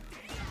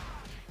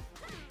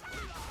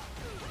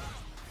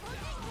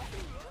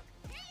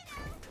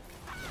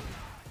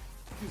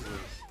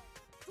 Jesus.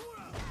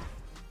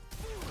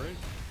 Great.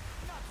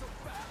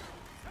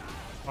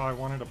 Oh, I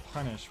wanted to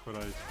punish, but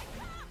I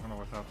don't know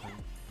what happened.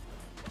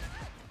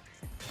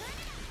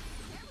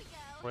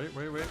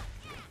 Wait.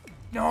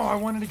 No, I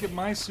wanted to get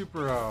my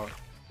super out.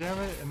 Damn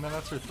it, and then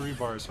that's her 3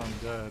 bars, so I'm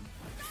dead.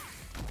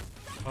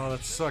 Oh,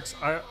 that sucks.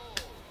 I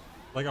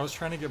was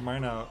trying to get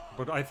mine out,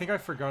 but I think I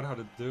forgot how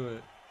to do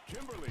it.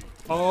 Kimberly.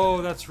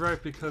 Oh, that's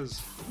right,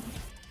 because...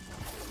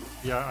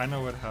 Yeah, I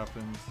know what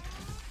happened.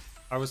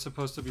 I was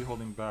supposed to be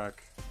holding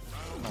back,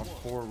 not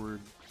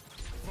forward.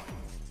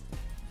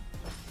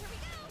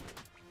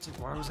 It's like,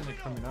 why wasn't it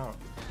coming out?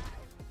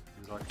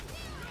 Exactly.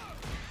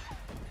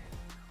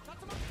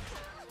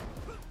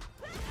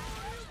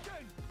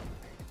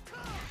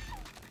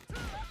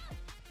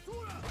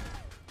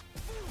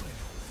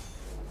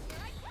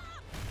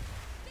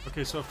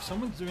 Okay, so if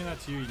someone's doing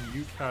that to you and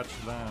you catch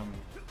them,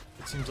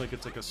 it seems like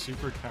it's like a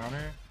super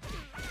counter.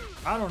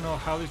 I don't know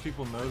how these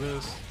people know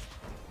this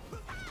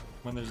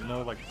when there's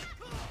no like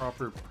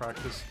proper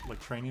practice,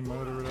 like training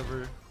mode or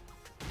whatever.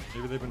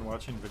 Maybe they've been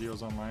watching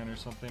videos online or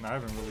something. I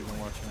haven't really been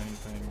watching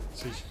anything.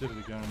 See, she did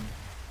it again.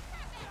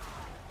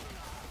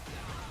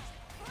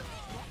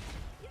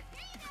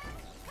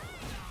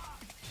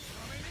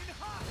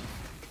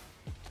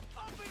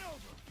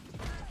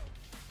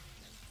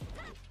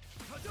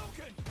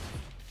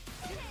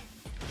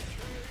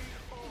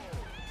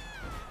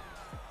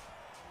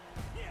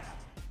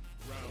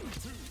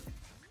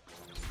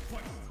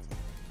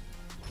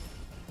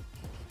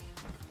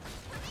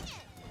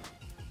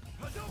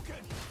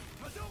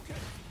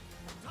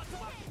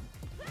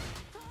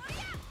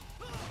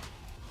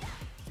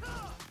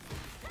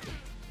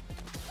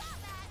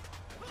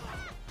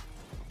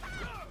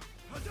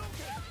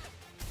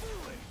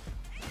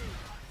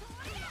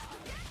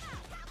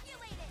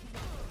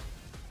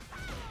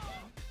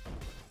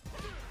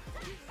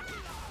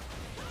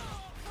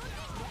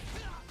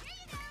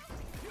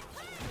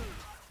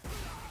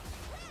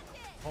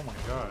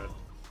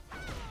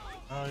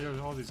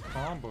 all these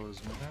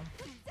combos, man.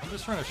 I'm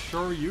just trying to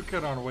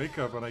Shoryuken on Wake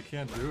Up, but I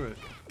can't do it.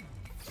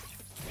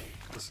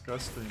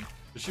 Disgusting.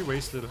 But she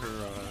wasted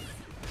her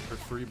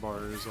free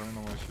bars. I don't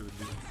know why she would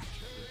do that.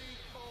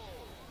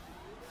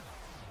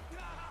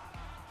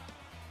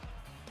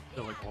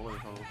 Yeah, like all her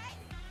health.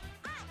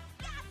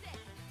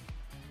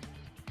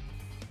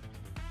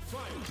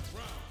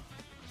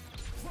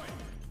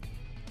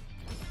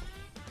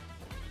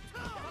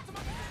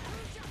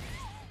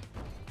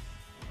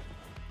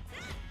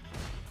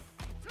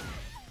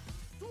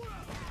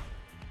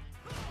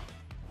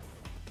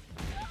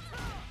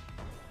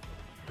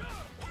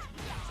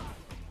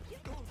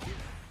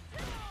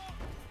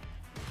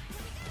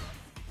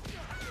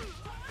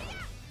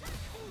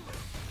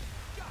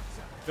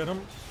 Get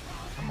him!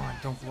 Come on,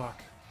 don't block.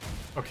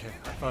 Okay,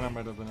 I thought I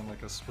might have been in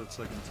like a split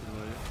second too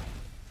late.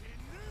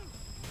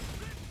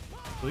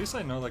 At least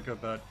I know like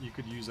that you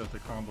could use that to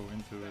combo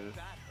into it.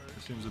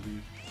 It seems to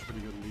be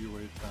pretty good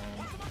leeway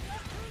time.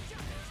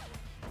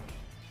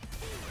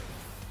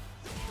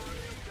 Okay,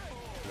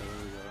 there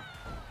we go.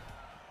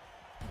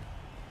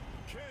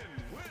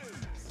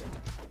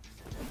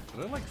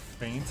 Did I like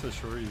feint a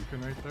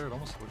Shoryuken right there? It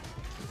almost looked like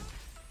it.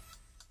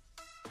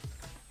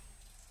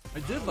 I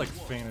did like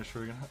feint a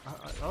Shoryuken.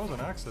 That was an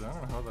accident. I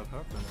don't know how that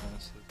happened,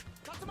 honestly.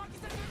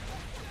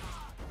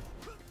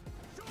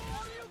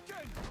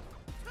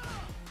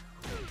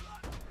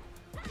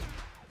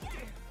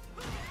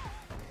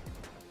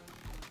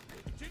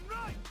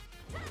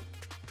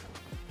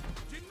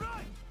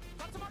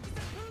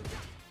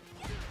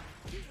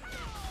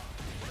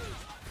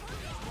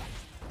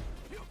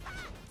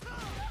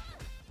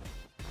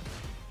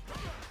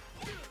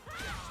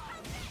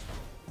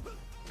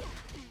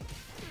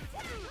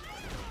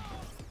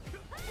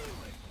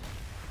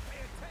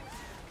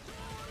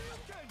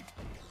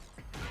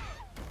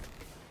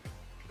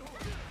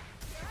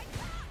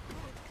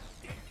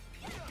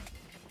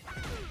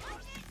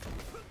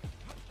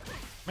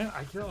 Man,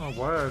 I don't know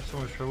why I have so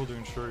much trouble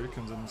doing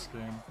Shoryukens in this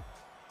game.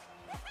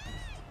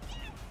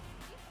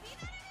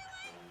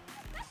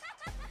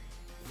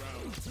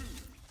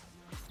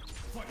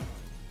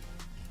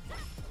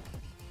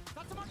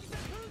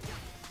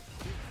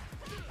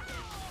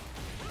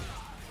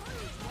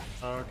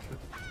 Okay.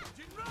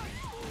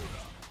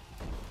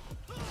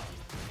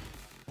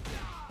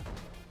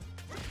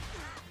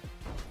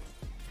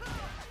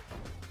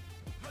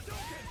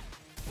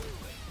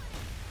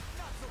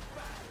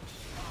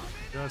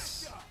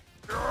 Yes.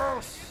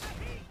 Yes.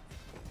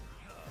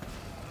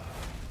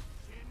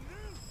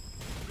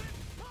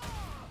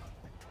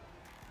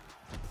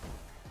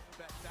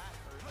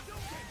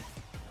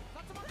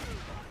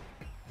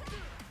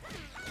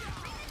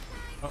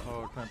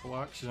 Uh-oh, can't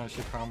block. She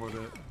comboed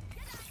it.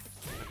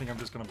 I think I'm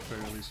just gonna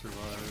barely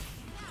survive.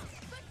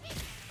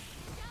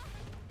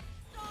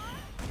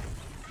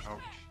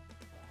 Ouch.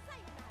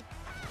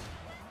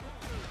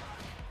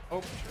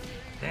 Oh,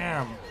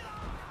 damn.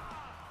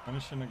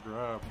 Finishing a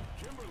grab.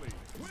 Kimberly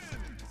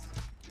wins.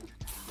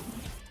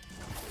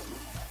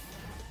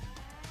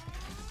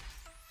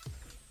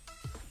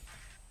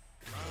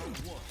 Round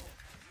one.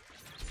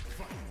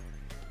 Fight.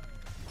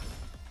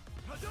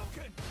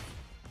 Hadouken.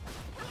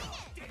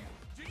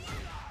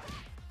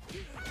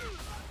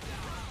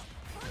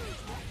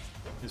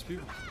 These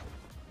people,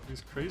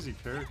 these crazy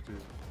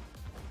characters.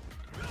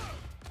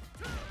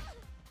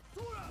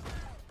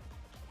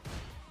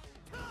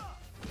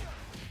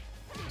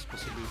 It's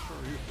supposed to be for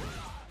you.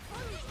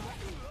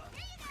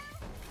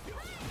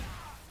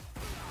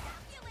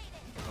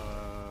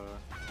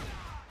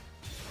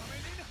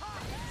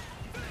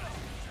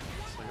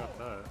 So I got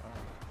that. I don't know.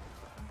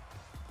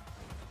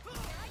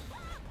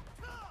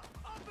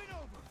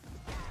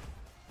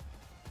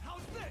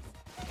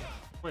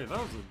 Wait, that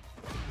was a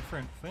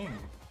different thing.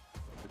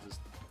 I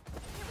just...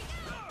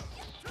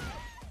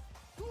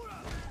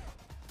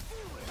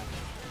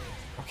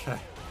 Okay.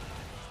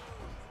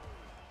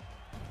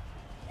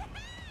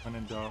 When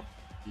in doubt,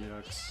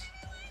 EX.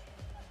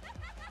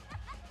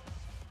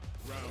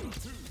 Round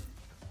two.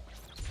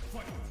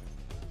 Fight.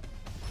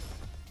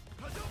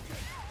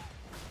 Hadouken.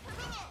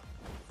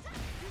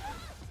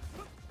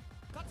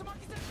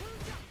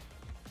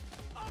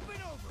 Up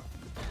and over.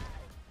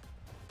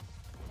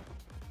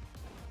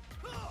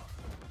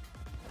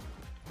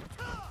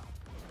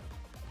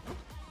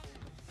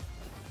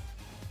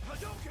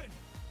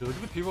 Dude, look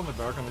at the people in the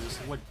background, they just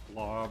look like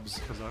blobs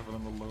because I have it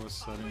on the lowest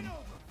setting.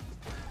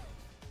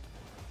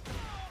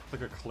 It's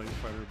like a clay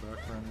fighter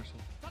background or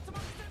something.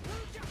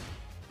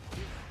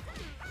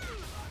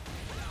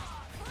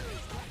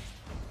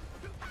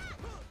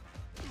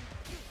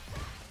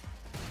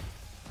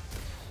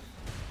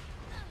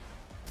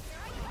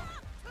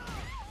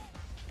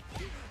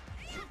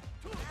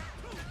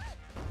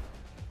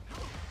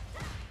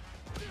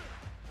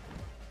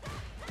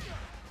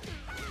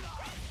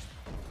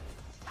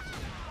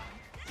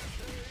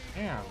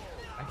 Damn,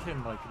 I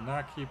can like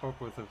not keep up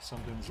with if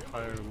something's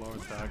high or low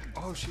attack.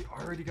 Oh, she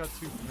already got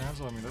 2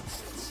 grams on me.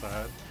 That's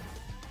sad.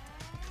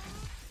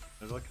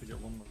 I'd like to get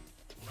one more.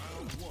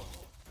 Round one.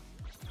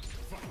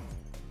 Fight.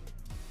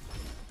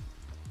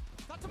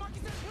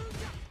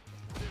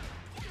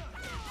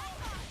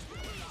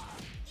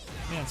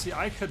 Man, see,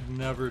 I could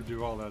never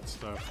do all that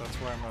stuff. That's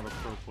why I'm not a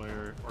pro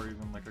player or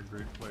even like a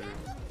great player.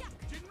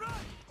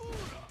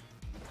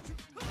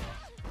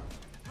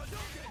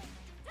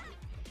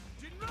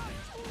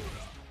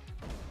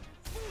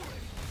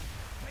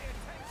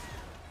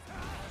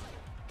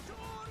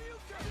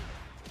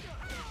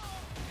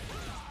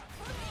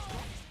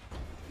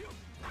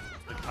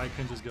 Like, I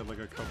can just get like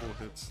a couple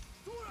hits,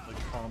 like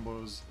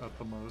combos at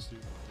the most.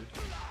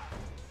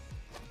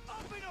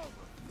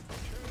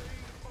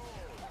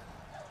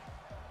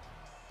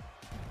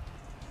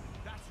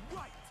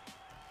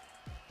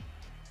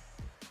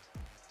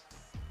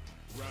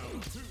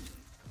 Round 2.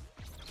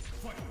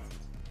 Fight.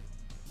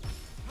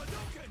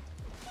 Hadouken!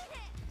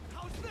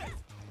 How's this?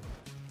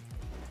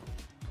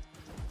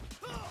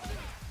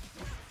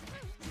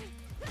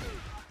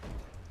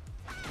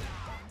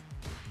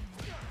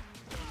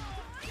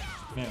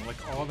 Man, like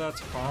all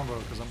that's combo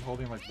because I'm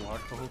holding like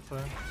block the whole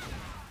time.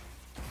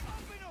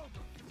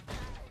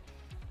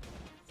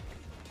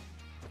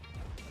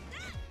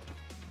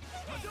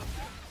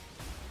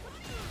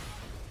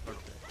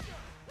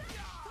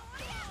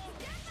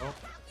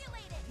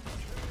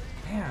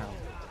 Damn.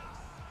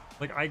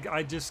 Like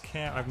I just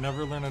can't. I've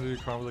never learned how to do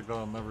combos like that.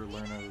 I'll never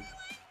learn how to.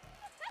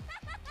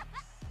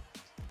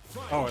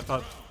 Oh, I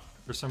thought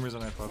for some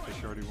reason I thought they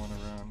already won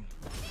around.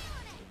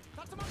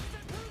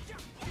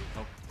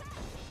 Nope.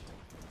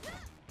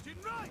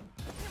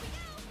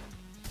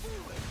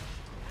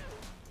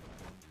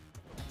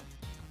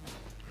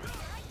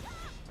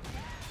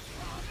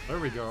 There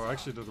we go. I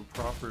actually did a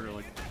proper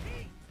like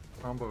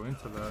combo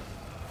into that.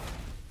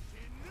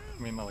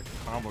 I mean, not like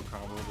a combo,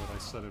 but I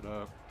set it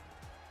up.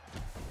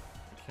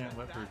 I can't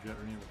let her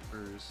get me with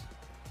hers.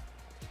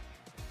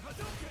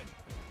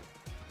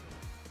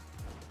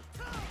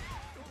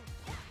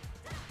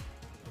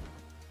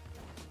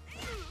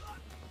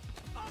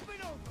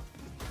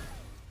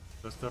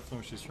 That's definitely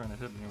what she's trying to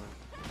hit me with.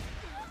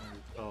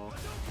 Oh.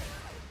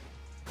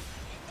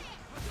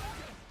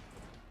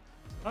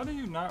 How do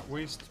you not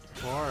waste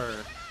bar?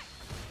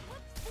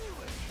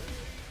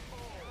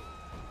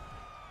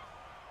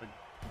 Like,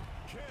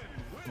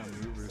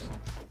 move or something.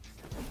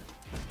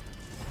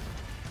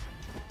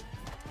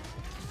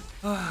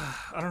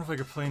 I don't know if I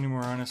could play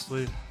anymore,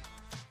 honestly.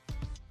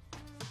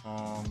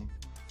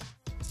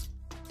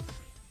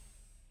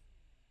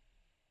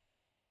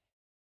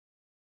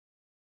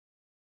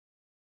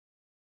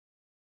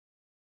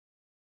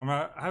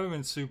 I haven't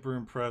been super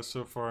impressed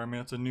so far. I mean,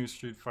 it's a new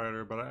Street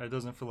Fighter, but it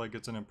doesn't feel like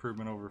it's an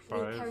improvement over 5.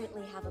 We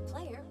currently have a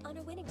player on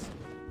a winning streak.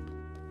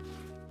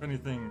 If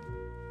anything,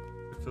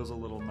 it feels a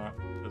little not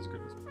as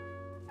good as.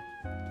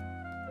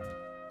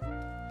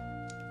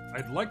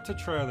 I'd like to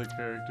try other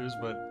characters,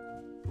 but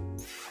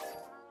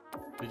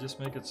they just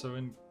make it so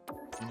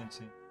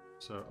inconvenient.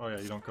 So, oh yeah,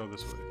 you don't go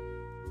this way.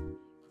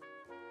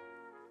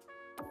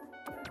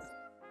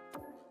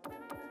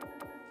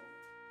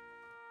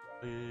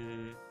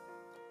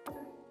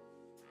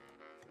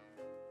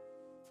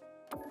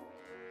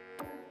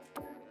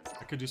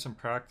 I could do some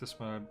practice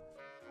mode.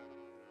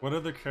 What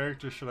other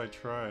characters should I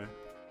try?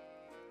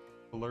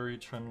 Blurry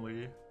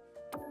Chun-Li.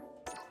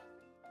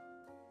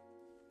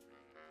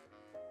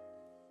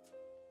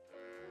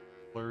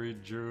 Blurry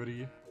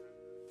Jody.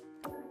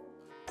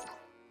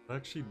 What's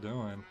actually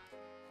doing?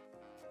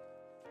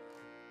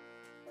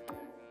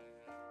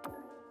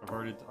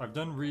 I've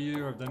done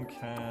Ryu, I've done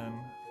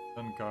Ken,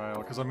 done Guile,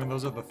 because I mean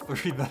those are the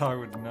 3 that I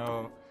would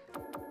know.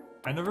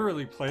 I never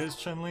really played as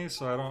Chun-Li,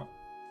 so I don't.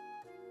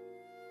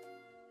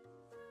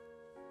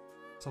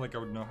 It's not like I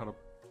would know how to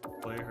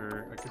play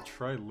her. I could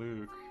try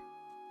Luke.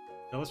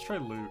 Yeah, let's try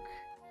Luke.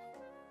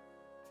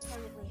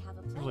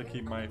 Seems like he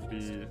might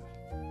be.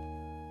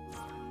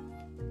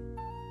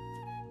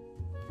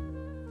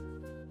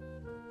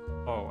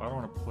 Oh, I don't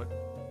want to play.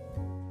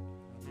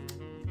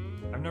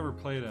 I've never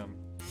played him.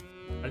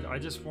 I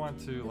just want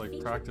to like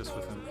practice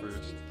with him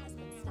first.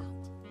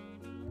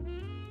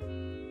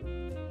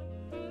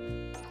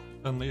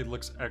 Suddenly it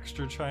looks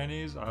extra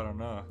Chinese? I don't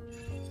know.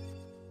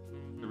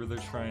 Maybe they're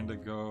trying to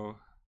go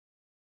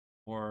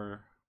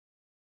more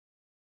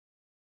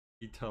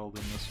detailed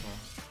in this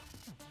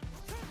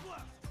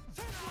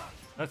one.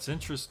 That's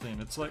interesting.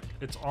 It's like,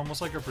 it's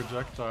almost like a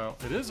projectile.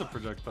 It is a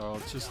projectile,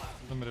 it's just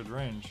limited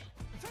range.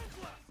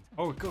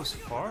 Oh, it goes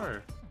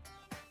far.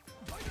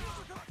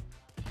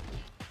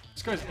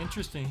 This guy's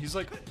interesting. He's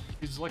like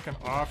an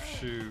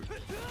offshoot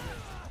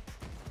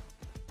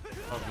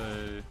of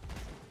a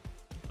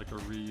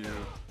Ryu,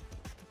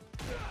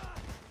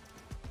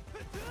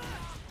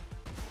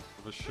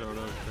 of a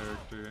Shoto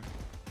character.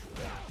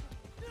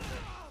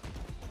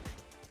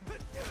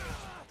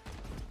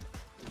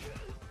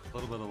 A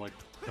little bit of like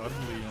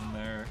Dudley in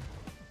there.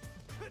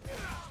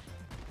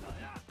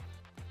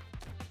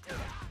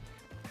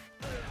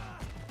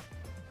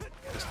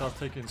 They stopped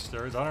taking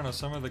steroids. I don't know,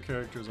 some of the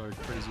characters are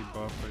crazy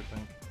buff, I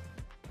think.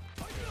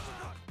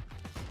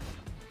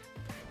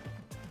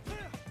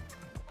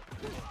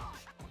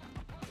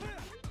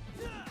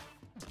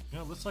 You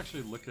know, let's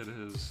actually look at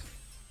his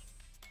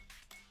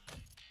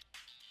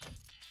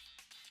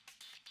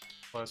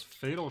plus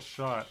fatal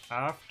shot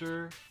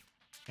after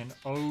an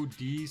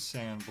OD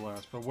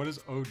sandblast. But what does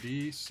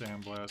OD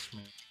sandblast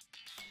mean?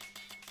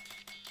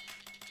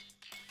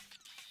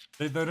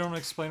 They don't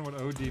explain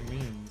what OD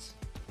means.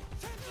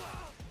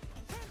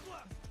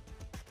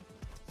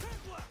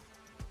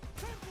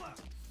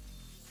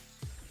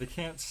 They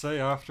can't say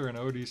after an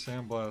OD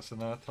sandblast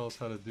and not tell us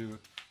how to do it.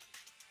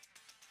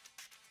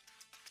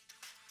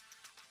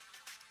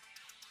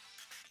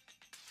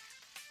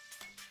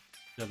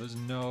 Yeah, there's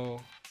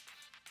no...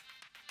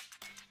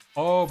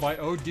 Oh, by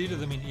OD do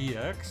they mean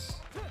EX?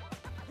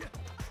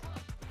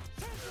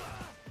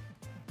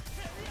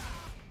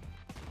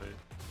 Wait.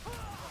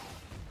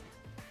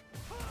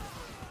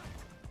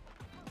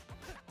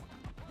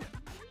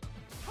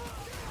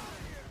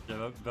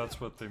 Yeah, that's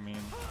what they mean.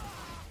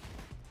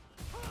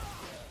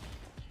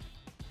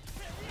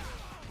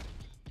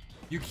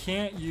 You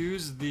can't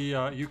use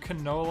the, you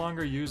can no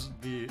longer use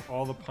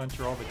all the punch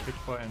or all the kick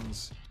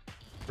buttons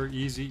for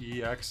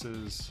easy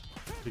EXs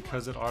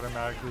because it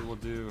automatically will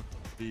do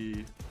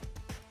the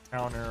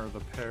counter or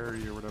the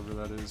parry or whatever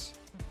that is.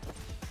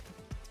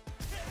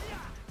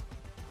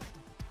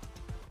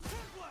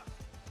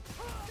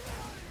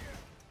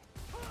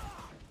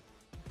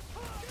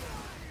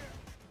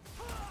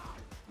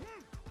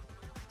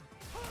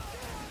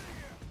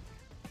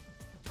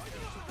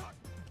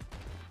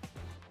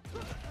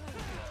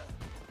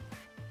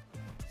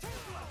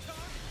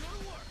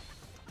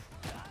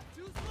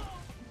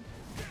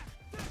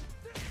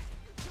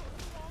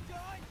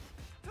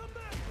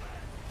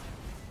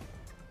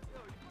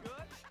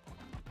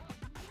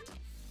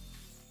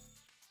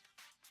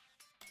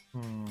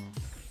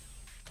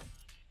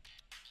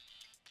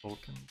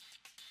 Vulcan.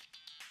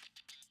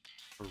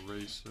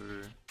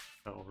 Eraser.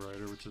 Hell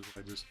Rider, which is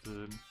what I just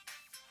did.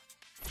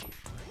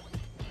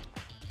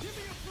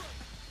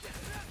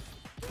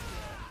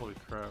 Holy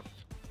crap.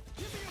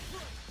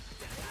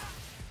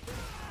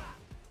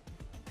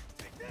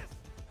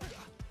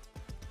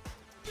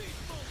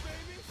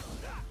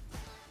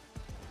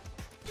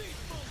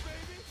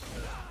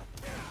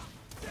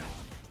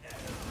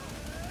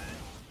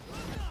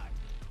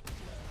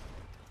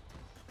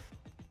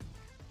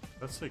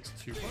 That takes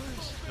 2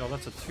 bars? No,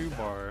 that's a 2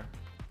 bar.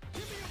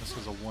 This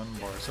is a 1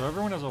 bar. So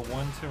everyone has a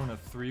 1, 2, and a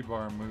 3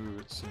 bar move,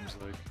 it seems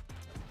like.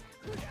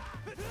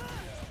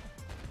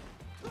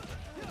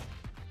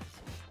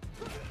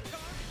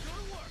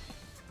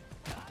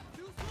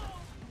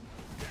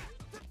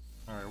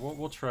 Alright,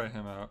 we'll try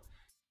him out.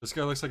 This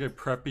guy looks like a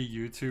preppy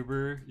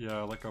YouTuber.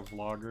 Yeah, like a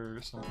vlogger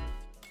or something.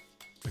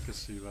 I could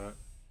see that.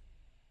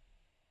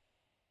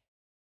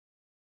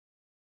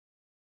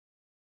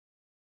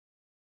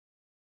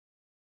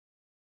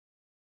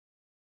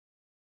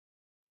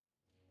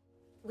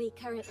 We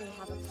currently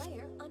have a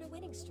player on a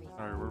winning streak.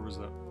 Alright, where was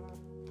that?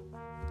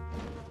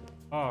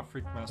 Oh,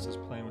 Freakmaster's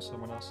playing with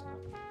someone else now.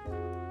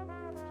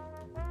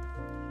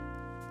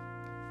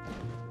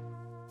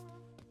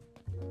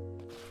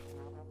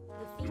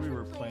 We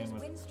were playing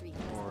with,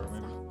 or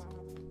maybe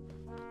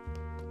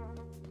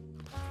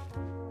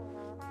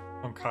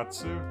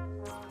Tonkatsu?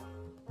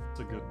 It's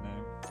a good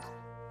name.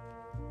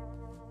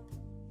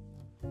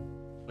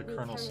 Like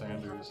Colonel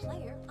Sanders.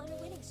 Player on a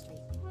winning streak.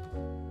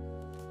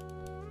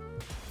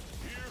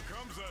 Here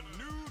comes a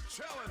new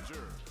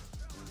challenger.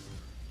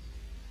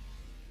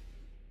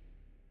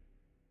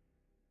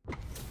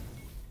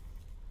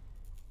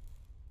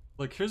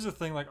 Like, here's the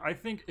thing, like, I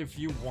think if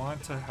you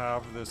want to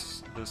have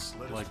this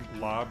like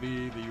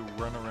lobby that you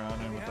run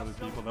around in with other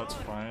people, that's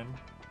fine.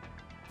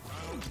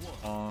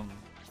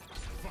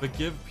 But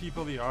give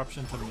people the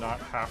option to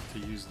not have to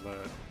use that.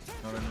 You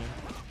know what I mean?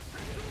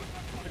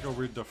 Like a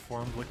weird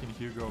deformed looking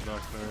Hugo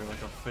back there,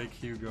 like a fake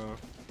Hugo.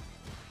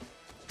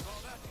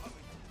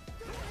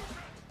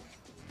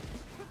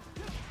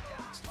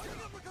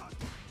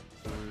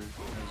 So here's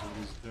what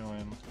he's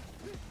doing.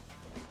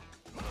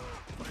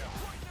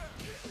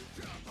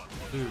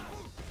 Dude,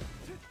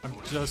 I'm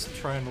just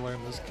trying to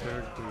learn this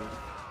character.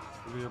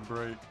 Give me a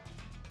break.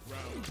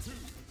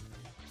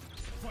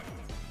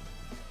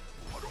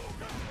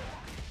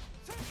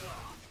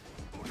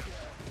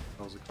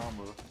 That was a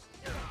combo.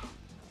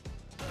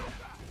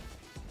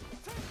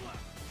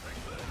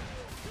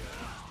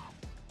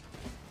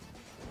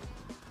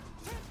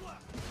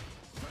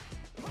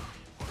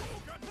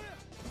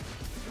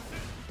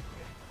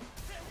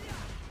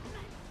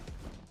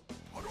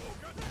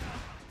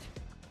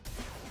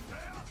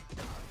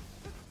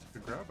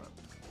 Good grab it.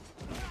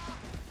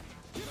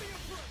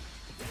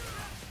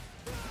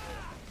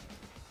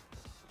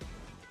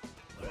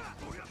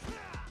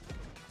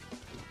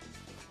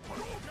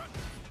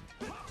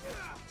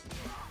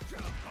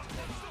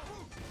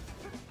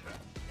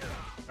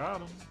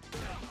 Got him.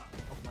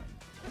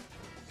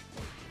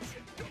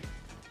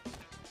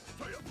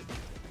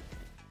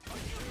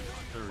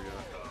 There we go.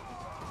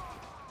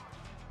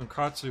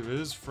 Tonkatsu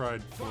is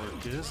fried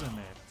pork, isn't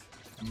it?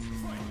 I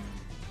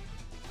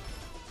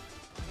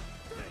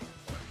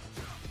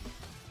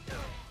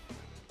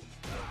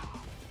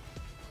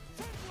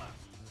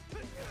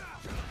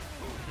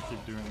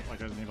keep doing it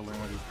like I need to learn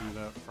how to do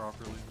that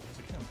properly.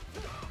 I can.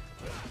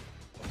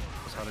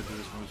 That's how to do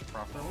his moves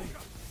properly.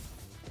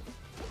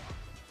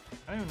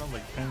 I don't even know,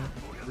 like, Ken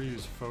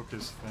Ryu's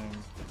focus thing.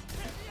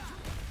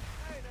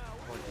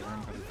 I'll, like, learn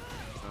how to do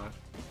that.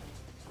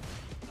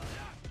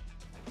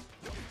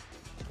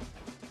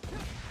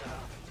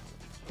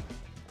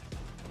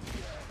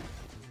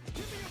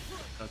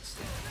 That's...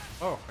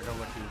 Oh, I got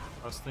lucky.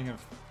 I was thinking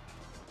of...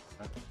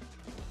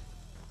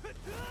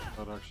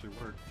 That actually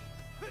worked.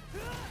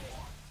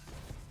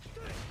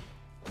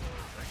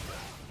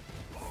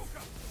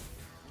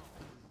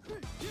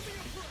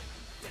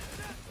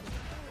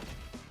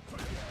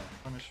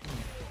 Punish me.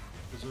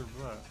 Deserve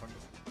that.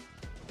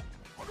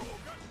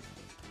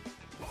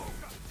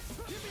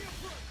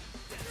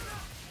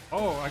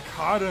 Oh, I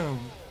caught him!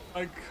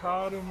 I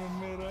caught him in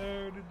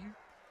midair. Did you?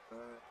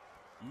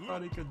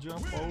 Thought he could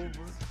jump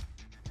over.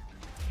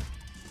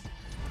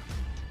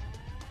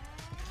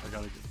 I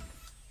gotta get.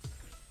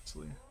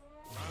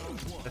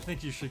 I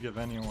think you should give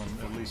anyone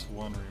at least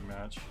one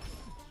rematch. I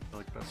feel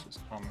like that's just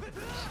common grace.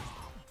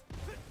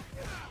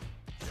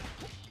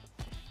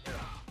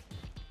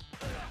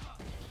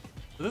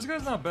 But this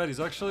guy's not bad. He's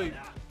actually,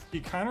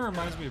 he kind of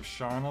reminds me of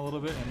Sean a little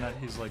bit in that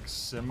he's like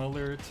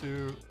similar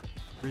to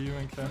Ryu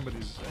and Ken, but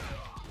he's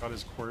got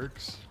his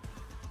quirks.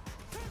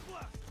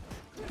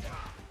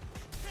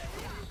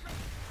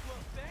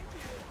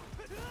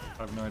 I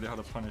have no idea how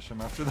to punish him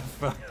after the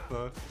fact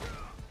though.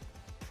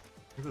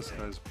 Look at this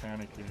guy's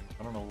panicking.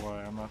 I don't know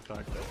why. I'm not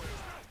that good.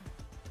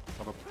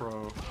 Not a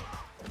pro.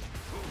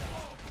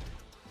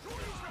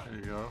 There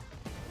you go.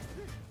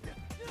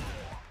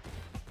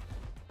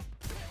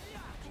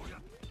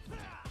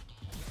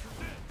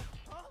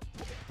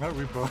 No,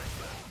 we both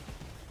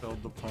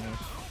failed the punish.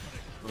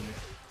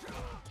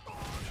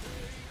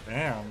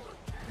 Damn.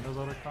 He knows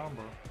how to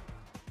combo.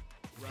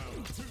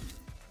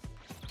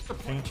 A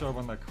paint job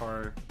on that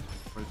car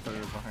right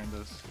there behind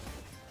us.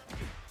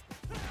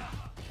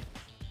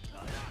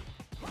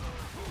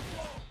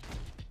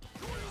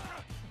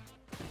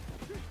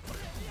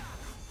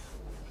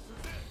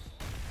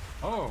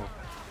 Oh!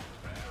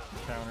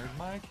 Countered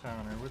my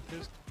counter with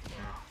his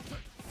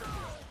counter.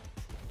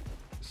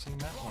 Seen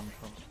that one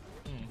from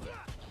me.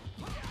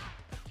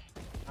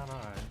 Not I.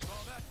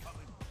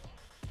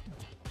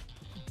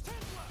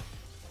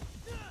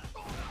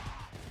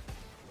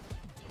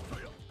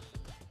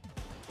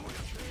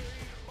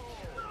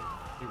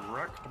 He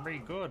wrecked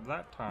me good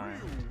that time.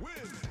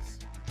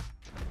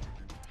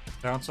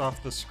 Bounce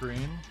off the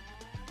screen?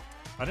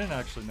 I didn't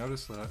actually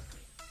notice that.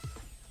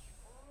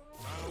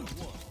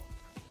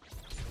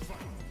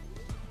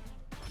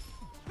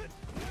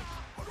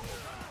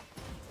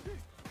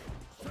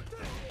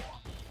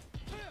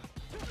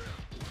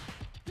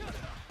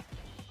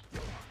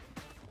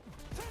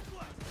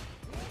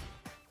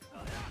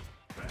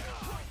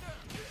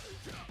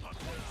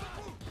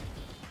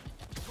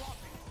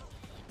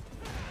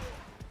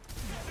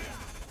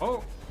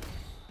 Oh!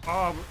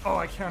 Oh,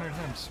 I countered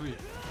him. Sweet.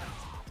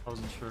 I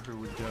wasn't sure who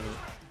would get it.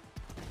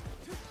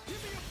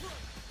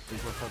 We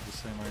both had the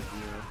same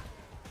idea.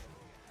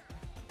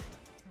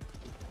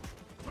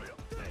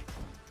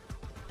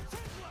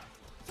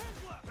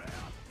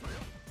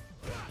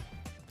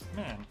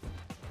 Man,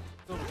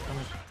 still the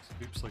punish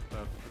sweeps like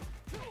that.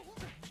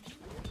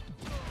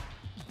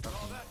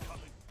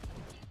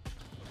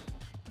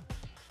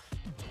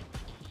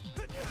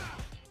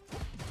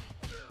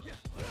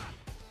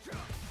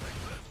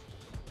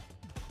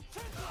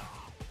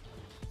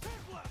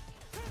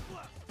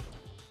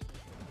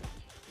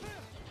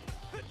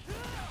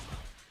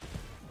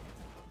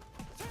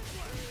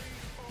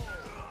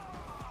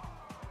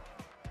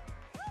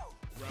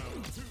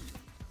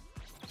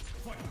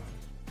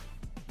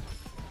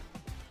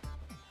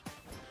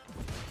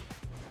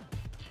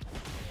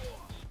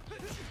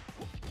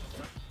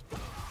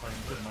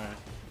 Get my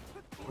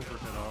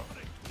overhead out.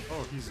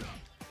 Oh, he's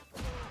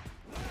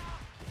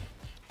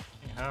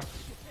half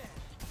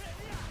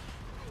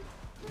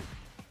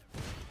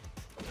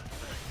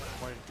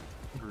quite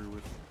angry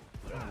with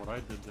what I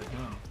did to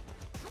him.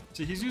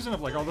 See, he's using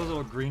up like all those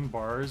little green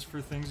bars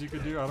for things you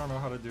could do. I don't know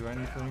how to do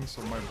anything,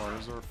 so my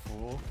bars are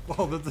full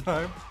all the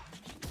time.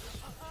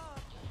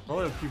 All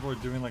the people are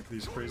doing like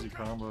these crazy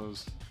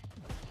combos.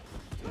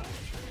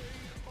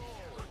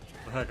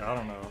 The heck, I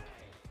don't know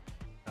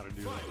how to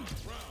do that.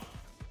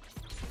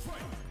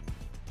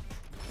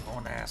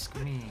 Don't ask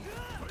me.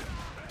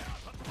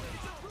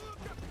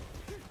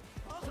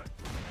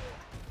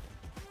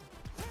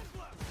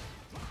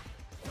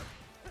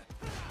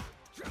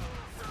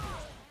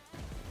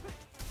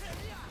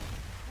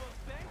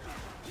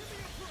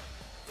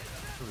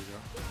 There we go.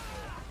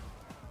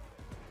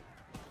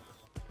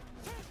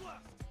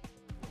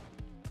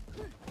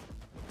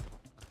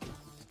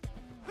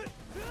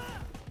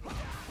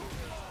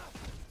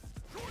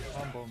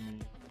 Combo me.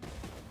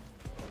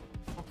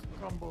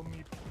 Combo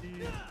me,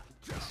 please.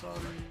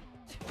 Sorry.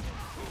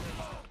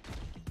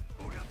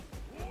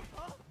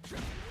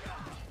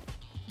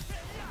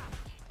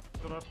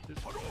 Put up this.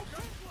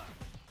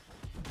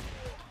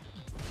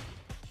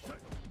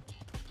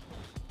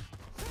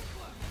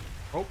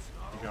 Oh,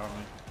 you got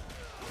me.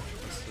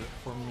 That's it.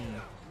 for me.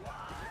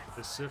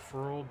 This is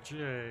for old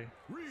Jay.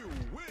 Ryu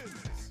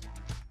wins.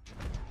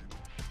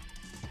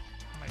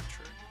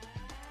 Matrix.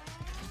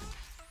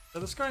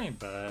 Yeah, this guy ain't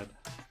bad.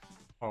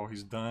 Oh,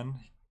 he's done.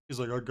 He's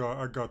like,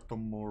 I got the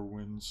more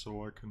wins,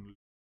 so I can.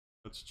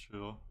 Let's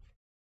chill.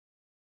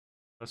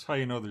 That's how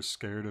you know they're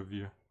scared of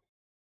you.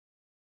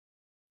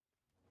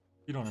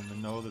 You don't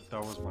even know that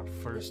was my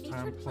first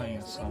time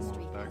playing someone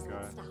with that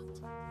guy.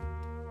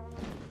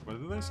 What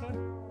did they say?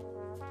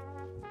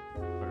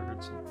 I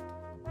heard something.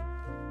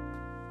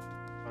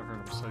 I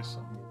heard him say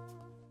something.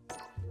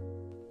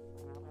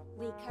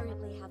 We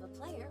currently have a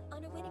player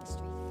on a winning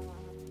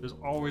streak. There's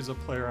always a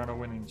player on a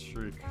winning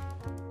streak. Here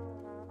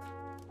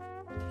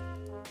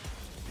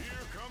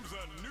comes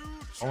a new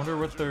I wonder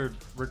what their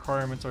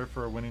requirements are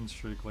for a winning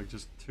streak, like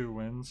just 2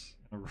 wins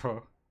in a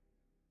row.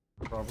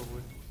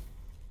 Probably.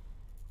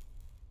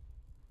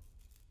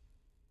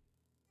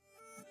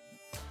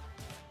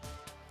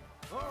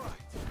 All right,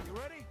 you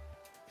ready?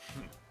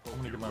 I'm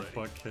gonna get my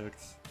butt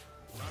kicked.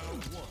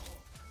 Round 1.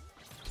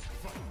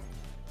 Fight.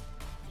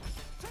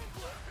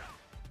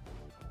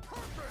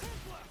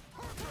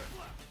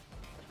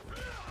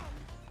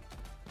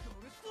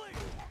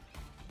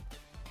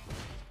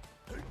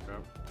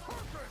 Crap.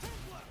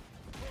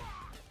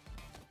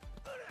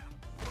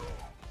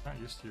 Not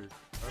used to your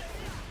crap,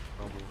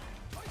 probably.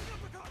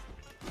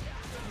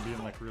 I'm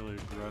being like really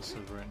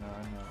aggressive right now,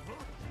 I know.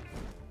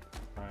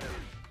 Right.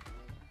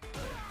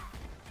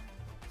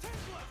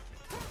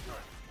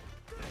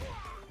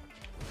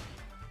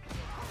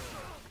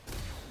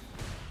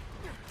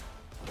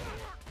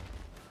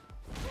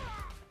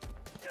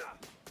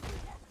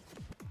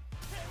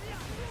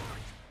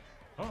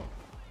 Oh,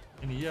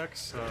 an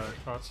EX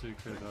Tatsu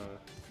could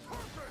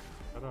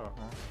cut out,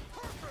 huh?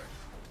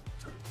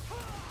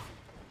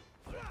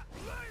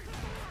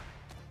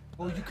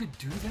 Oh, you could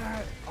do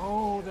that?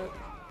 Oh, that...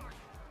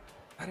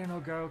 I didn't know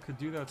Guile could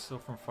do that still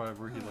from 5,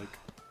 where he like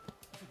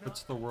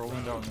puts the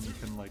whirlwind out and then you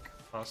can like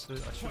toss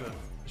it. I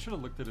should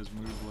have looked at his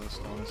move list,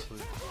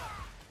 honestly.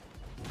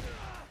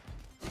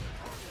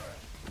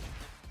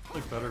 It's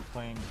like better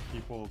playing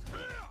people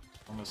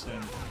on the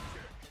same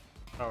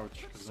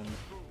couch, because then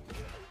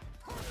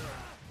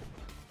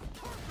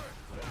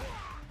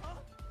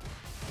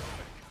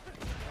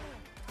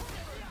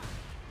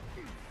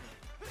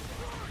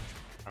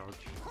ouch.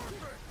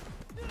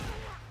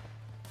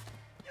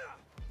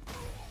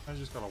 I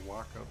just gotta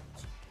walk up.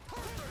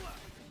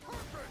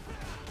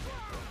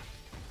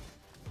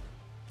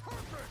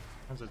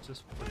 Is it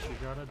just what you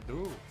gotta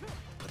do?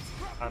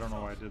 I don't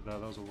know why I did that.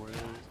 That was a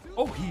waste.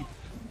 Oh, he...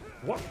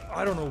 What?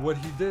 I don't know what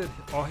he did.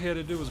 All he had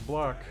to do was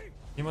block.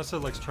 He must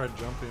have like tried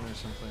jumping or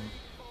something.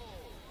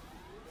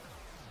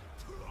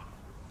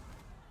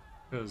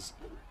 Because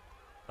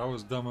that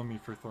was dumb of me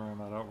for throwing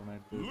that out when I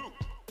did. Luke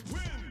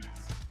wins.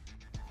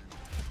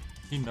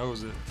 He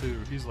knows it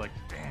too. He's like,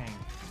 dang.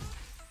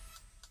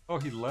 Oh,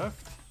 he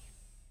left?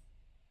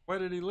 Why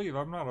did he leave?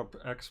 I'm not an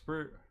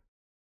expert.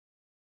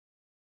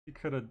 He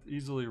could have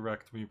easily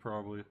wrecked me,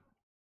 probably.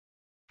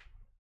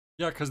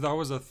 Yeah, because that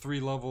was a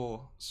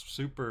 3-level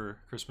super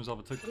Christmas elf.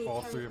 It took We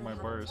all 3 of my currently have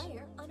a bars.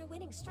 player on a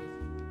winning streak.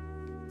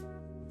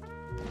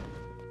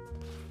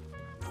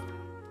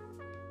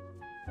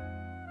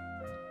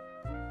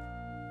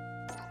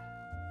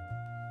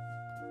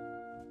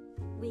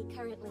 We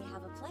currently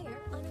have a player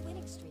on a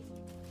winning streak.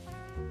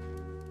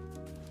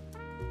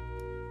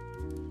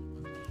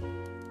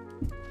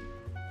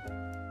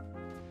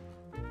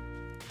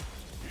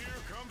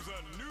 Here comes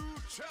a new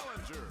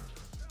challenger.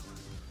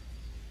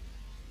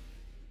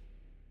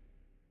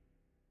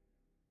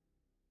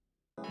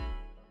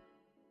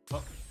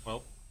 Oh,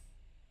 well.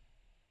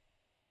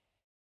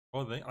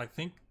 Well, I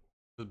think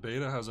the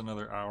beta has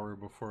another hour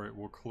before it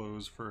will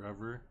close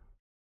forever.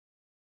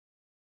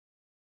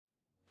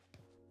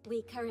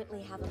 We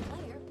currently have a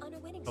player on a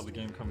winning Until the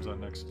streak. game comes out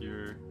next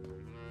year.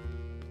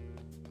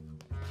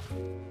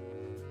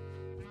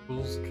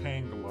 Bulls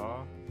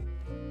Kangla.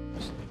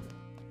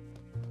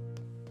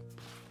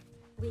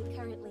 We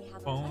currently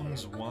have a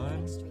Phones player on a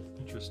winning 1. streak.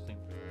 Interesting.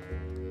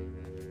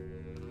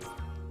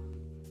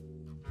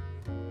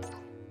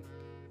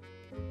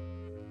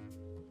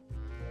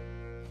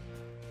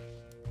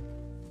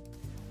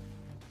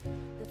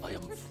 The I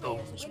am featured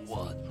Phones player's win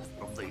 1 streak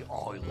has been from the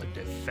stopped. island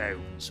of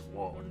Phones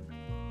 1.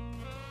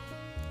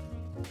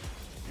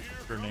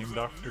 You're named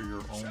after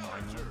your own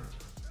island.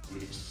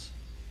 Yes.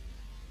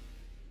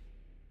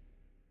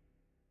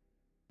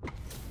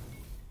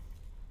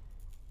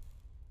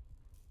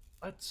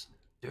 Let's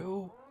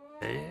do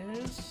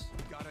this.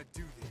 Gotta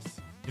do this.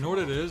 You know what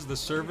it is? The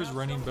server's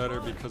running better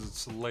because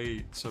it's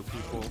late, so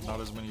not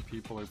as many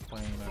people are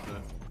playing, I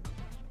bet.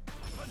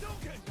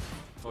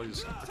 It's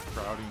always a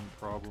crowding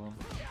problem.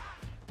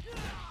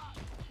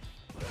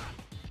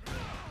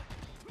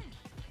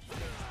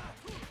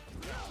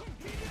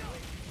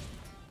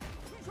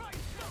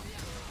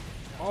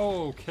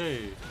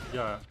 Okay,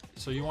 yeah.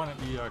 So you want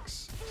an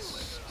EX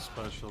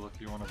special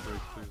if you want to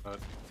break through that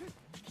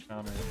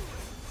counter.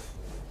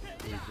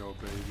 Here you go,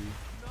 baby.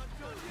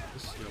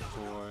 This is your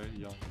boy,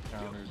 young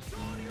counter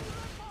junior.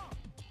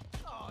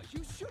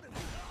 You shouldn't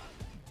have.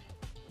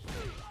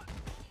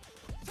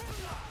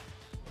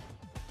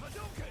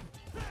 Hadouken!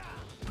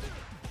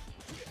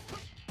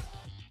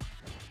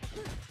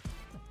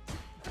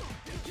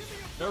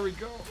 There we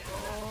go.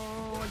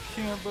 Oh, I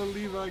can't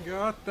believe I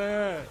got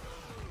that.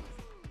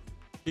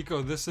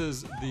 Hiko, this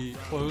is the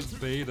closed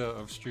beta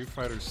of Street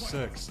Fighter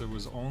 6. It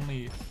was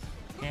only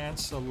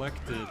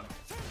hand-selected,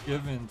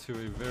 given to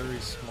a very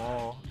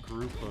small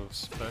group of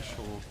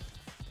special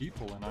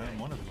people, and I am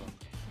one of them.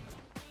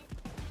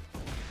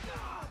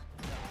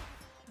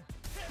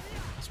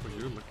 That's what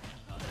you're looking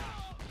at.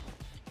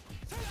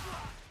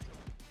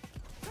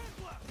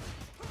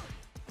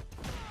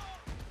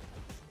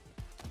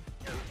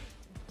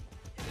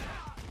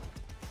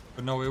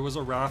 But no, it was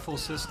a raffle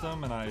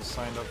system, and I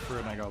signed up for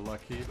it and I got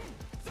lucky.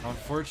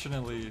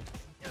 Unfortunately,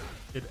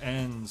 it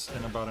ends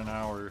in about an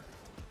hour.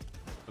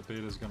 The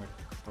beta's gonna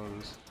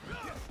close.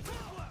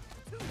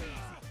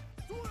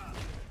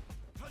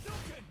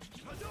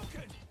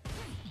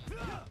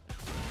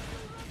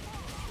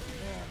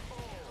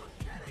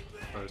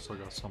 I still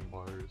got some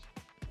bars.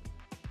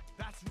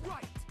 That's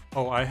right.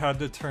 Oh, I had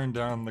to turn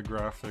down the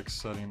graphics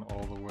setting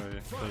all the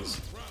way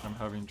because I'm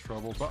having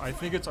trouble. But I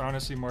think it's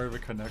honestly more of a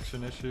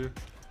connection issue.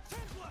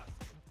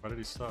 Why did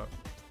he stop?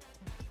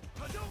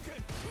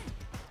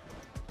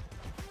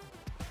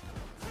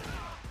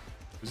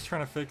 Was he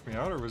trying to fake me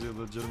out, or was he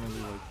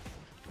legitimately like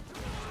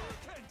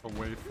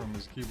away from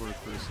his keyboard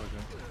for a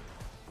second?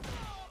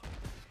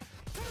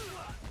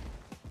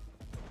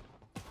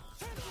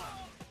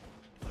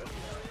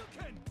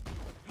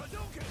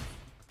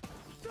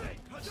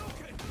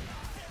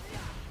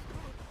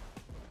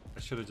 I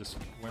should have just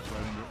went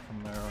right into it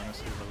from there,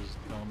 honestly. That was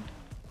dumb.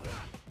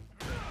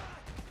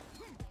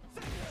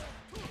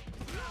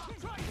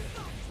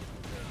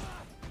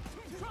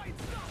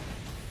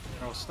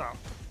 Oh, stop.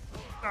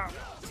 Stop.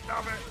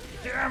 Stop it.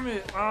 Damn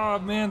it. Oh,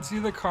 man. See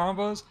the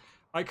combos?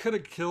 I could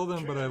have killed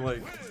him, but I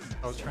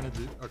was trying to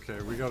do...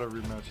 Okay, we gotta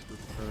rematch this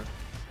part.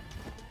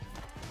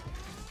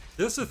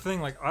 This is the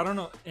thing, like, I don't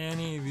know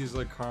any of these,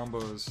 like,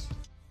 combos.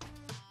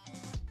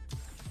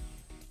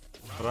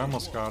 But I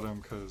almost got him,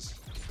 because...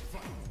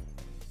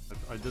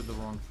 I did the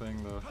wrong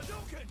thing, though.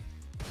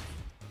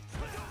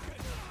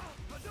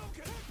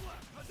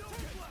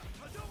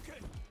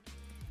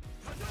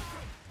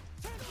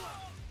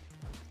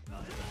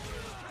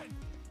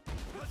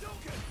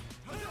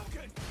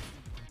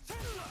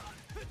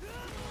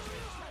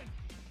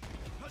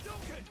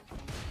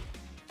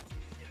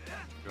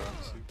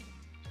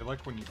 I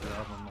like when you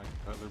grab them like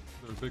that.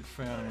 They're a big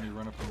fan when you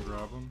run up and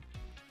grab them.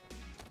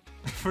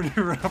 When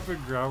you run up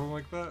and grab them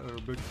like that, they're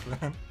a big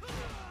fan.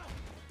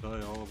 Tell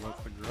you all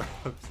about the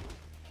grabs.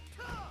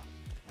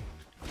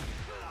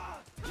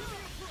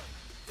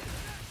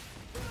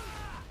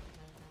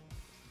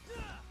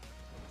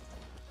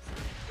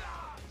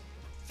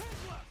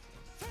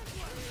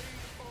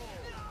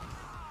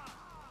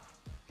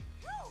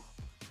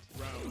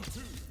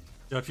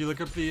 Yeah, if you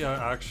look up the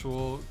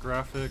actual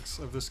graphics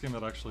of this game,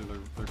 that actually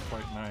they're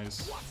quite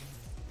nice.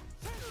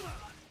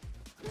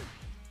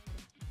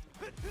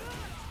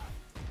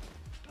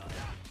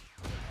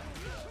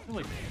 I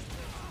like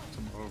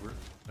some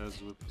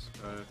overheads with this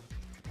guy.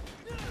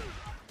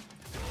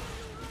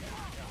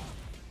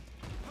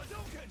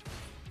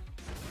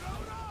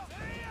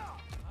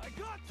 I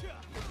gotcha.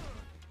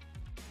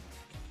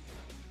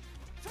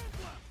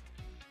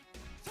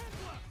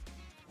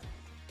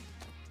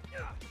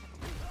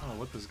 I don't know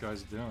what this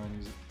guy's doing.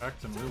 He's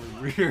acting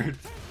really weird.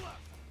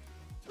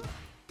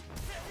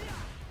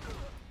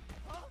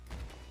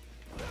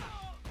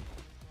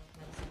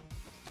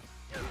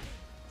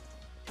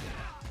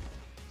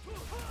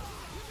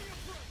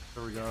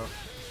 There we go.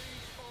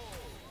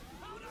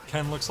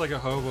 Ken looks like a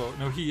hobo.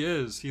 No, he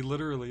is. He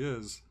literally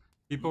is.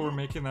 People were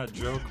making that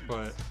joke,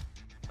 but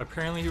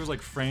apparently he was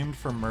like framed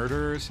for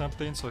murder or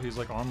something, so he's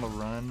like on the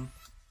run.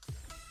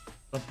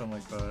 Something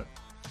like that.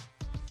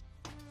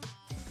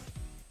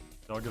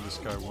 I'll give this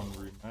guy one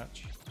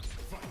rematch.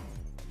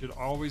 You should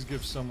always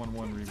give someone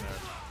one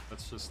rematch.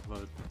 That's just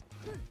the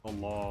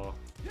law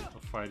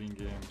of fighting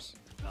games.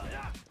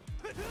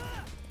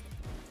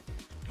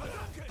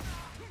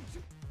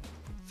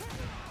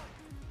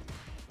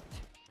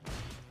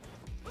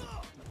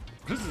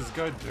 What is this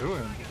guy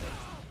doing?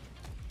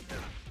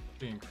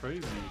 Being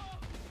crazy.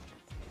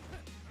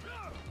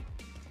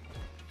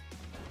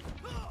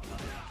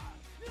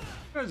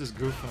 This guy's just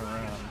goofing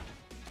around.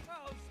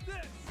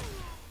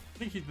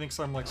 I think he thinks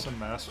I'm like some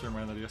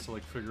mastermind that he has to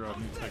like figure out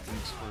new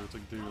techniques for. It's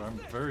like, dude, I'm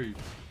very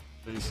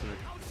basic.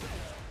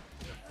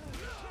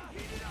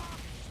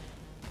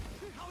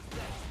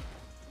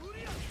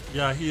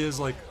 Yeah, he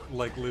is like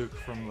Luke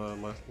from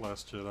the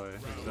Last Jedi,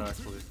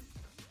 exactly.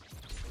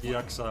 He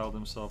exiled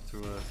himself to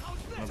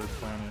another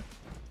planet.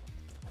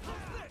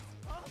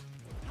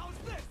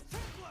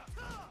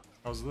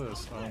 How's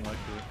this? I don't like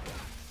it.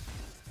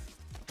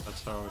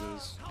 That's how it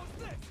is.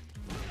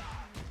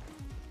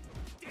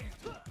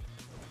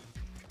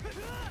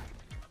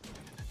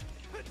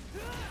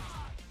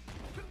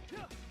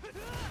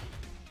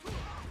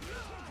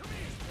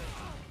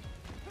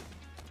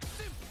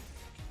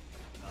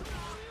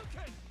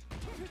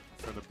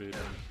 tried to bait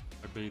him.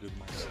 I baited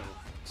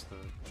myself instead.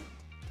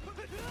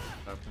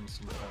 Happens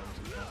sometimes,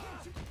 you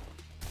know.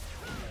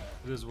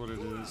 It is what it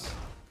is.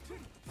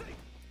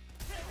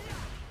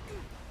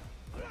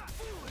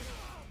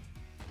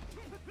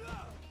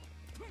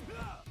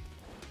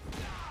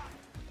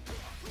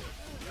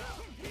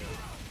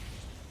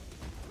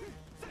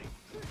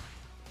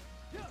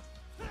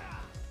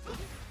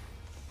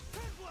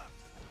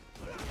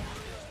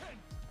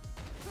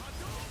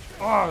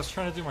 Oh, I was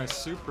trying to do my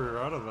super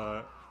out of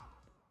that.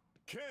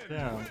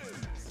 Damn.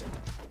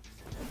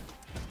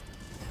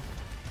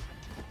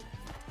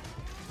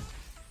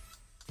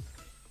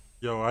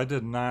 Yo, I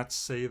did not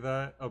say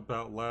that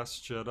about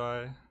Last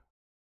Jedi.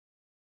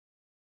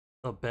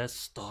 The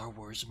best Star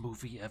Wars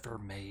movie ever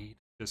made.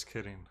 Just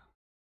kidding.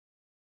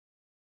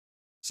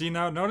 See,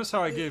 now notice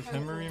how I We gave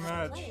him a currently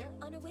have rematch, player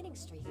on a winning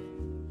streak.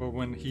 but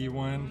when he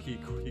won, he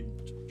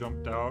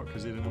jumped out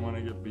because he didn't want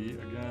to get beat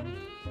again.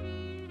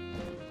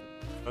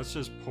 That's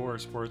just poor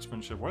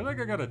sportsmanship. Why that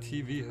guy got a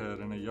TV head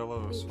and a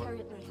yellow We sweat?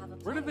 currently have a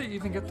Where did they player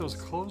even on a get those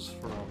winning clothes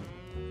from?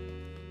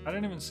 I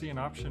didn't even see an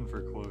option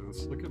for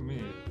clothes. Look at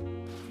me.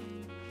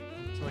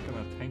 It's like in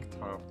a tank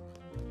top.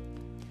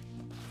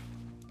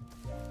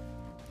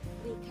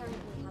 streak. We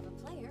currently have a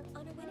player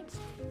on a winning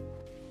streak.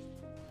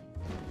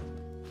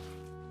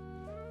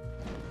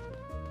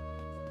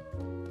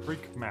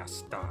 Freak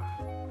Master.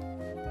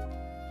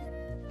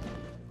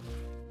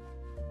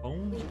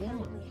 Phones We won.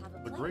 currently have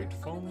a The player great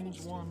on a winning phones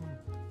streak. won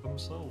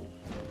themselves.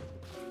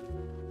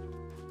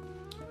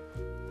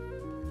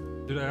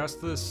 Dude, I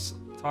asked this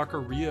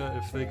taqueria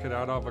if they could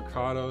add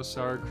avocado,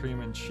 sour cream,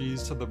 and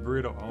cheese to the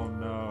burrito. Oh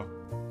no.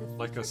 The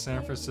Like a featured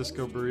San player's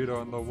Francisco win streak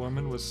burrito, and the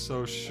woman was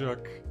so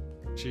shook.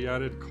 She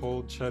added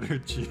cold cheddar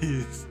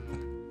cheese.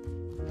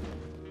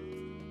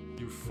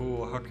 You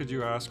fool, how could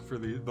you ask for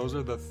these? Those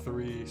are the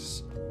three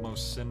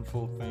most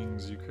sinful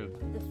things you could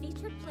The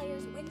featured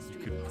player's win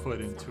streak could has put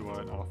been into stopped.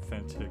 an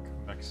authentic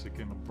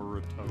Mexican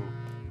burrito.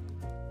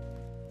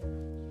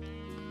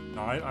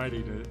 No, I'd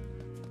eat it.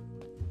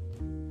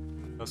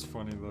 That's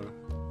funny though.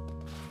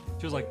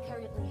 She was like, We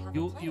currently have a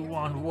You player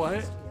want on a what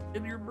winning streak.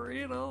 in your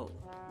burrito?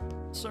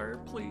 Sir,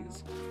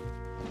 please.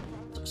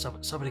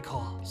 Somebody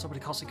call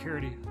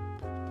security.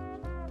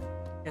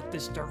 Get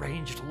this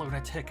deranged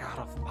lunatic out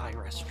of my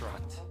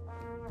restaurant.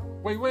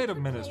 wait a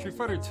minute, Street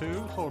Fighter 2?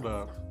 Hold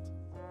up.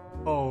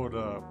 Hold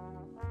up.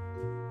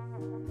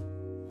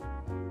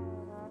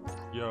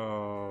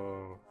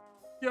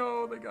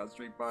 Yo, they got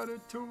Street Fighter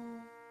 2.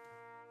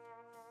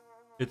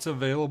 It's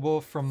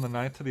available from the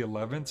 9th to the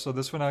 11th, so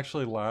this one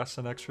actually lasts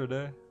an extra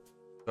day.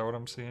 Is that what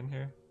I'm seeing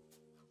here?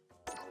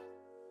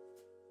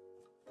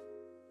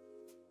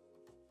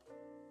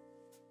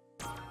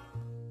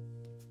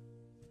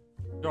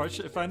 Yo,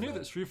 if I knew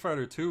that Street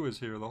Fighter 2 was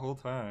here the whole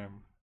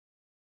time.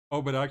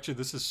 Oh, but actually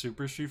this is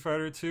Super Street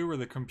Fighter 2 where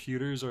the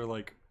computers are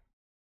like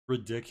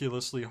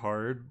ridiculously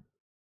hard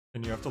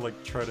and you have to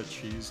like try to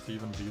cheese to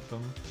even beat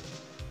them.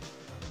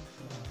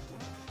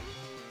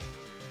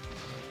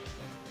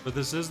 But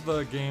this is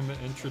the game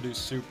that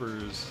introduced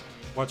supers.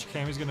 Watch,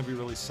 Cammy's gonna be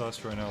really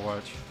sus right now,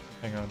 watch.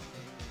 Hang on.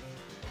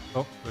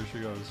 Oh, there she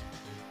goes.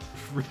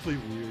 Really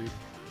weird.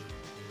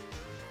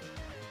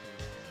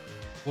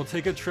 We'll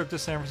take a trip to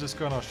San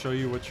Francisco and I'll show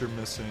you what you're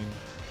missing.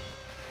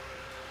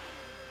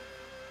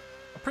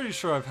 I'm pretty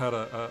sure I've had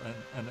an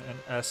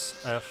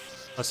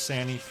SF, a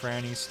Sanny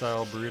Franny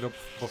style burrito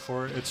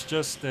before. It's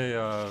just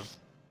a,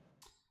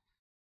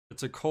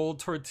 it's a cold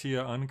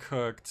tortilla,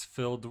 uncooked,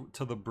 filled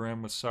to the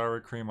brim with sour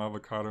cream,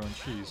 avocado, and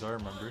cheese. I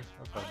remember.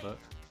 I've had that.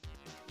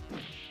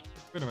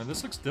 Wait a minute,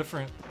 this looks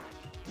different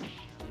than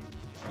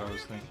what I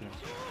was thinking.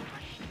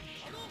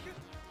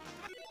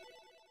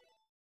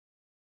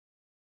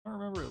 I don't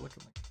remember it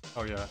looking like.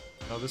 Oh yeah,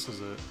 no, this is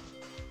it.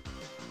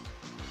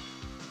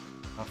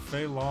 Now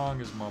Fei Long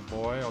is my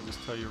boy. I'll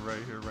just tell you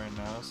right here, right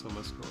now. So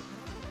let's go.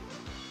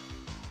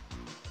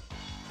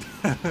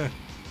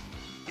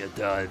 You're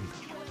done.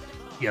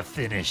 You're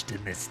finished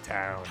in this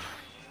town.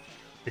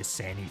 This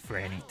Sanny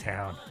Franny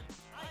town.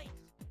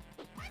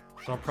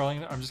 So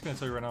I'm just gonna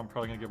tell you right now, I'm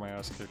probably gonna get my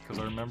ass kicked because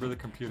I remember the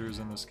computers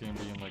in this game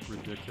being like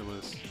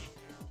ridiculous.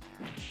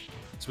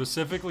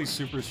 Specifically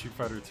Super Street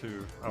Fighter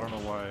 2. I don't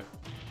know why.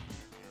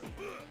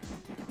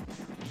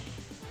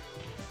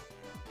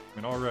 I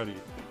mean, already,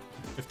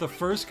 if the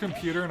first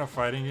computer in a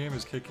fighting game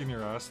is kicking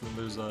your ass, then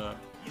there's a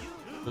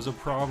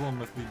problem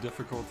with the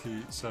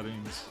difficulty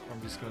settings.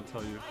 I'm just gonna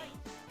tell you.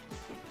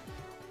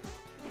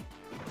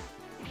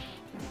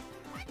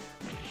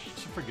 I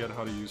should forget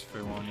how to use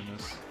Fei Long in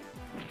this.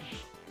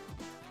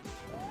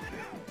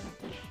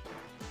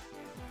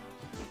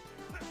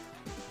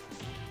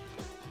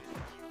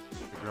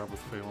 I grab with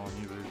Fei Long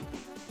either.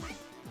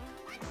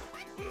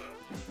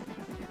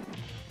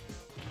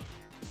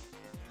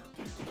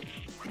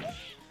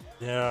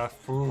 Yeah,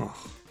 ooh.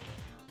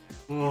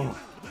 Ooh.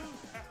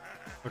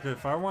 Okay,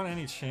 if I want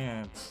any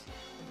chance...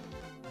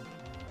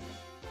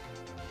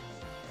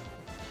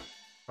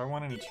 If I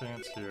want any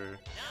chance here...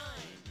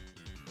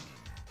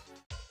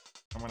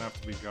 I'm gonna have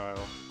to be Guile.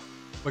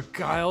 But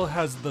Guile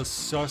has the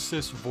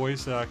sussest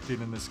voice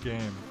acting in this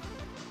game.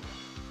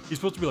 He's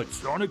supposed to be like,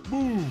 Sonic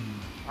Boom!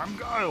 I'm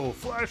Guile,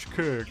 Flash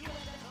Kick!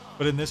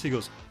 But in this he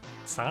goes,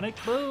 Sonic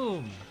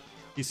Boom!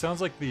 He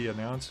sounds like the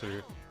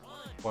announcer.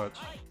 Watch.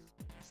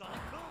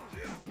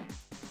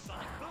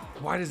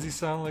 Why does he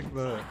sound like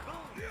that?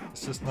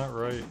 It's just not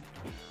right.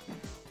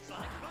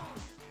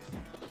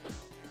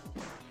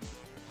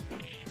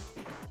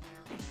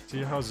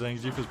 See how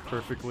Zangief is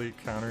perfectly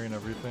countering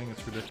everything?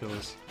 It's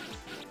ridiculous.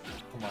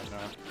 Come on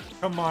now.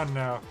 Come on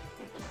now.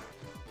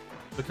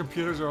 The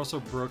computers are also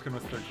broken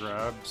with their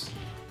grabs.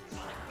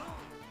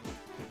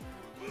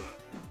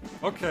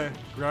 Okay,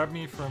 grab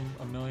me from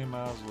a million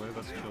miles away,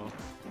 that's chill.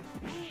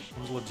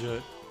 Seems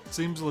legit.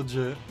 Seems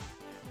legit.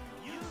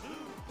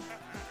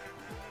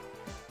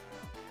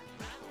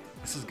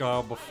 This is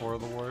Guile before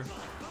the war.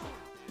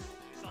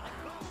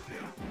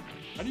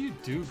 How do you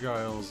do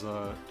Guile's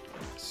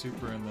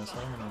super in this? I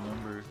don't even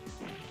remember.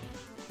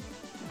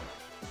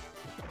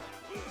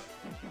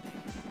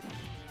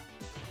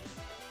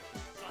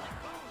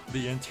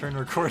 The intern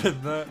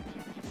recorded that.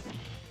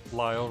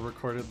 Lyle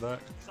recorded that.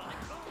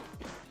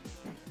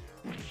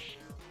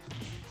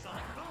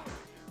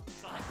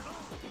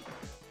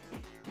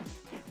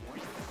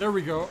 There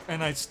we go.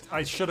 And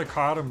I should have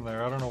caught him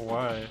there. I don't know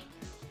why.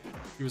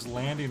 He was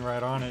landing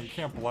right on it. You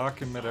can't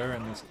block in midair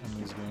in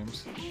these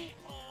games.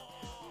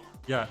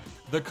 Yeah,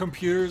 the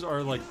computers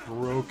are like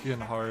broken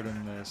hard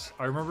in this.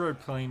 I remember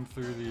playing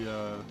through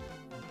the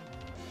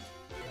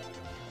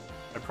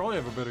I probably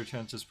have a better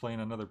chance just playing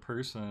another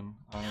person,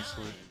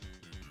 honestly.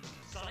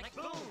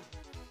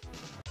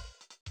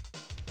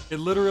 It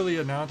literally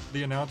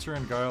the announcer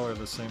and Guile are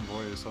the same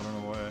voice, I don't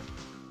know why.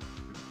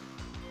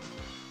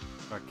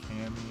 Got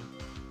Cammy.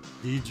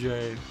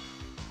 DJ.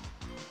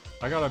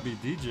 I gotta be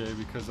DJ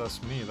because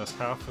that's me, that's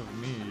half of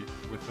me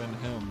within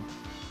him.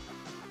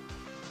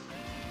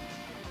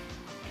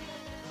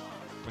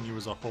 When he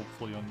was a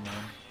hopeful young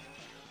man.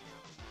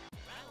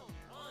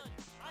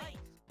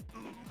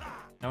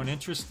 Now an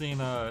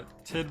interesting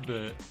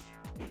tidbit,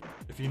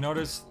 if you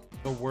notice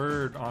the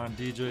word on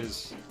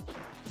DJ's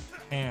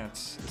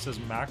pants, it says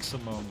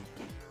maximum.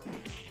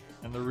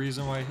 And the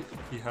reason why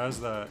he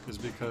has that is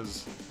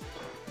because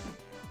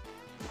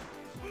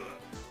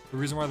the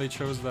reason why they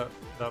chose that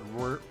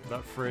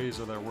phrase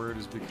or that word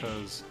is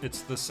because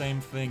it's the same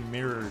thing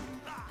mirrored.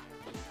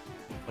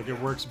 Like it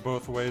works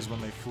both ways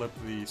when they flip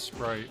the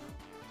sprite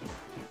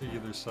to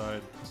either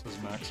side. It says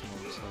maximum,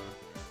 so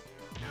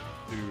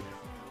dude,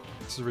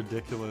 this is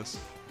ridiculous.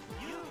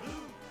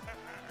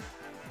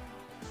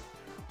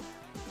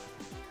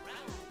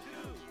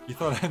 You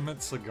thought I meant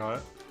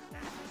Sagat?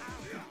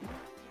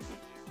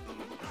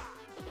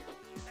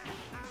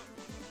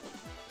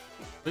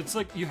 It's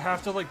like you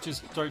have to like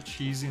just start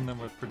cheesing them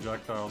with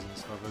projectiles and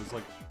stuff. It's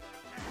like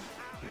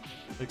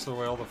it takes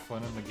away all the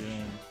fun in the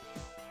game.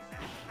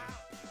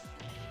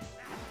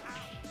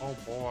 Oh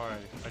boy,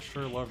 I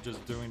sure love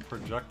just doing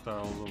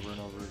projectiles over and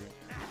over again.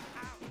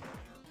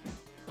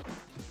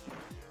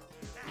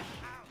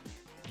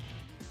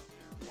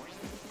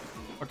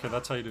 Okay,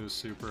 that's how you do a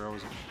super, I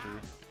wasn't sure.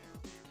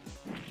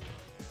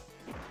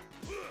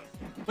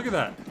 Look at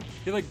that!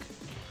 He like...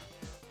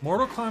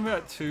 Mortal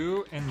Kombat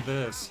 2 and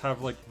this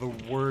have like the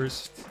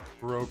worst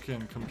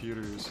broken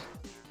computers.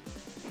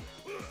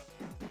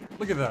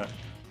 Look at that!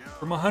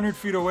 From 100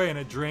 feet away and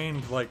it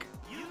drained like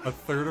a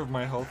third of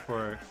my health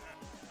bar.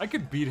 I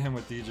could beat him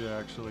with DJ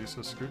actually,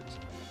 so screw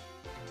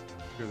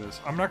this.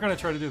 I'm not gonna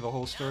try to do the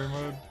whole story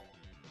mode,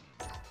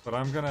 but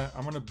I'm gonna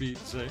beat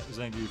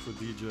Zangief with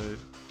DJ.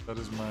 That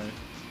is my...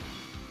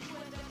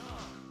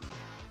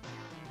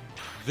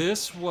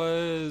 This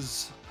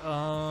was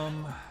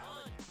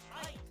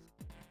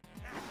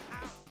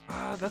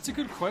that's a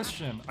good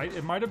question.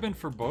 It might have been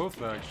for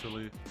both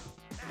actually.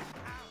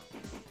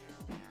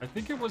 I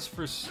think it was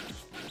for Super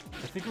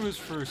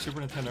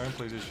Nintendo and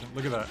PlayStation.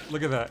 Look at that!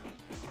 Look at that!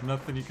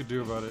 Nothing you could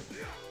do about it.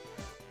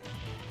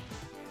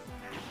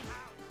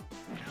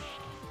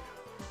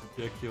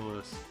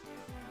 Ridiculous.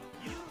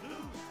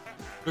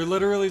 There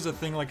literally is a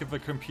thing like if a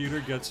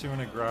computer gets you in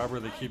a grab where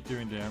they keep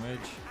doing damage,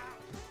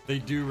 they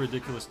do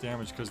ridiculous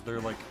damage because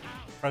they're like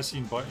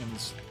pressing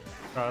buttons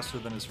faster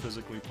than is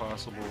physically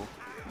possible.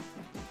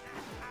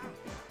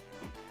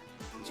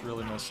 It's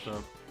really messed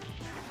up.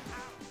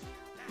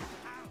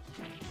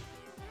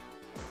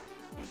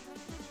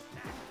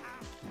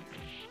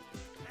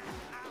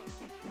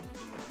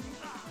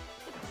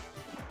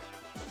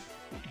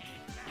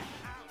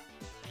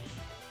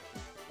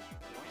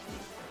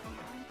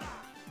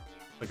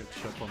 Like a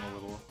chip on the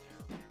little...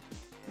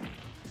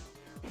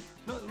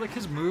 No, like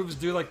his moves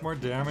do like more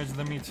damage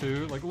than me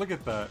too. Like look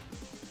at that.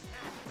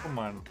 Come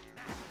on.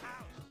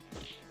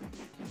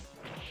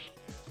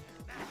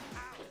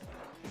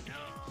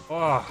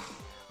 Oh.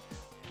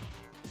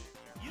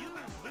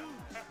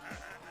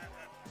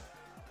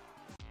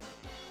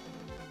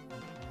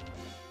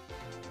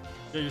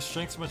 Yeah, your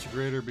strength's much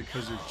greater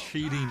because you're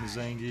cheating,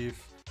 Zangief.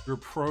 You're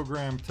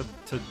programmed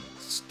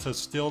to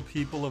steal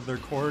people of their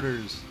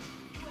quarters.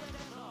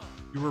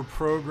 You were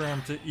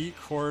programmed to eat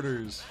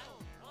quarters.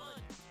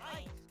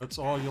 That's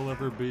all you'll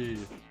ever be.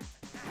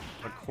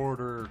 A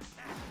quarter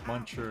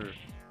muncher.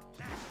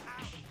 Look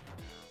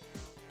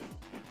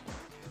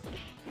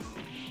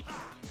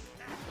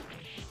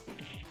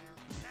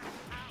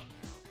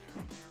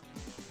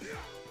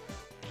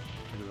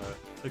at that.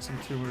 Takes him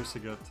 2 moves to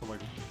get to like,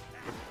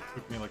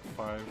 took me like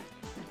 5.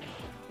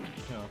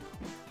 You know.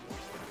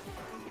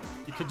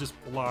 He could just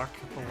block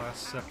at the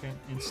last second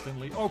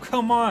instantly. Oh,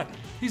 come on!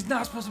 He's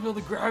not supposed to be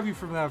able to grab you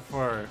from that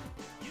far.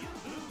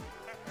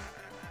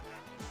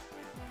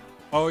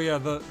 Oh yeah,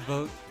 the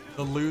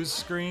lose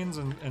screens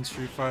in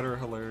Street Fighter are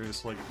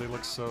hilarious. Like, they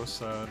look so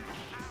sad.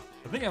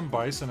 I think M.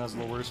 Bison has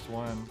the worst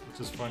one,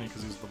 which is funny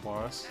because he's the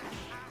boss.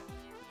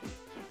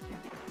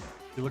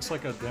 He looks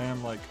like a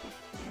damn, like...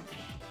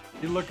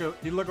 He looked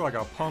like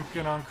a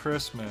pumpkin on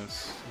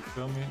Christmas. You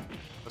feel me?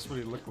 That's what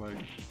he looked like.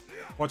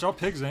 Watch, I'll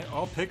pick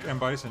M.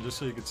 Bison just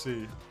so you can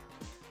see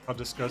how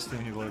disgusting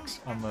he looks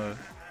on the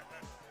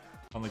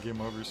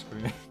game over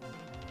screen.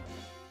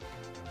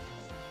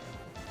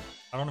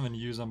 I don't even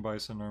use M.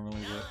 Bison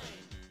normally,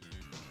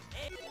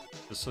 but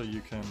just so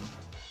you can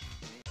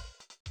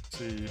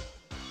see.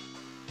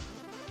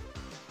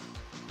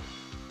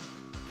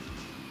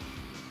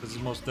 This is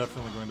most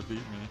definitely going to beat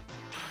me.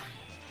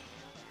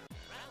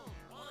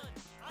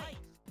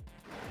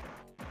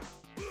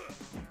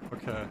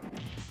 Okay.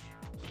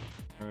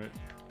 Alright.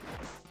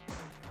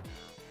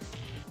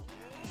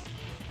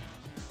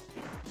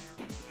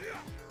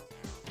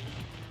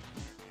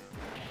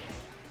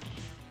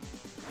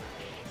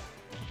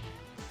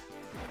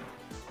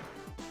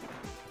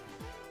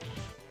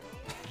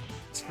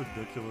 It's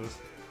ridiculous.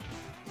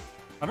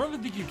 I don't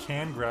even think you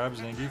can grab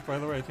Zangief, by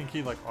the way. I think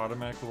he like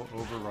automatically will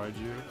override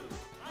you.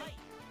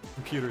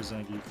 Computer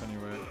Zangief,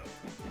 anyway.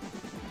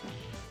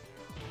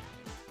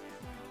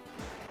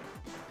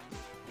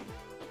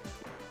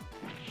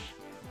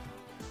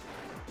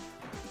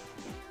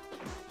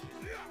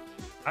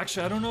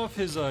 Actually, I don't know if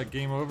his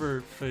game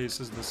over face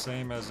is the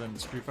same as in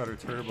Street Fighter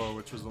Turbo,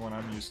 which is the one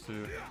I'm used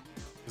to.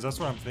 Because that's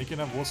what I'm thinking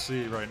of. We'll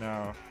see right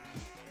now.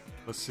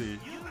 Let's see.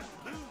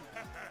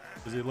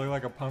 Does he look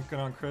like a pumpkin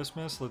on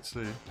Christmas? Let's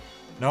see.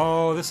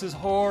 No, this is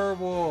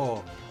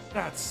horrible.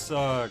 That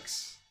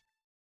sucks.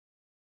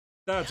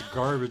 That's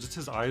garbage. It's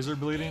his eyes are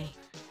bleeding.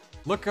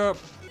 Look up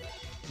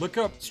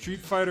Street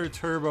Fighter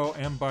Turbo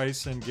M.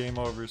 Bison game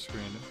over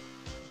screen.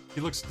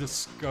 He looks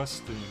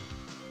disgusting.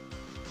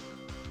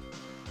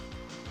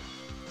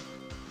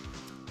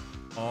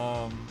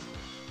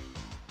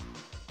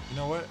 You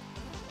know what?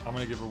 I'm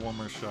gonna give her one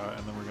more shot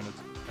and then we're gonna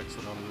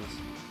exit out of this.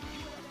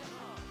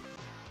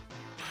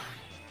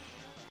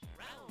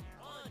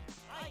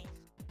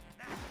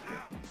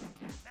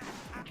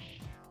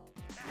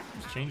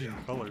 It's changing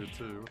color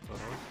too, what the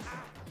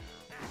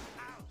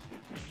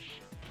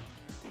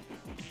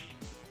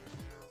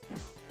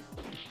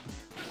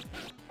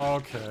hell?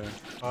 Okay,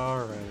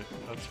 alright,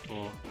 that's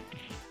cool.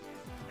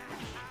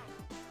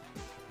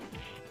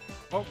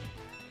 Oh!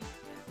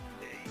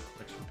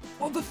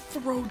 Oh, the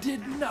throw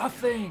did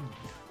nothing!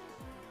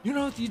 You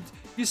know,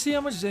 you see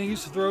how much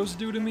Zangief's throws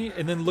do to me?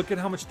 And then look at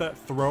how much that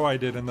throw I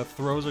did, and the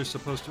throws are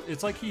supposed to...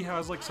 It's like he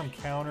has like some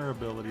counter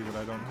ability that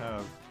I don't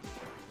have.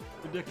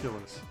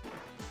 Ridiculous.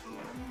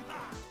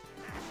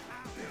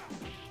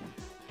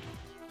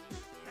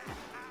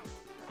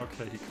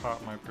 Okay, he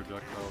caught my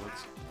projectile.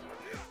 That's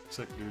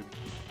sick, dude.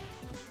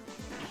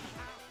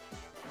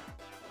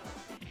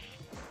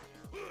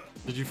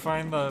 Did you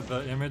find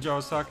the image I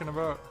was talking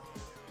about?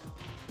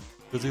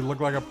 Does he look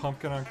like a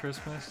pumpkin on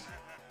Christmas?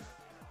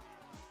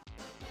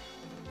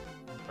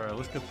 Alright,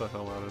 let's get the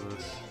hell out of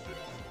this.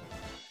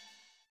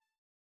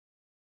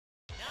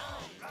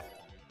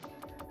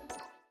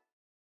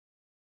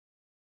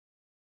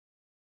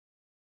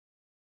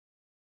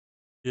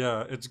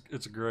 Yeah,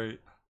 it's great.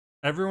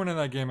 Everyone in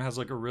that game has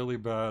like a really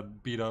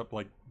bad beat up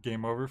like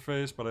game over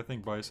face, but I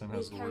think Bison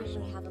has the worst We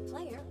currently one. have a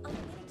player on a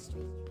winning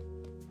streak.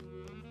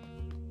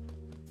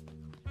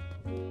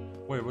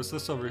 Wait, what's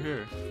this over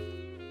here?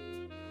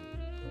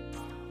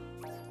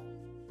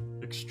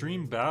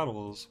 Extreme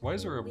battles. Why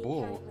is there a We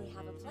bull? currently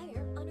have a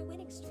player on a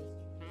winning streak.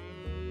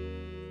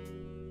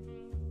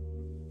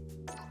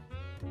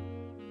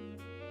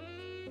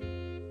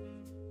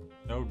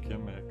 No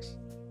gimmicks.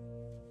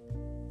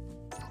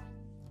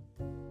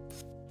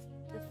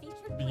 The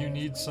featured You players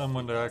need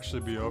someone to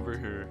actually be over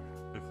here,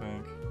 I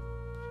think.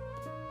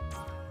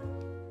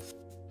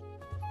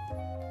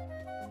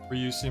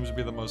 Ryu seems to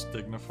be the most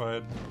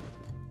dignified.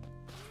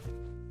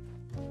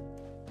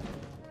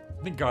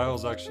 I think Guile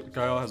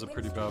has a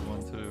pretty bad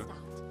one too.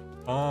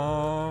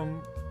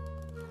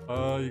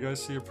 You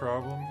guys see a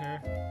problem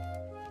here?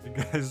 You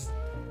guys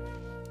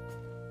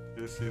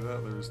see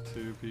that? There was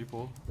 2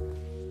 people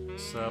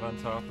sat on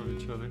top of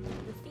each other.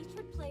 The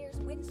featured player's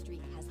win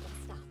streak has been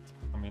stopped.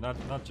 I mean,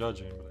 not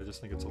judging, but I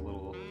just think it's a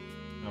little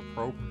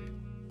inappropriate.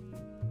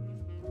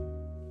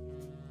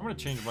 I'm gonna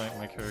change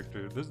my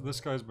character.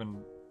 This guy's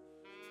been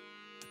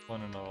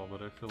fun and all,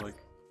 but I feel like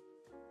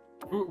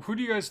who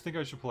do you guys think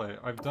I should play?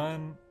 I've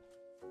done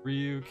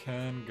Ryu,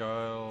 Ken,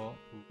 Guile,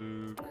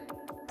 Luke.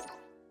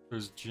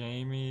 There's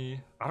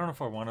Jamie. I don't know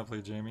if I want to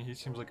play Jamie. He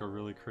seems like a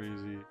really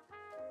crazy...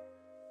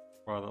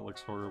 Wow, that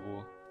looks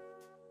horrible.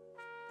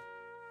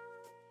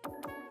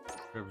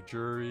 We have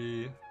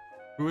Jury.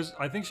 Who was...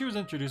 I think she was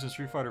introduced in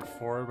Street Fighter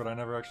 4, but I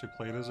never actually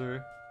played as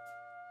her.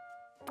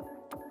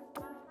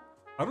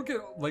 I don't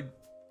get... Like,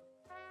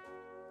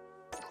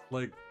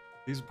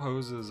 these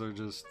poses are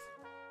just...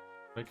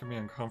 making me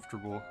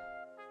uncomfortable.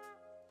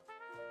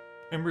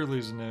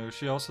 Kimberly's new.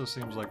 She also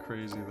seems like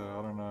crazy, though.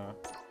 I don't know.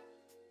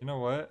 You know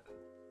what?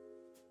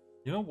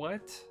 You know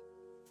what?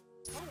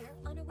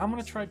 I'm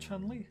gonna try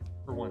Chun-Li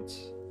for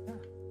once. Yeah.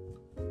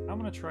 I'm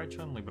gonna try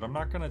Chun-Li, but I'm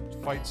not gonna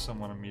fight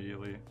someone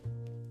immediately.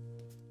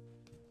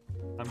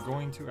 I'm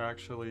going to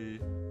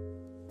actually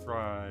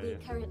try We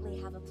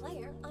currently have a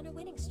player on a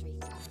winning streak.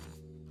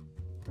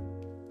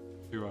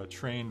 to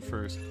train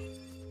first.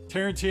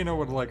 Tarantino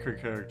would like her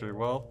character.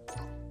 Well,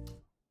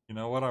 you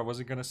know what? I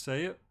wasn't gonna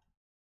say it,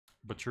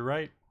 but you're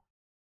right.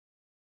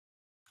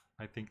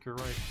 I think you're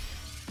right.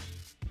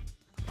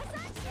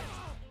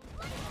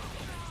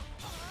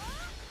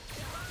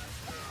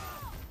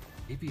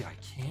 Maybe I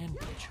can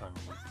be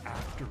Chun-Li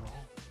after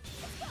all.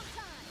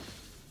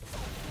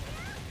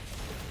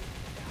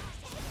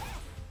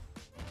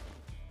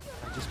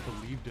 I just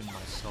believed in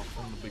myself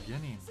from the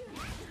beginning.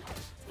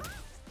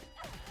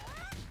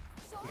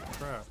 Holy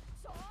crap.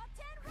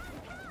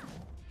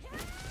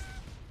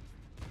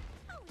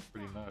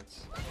 Pretty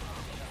nuts.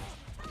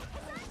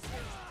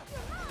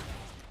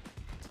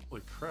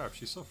 Holy crap,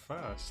 she's so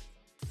fast.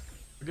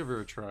 I'll give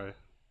her a try.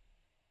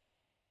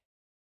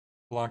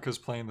 Blanca's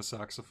playing the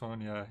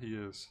saxophone. Yeah, he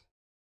is.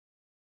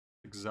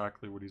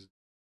 Exactly what he's...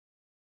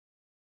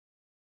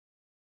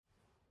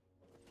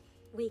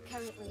 We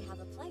currently have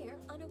a player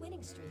on a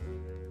winning streak.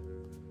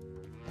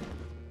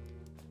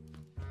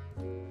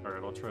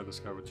 Alright, I'll try this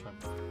guy with Chun.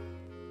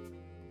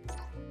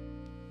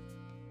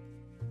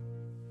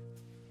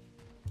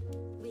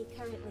 We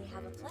currently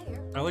have a player.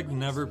 I like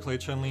never play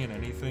Chun-Li in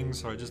anything,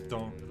 so I just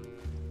don't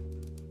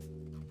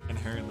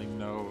inherently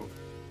know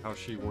how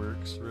she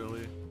works,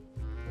 really.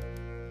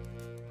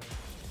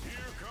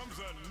 Here comes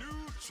a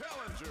new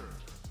challenger.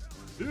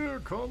 Here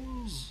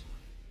comes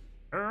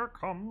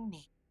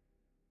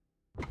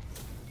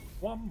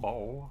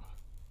Wombo.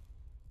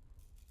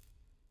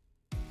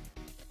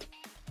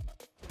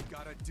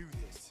 Gotta do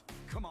this.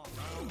 Come on,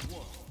 round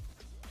one.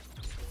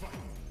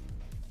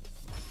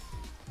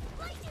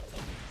 Fight.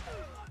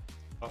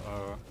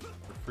 Uh-oh,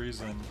 we're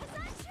freezing.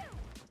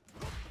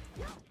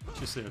 Did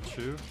she say a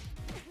chew?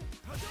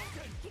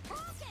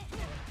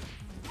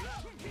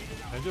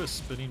 Can I do a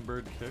spinning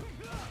bird kick?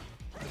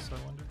 Yes, I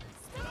wonder.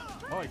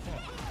 Oh, I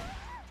can't.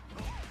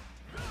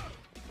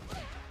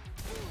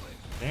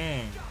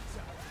 Dang.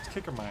 He's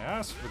kicking my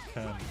ass with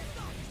Ken.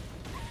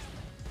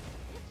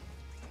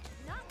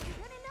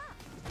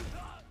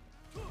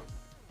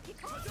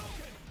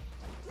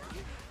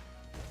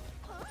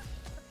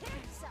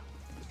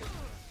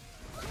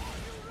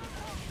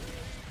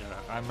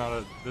 Yeah, I'm not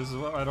a... This is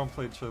why I don't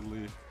play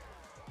Chun-Li.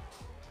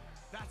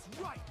 That's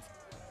right.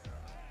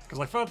 Because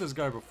I fought this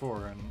guy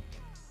before and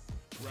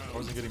I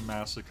wasn't getting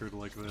massacred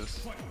like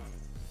this.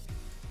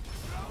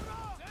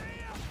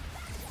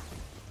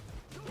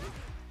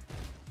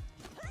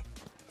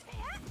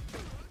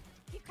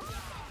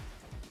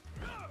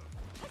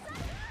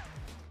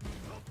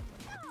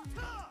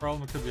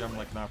 Problem could be I'm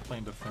like not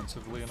playing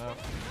defensively enough.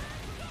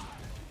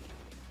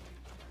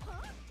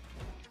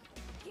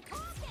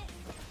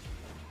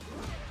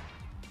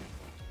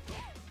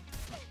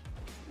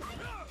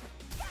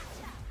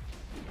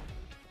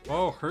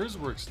 Oh, hers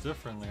works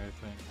differently, I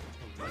think.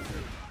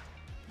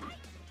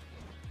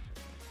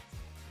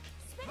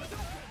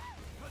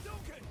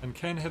 And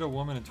Ken hit a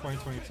woman in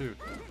 2022.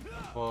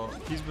 Well,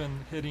 he's been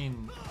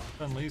hitting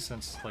Chun-Li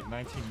since like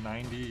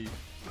 1990.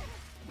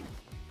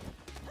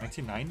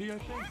 1990, I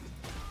think?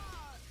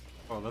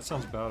 Oh, that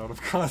sounds bad out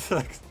of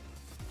context.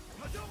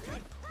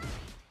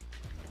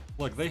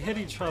 Look, they hit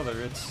each other.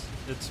 It's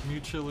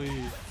mutually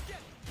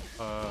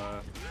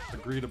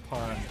agreed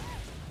upon.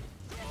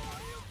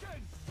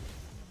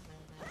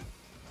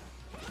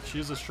 She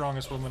is the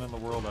strongest woman in the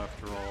world,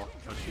 after all,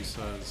 as she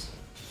says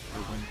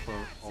her win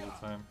quote all the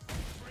time.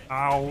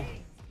 Ow!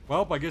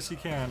 Well, I guess he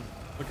can.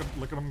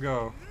 Look at him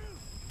go.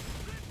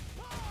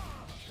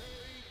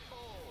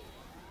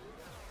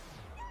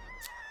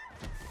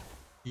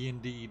 He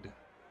indeed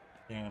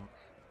can.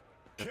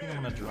 I think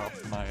I'm gonna drop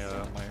my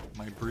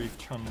my brief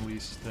Chun-Li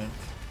stint.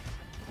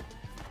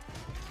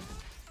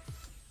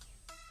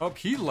 Oh,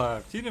 he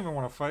left. He didn't even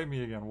want to fight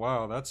me again.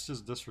 Wow, that's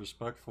just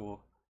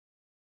disrespectful.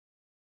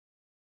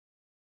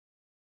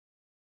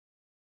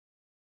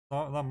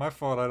 Not my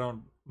fault I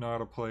don't know how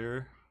to play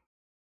her.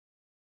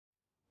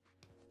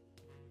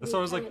 That's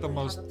always like the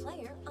most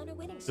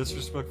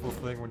disrespectful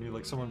thing when you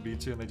like someone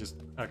beats you and they just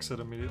exit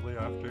immediately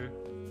after.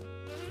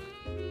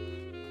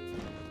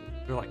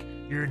 They're like,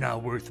 you're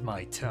not worth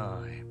my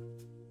time.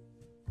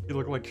 You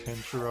look like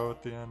Kenshiro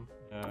at the end.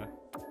 Yeah.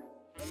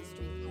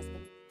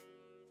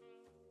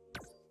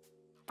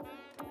 I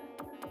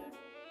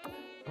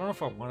don't know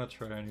if I want to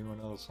try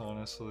anyone else,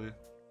 honestly.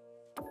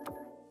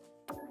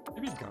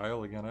 Maybe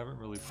Guile again. I haven't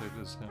really played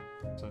as him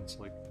since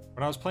like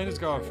when I was playing as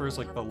Guile at first.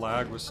 Like the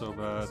lag was so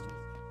bad.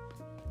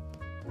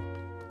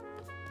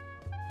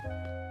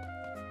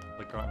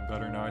 Like gotten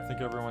better now. I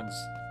think everyone's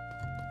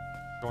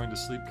going to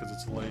sleep because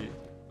it's late.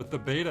 But the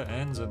beta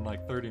ends in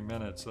like 30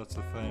 minutes. That's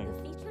the thing.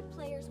 The featured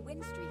player's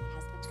win streak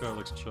has been This guy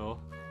looks chill.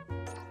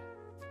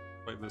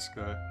 Fight this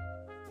guy.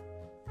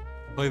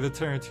 Play the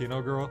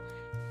Tarantino girl.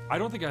 I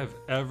don't think I've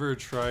ever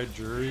tried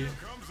Jury.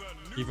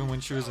 Even when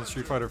she was in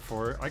Street Fighter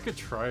 4, I could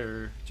try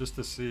her just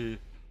to see.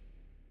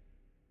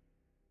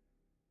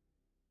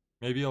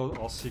 Maybe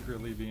I'll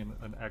secretly be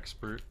an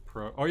expert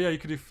pro. Oh yeah, you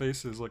could do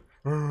faces like.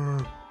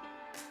 The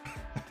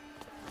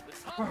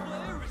top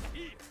player is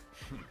here.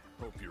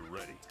 Hope you're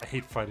ready. I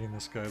hate fighting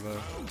this guy though.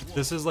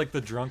 This is like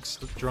the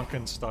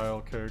drunken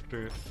style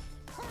character.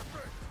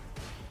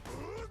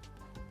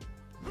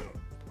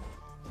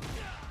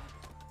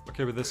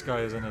 Okay, but this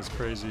guy isn't as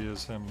crazy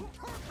as him,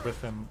 with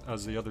him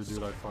as the other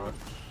dude I fought.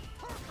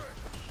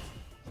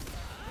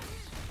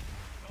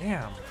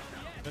 Damn!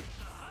 It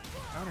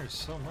counters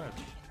so much.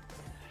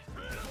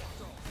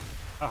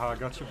 Haha,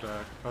 got your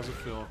back. How's it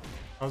feel?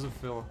 How's it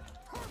feel?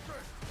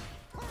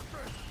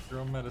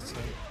 Your own medicine.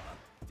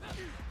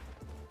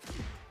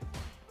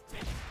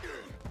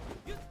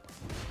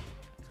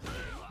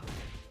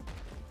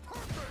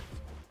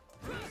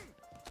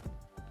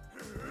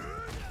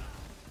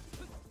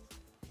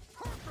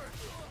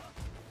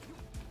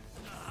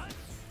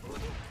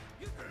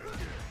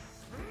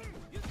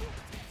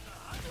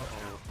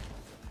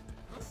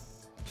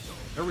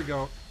 There we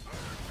go.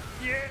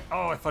 Yeah!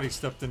 Oh, I thought he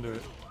stepped into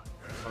it.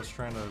 I was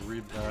trying to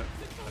read that.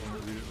 I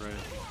didn't read it right.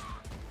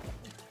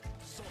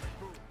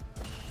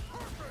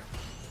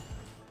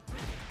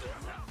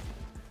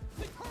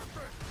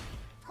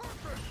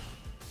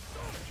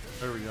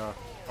 There we go.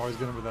 Always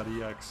get him with that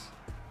EX.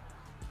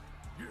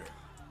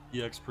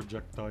 EX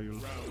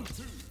projectile.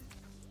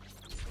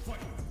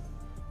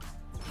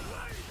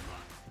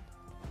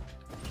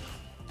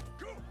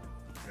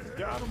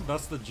 Got him!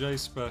 That's the J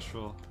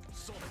special.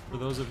 For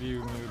those of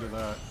you new to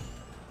that,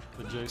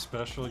 the J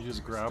special, you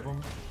just grab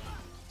them.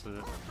 That's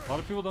it. A lot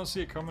of people don't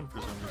see it coming for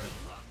some reason.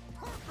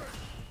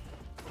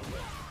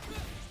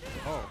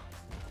 Oh.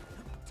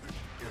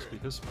 Must be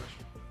his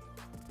special.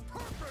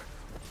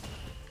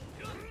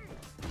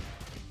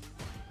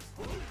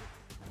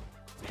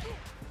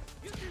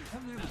 Can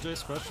I do the J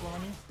special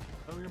on you? Is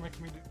that what you're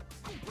making me do?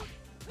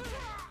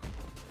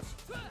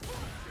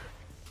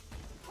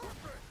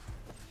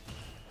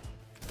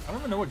 I don't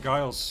even know what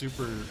Guile's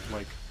super,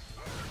 like,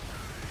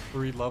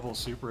 3-level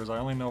super is. I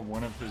only know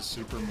one of his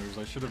super moves.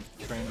 I should have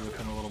trained with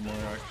him a little more,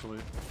 actually.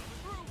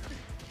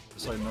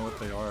 Just so I know what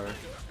they are.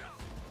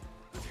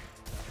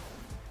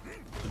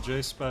 The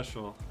J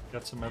special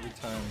gets him every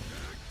time.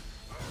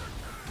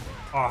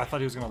 Oh, I thought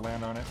he was gonna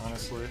land on it,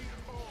 honestly.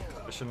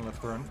 I shouldn't have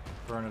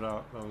thrown it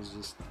out. That was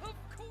just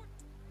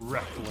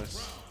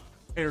reckless,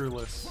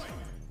 careless,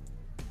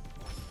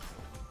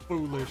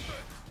 foolish.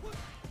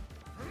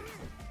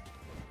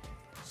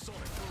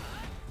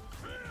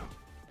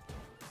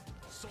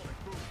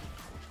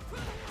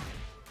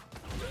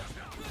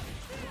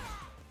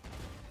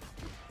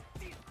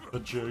 The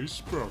J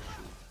special.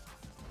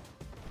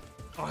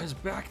 Oh, his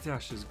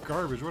backdash is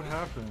garbage. What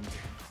happened?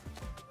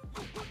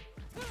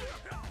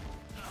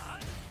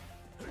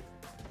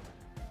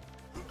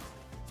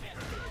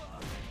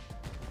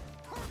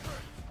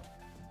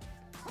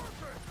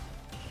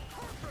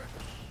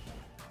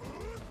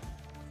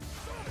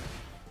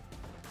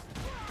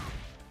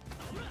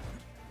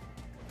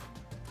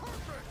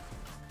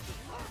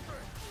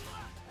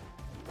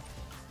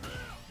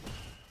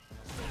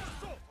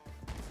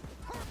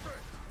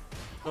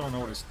 I don't know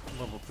what his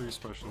level 3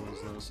 special is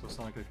though, so it's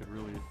not like I could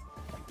really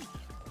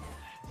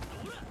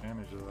take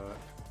advantage of that.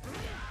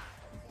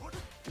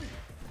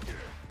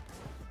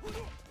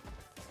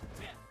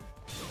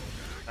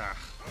 Ah.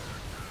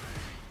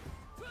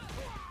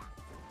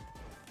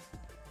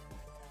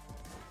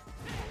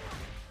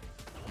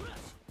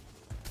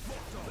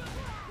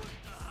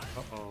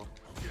 Uh-oh.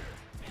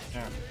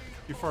 Yeah,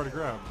 too far to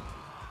grab.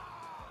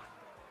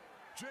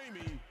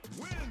 Jamie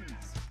wins.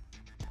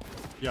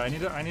 Yeah,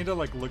 I need to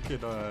like look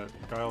at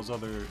Guile's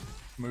other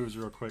moves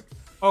real quick.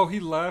 Oh,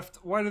 he left.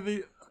 Why did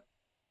they?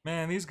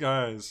 Man, these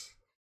guys.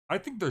 I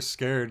think they're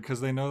scared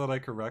because they know that I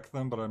could wreck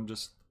them, but I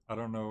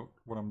don't know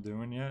what I'm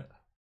doing yet.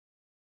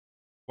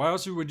 Why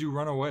else would you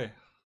run away?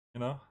 You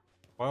know?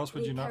 Why else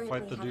would you not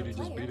fight the dude you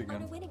just beat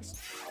again? You know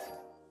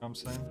what I'm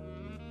saying?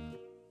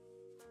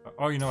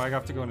 Oh, you know, I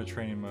have to go into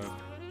training mode.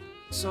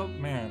 So,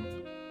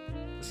 man,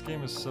 this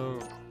game is so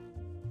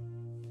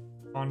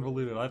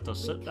convoluted. I have to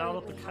sit down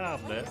at the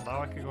cabinet.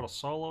 Now I can go to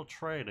solo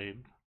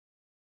training.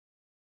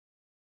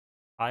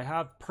 I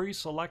have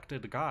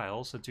pre-selected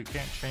Guile since you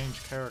can't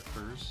change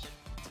characters.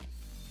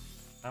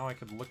 Now I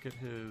could look at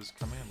his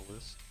command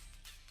list.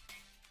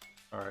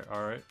 Alright,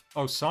 alright.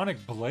 Oh,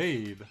 Sonic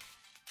Blade.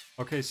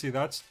 Okay, see,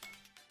 that's...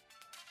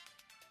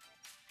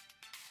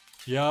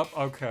 Yep,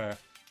 okay.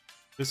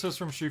 This was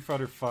from Street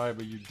Fighter 5,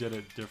 but you did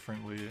it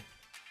differently.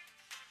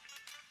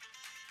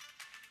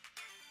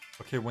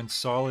 Okay, when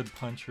Solid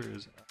Puncher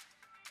is...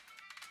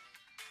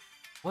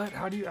 What?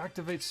 How do you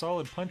activate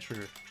Solid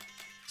Puncher?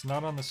 It's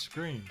not on the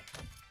screen.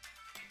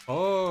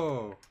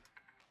 Oh!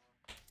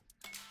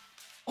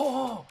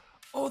 Oh!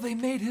 Oh, they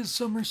made his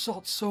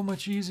somersault so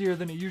much easier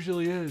than it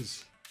usually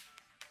is.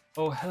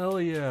 Oh, hell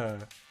yeah.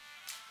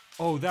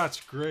 Oh, that's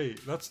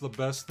great. That's the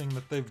best thing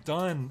that they've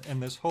done in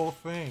this whole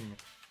thing.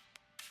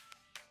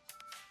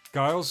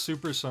 Guile's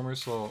super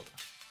somersault.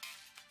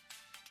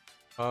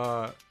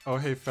 Oh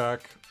hey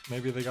Fack,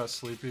 maybe they got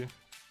sleepy.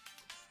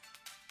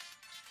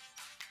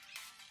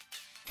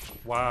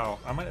 Wow,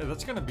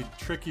 that's gonna be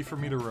tricky for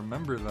me to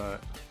remember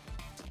that.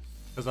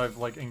 Because I've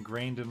like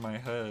ingrained in my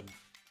head.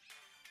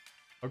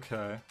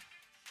 Okay.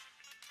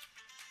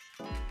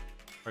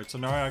 Alright, so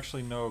now I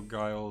actually know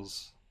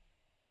Guile's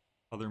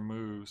other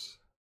moves.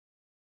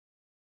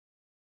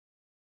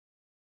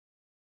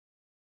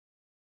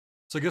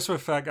 So guess what,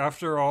 Fack,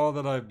 after all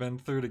that I've been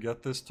through to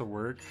get this to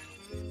work,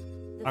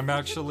 I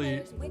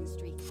actually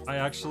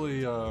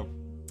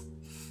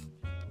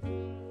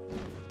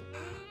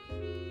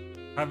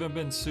haven't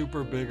been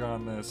super big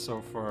on this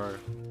so far.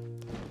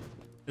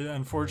 It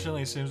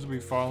unfortunately seems to be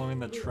following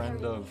the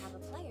trend of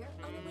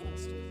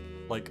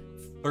like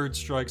Third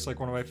Strike's like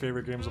one of my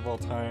favorite games of all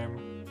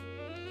time,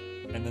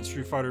 and then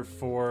Street Fighter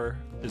 4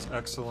 is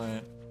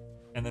excellent,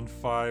 and then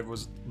 5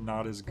 was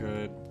not as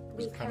good. It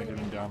was kind of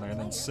getting down there, and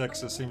then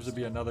 6 it seems to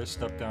be another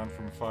step down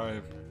from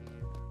 5.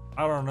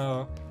 I don't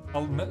know.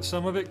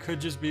 Some of it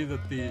could just be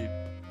that the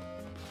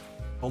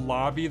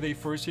lobby they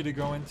force you to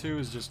go into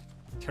is just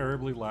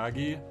terribly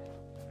laggy.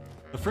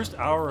 The first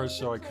hour or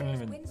so I couldn't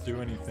even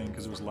do anything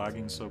because it was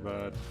lagging so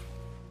bad.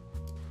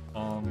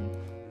 Now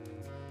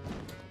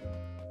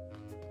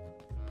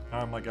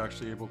I'm like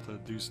actually able to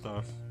do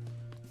stuff.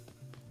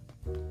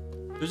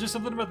 There's just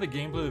something about the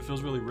gameplay that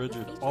feels really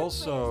rigid.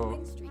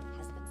 Also,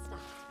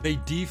 they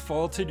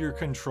defaulted your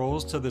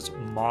controls to this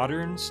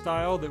modern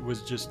style that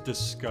was just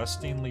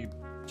disgustingly,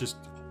 just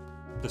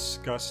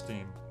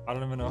disgusting. I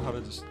don't even know how to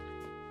just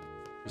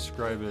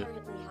describe it.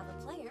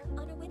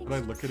 Could I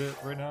look at it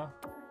right now?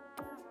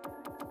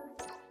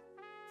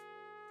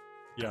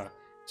 Yeah.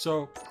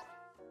 So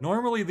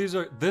normally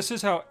this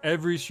is how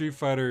every Street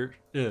Fighter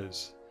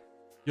is.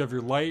 You have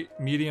your light,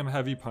 medium,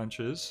 heavy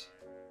punches,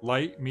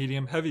 light,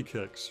 medium, heavy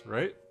kicks,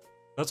 right?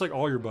 That's like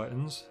all your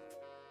buttons.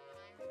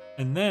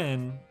 And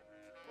then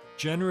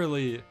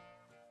generally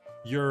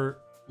your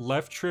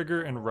left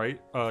trigger and right,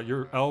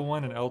 your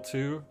L1 and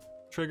L2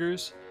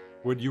 triggers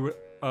would you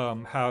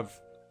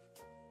have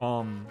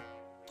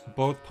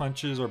both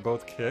punches or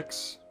both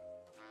kicks.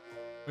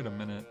 Wait a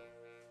minute.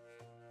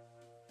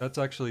 That's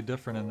actually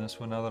different in this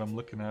one now that I'm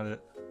looking at it.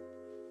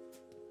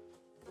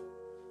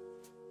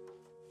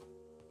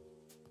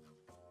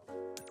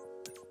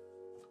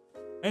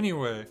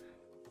 Anyway,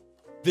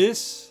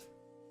 this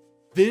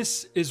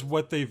is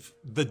what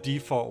the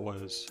default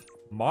was.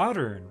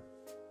 Modern.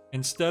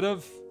 Instead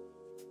of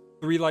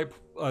three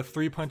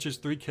punches,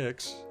 3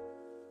 kicks,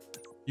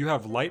 you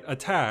have light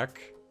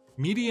attack,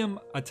 medium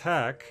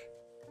attack,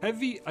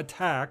 heavy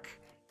attack,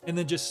 and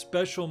then just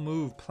special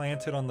move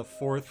planted on the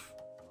 4th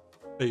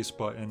base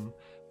button.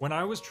 When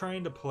I was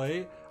trying to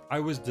play, I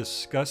was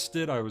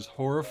disgusted, I was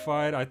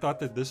horrified. I thought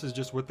that this is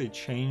just what they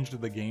changed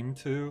the game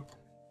to.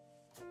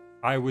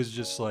 I was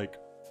just like,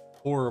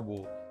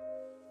 horrible.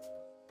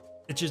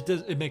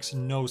 It makes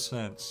no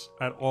sense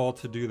at all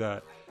to do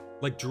that.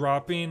 Like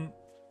dropping,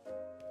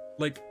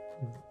 like,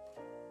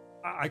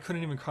 I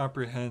couldn't even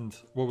comprehend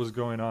what was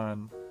going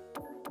on.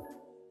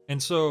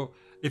 And so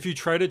if you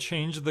try to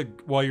change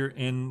while you're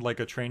in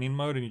like a training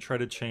mode and you try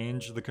to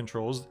change the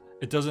controls,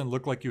 it doesn't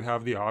look like you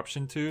have the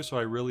option to, so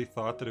I really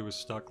thought that it was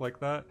stuck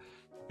like that.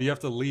 But you have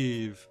to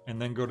leave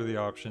and then go to the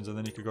options and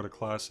then you could go to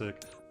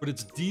classic. But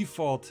it's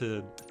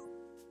defaulted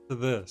to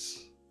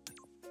this,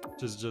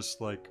 which is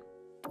just like,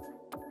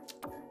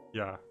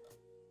 yeah.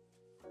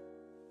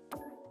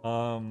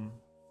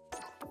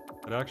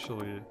 But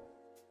actually,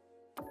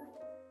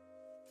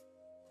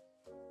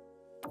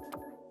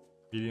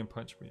 medium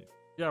punch me.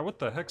 Yeah, what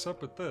the heck's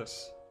up with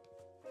this?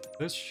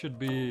 This should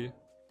be,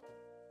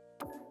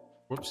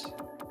 whoops.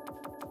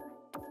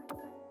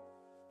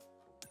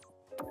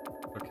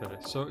 Okay,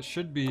 so it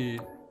should be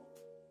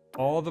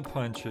all the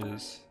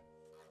punches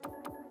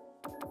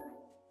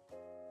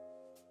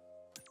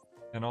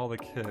and all the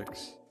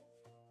kicks.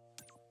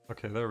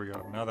 Okay, there we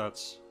go. Now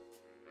that's,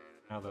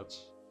 oh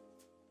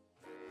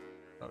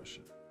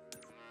shit.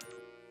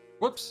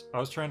 Whoops! I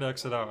was trying to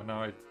exit out and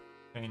now I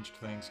changed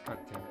things. God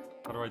damn it.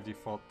 How do I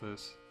default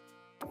this?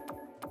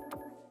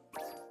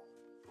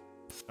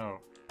 Oh.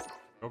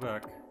 Go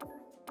back.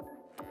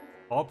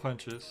 All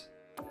punches.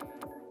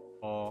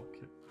 All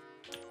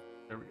kicks.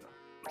 There we go.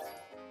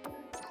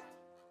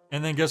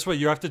 And then guess what?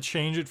 You have to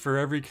change it for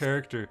every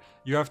character.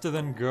 You have to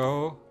then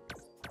go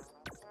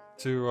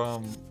to,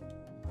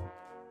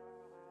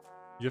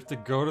 you have to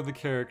go to the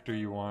character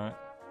you want.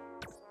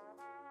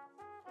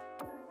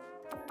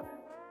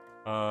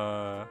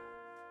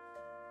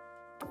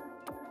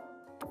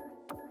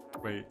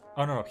 Wait.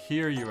 Oh no,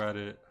 here you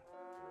edit.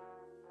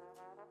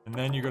 And And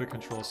then you go to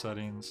control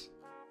settings.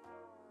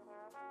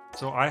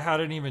 So I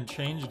hadn't even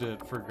changed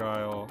it for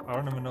Guile. I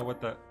don't even know what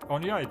that... Oh,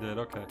 yeah, I did.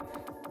 Okay.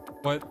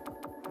 But...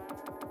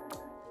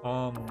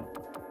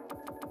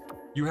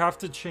 You have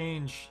to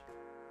change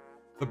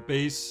the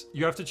base...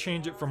 You have to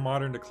change it from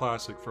modern to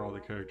classic for all the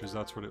characters.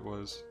 That's what it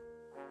was.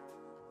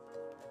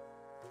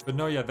 But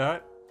no, yeah,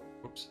 that...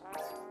 Whoops.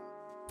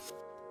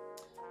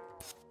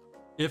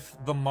 If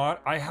the mod...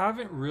 I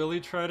haven't really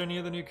tried any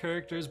of the new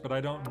characters, but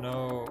I don't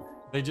know...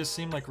 They just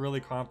seem like really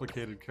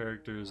complicated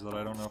characters that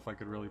I don't know if I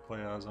could really play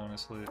as,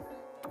 honestly.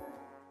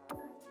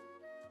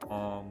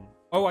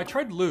 Oh, I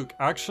tried Luke.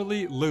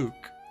 Actually,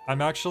 Luke.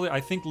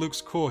 I think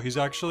Luke's cool. He's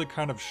actually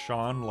kind of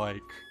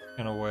Sean-like,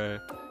 in a way.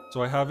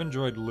 So I have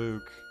enjoyed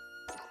Luke.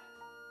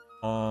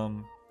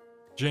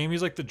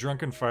 Jamie's like the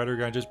drunken fighter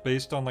guy, just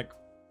based on like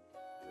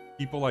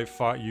people I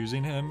fought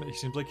using him. He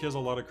seems like he has a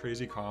lot of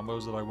crazy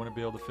combos that I wouldn't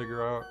be able to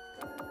figure out.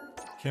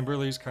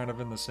 Kimberly's kind of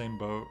in the same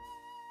boat.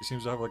 He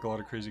seems to have like a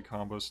lot of crazy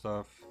combo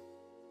stuff.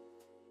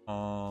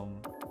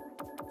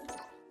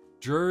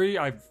 Jury,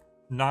 I've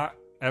not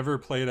ever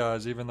played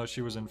as, even though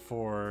she was in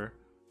 4.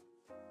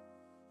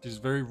 She's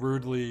very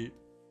rudely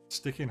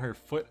sticking her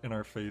foot in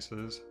our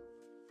faces.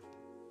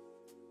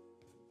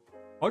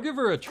 I'll give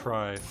her a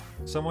try.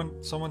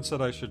 Someone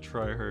said I should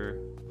try her.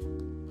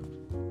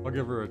 I'll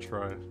give her a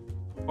try.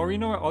 Or you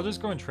know what? I'll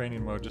just go in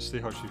training mode, just see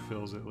how she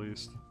feels at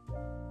least.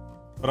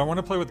 But I want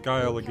to play with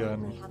Guile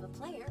again.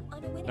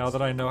 Now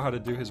that I know how to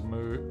do his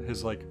move,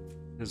 his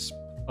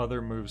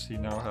other moves he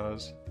now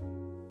has.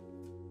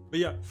 But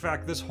yeah,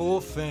 fact, this whole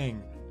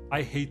thing,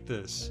 I hate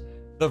this.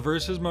 The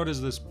versus mode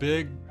is this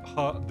big,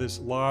 this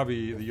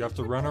lobby that you have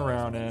to run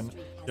around in.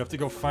 You have to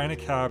go find a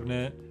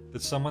cabinet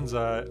that someone's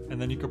at,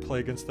 and then you can play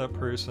against that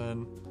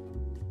person.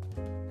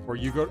 Or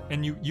you go,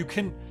 and you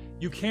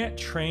can't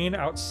train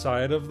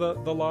outside of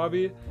the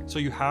lobby, so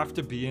you have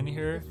to be in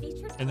here,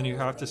 and then you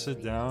have to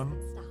sit down.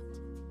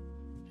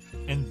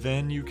 And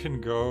then you can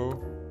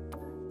go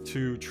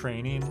to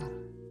training.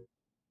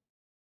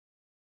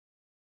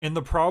 And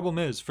the problem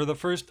is, for the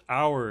first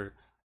hour,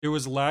 it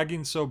was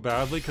lagging so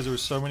badly because there were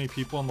so many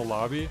people in the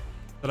lobby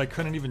that I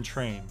couldn't even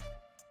train.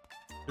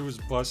 It was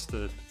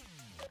busted.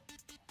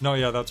 No,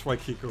 yeah, that's why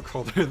Kiko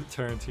called her the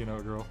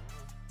Tarantino girl.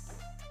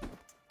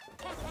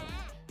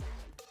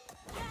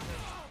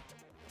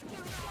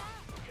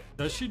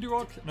 Does she do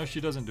all... No, she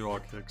doesn't do all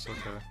kicks,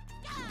 okay.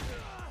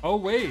 Oh,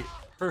 wait!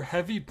 Her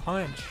heavy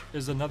punch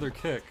is another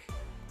kick.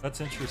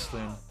 That's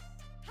interesting.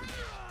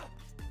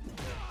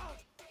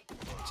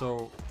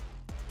 So,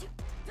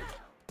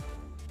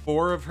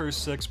 4 of her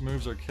 6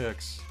 moves are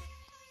kicks.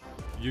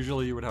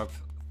 Usually you would have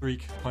 3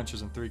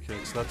 punches and 3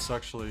 kicks. That's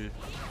actually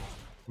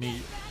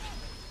neat.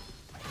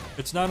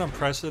 It's not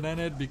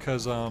unprecedented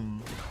because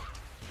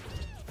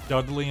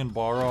Dudley and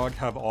Balrog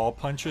have all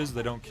punches.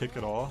 They don't kick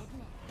at all.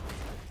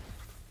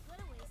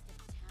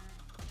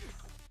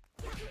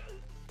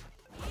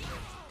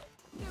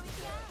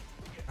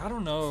 I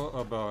don't know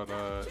about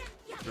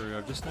Jury.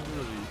 I've just never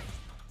really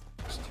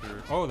used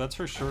her. Oh, that's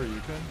her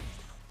Shoryuken.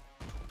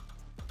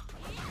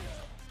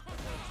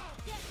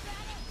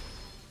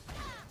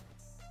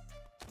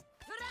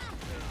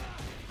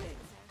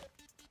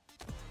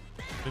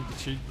 And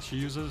she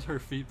uses her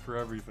feet for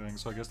everything,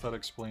 so I guess that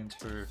explains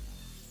her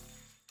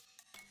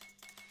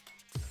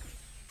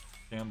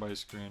standby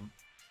screen.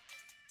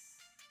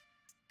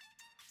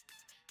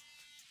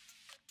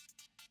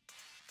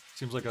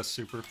 Seems like a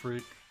super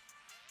freak.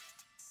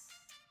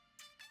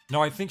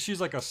 No, I think she's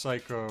like a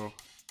psycho,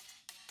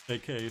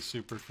 aka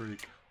super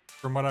freak.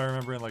 From what I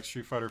remember in like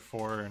Street Fighter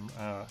 4, and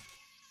I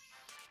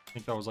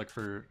think that was like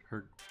her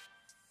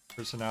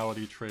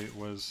personality trait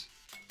was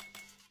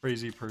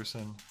crazy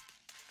person.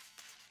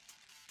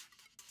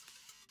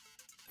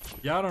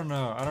 Yeah, I don't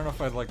know. I don't know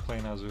if I'd like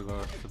playing as her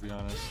though, to be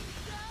honest.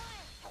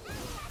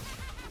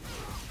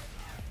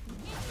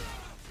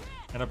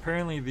 And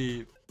apparently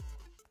the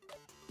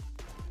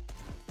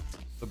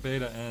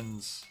beta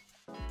ends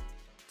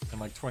in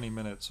like 20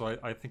 minutes, so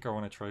I think I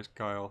want to try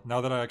Guile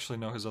now that I actually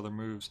know his other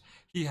moves.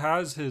 He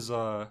has his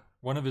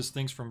one of his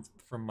things from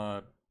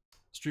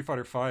Street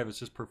Fighter 5 is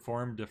just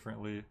performed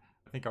differently.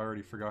 I think I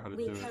already forgot how to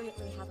do it. We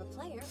currently have a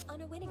player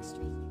on a winning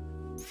streak.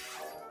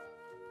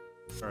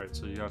 All right,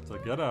 so you have to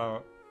get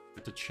out. You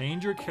have to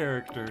change your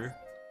character.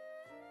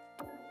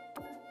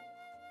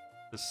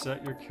 To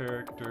set your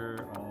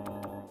character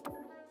on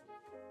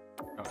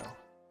Guile.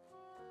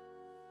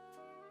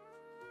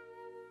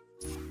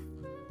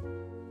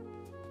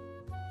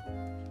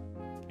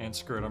 And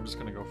screw it, I'm just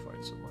gonna go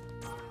fight someone.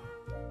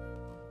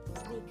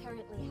 We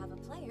currently have a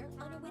player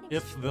on a winning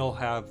If they'll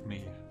have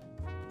me.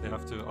 They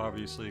have to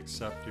obviously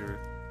accept your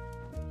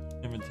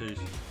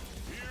invitation.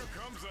 Here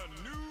comes a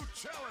new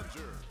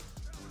challenger.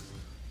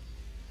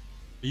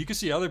 You can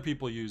see other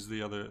people use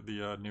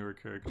the newer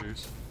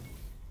characters.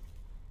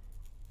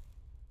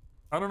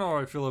 I don't know how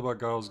I feel about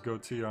Guile's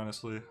goatee,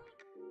 honestly.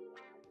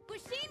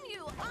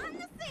 Bushimu on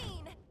the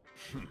scene.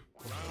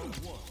 Round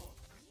 1.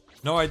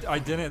 No, I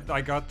didn't.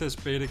 I got this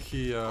beta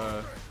key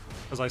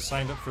because I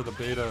signed up for the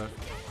beta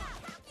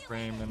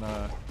frame, and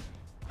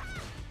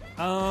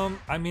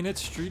I mean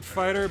it's Street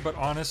Fighter, but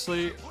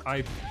honestly,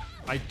 I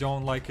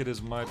don't like it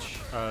as much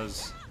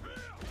as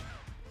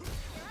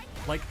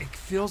like it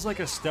feels like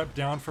a step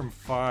down from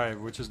 5,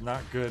 which is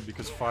not good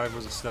because 5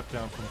 was a step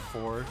down from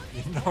 4.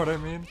 You know what I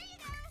mean?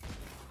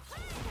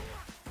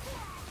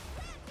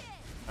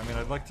 I mean,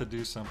 I'd like to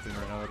do something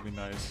right now. That'd be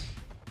nice.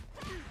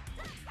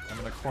 I'm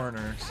in the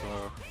corner,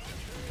 so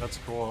that's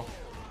cool.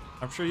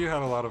 I'm sure you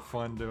had a lot of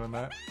fun doing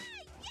that.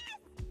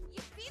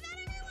 You see that,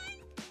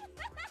 everyone?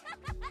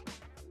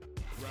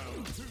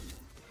 Round 2.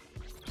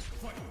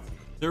 Fight.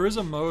 There is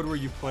a mode where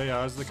you play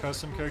as the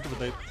custom character,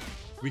 but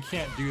we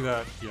can't do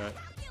that yet.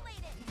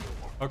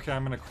 Okay,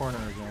 I'm in a corner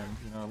again.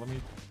 You know, let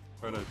me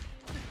try to do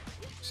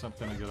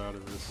something to get out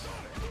of this.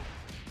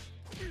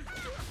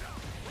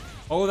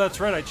 Oh, that's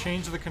right. I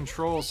changed the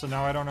controls, so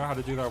now I don't know how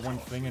to do that one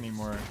thing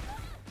anymore.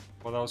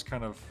 Well, that was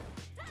kind of...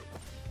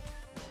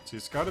 See,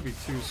 it's got to be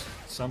 2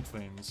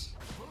 somethings.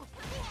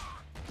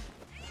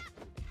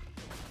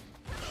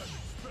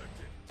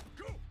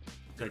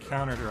 I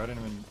countered her. I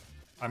didn't even...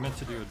 I meant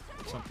to do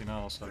something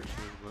else, actually,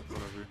 but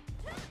whatever.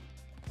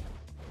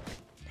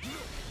 I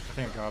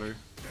think I got her.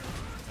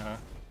 Yeah.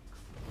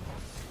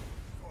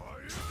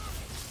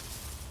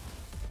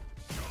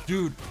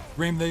 Dude,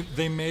 Rain,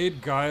 they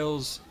made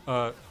Guile's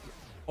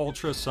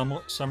Ultra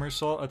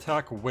Somersault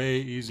attack way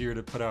easier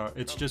to put out.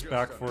 It's just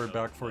back forward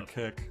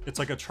kick. It's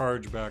like a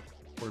charge back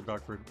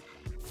forward.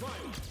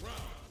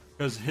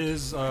 Because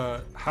his,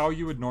 how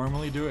you would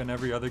normally do it in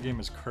every other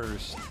game is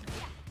cursed.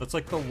 That's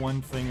like the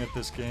one thing that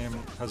this game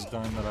has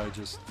done that I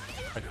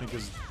think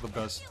is the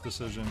best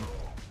decision.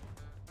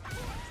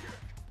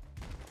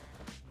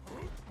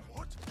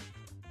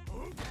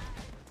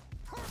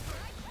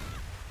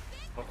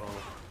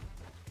 Uh-oh.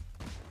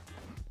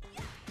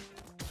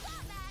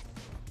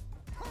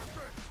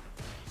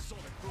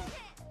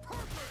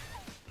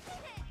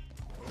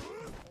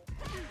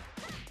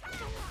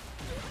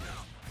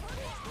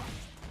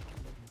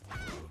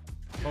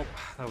 Oh,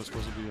 that was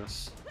supposed to be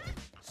us.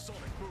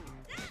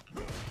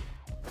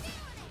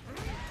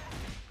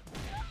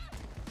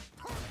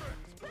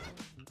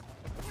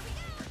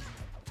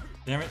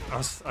 Damn it,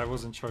 I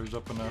wasn't charged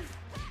up enough.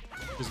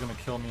 He's gonna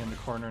kill me in the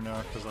corner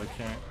now because I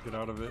can't get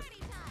out of it.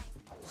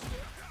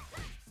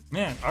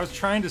 Man, I was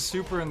trying to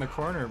super in the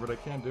corner, but I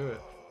can't do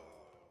it.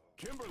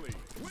 Kimberly.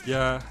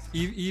 Yeah,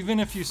 even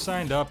if you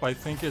signed up, I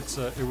think it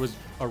was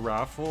a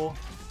raffle.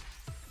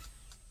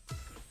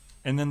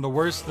 And then the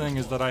worst thing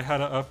is that I had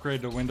to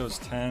upgrade to Windows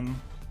 10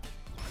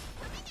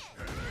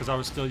 because I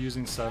was still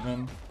using 7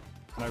 and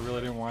I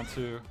really didn't want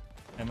to.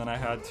 And then I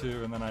had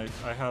to, and then I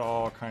had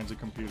all kinds of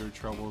computer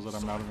troubles that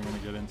I'm not even going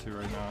to get into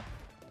right now.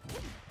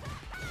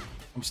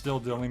 I'm still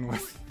dealing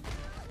with.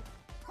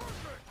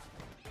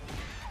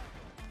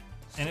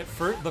 And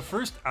the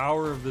first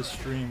hour of this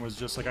stream was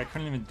just like I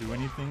couldn't even do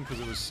anything because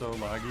it was so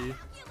laggy.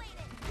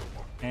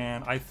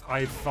 And I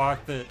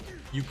thought that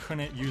you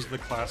couldn't use the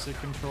classic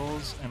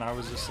controls, and I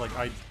was just like,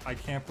 I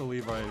can't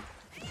believe I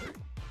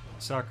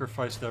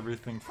sacrificed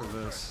everything for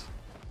this.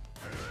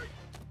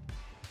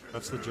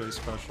 That's the J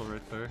special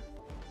right there.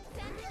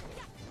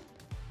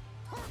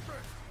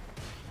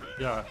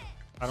 Yeah,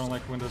 I don't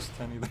like Windows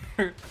 10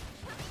 either.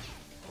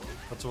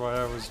 That's why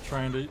I was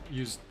trying to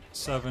use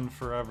 7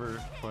 forever,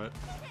 but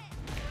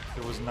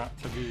it was not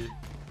to be.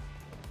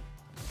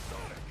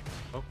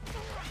 Oh.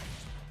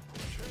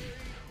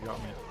 You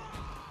got me.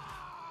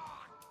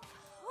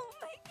 Oh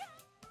my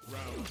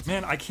god.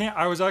 Man, I can't.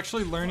 I was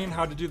actually learning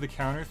how to do the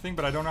counter thing,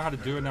 but I don't know how to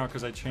do it now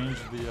because I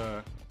changed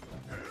the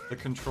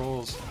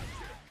controls.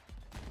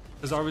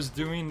 Because I was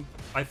doing,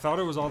 I thought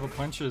it was all the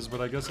punches,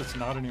 but I guess it's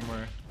not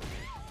anymore.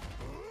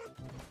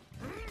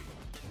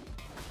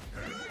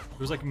 It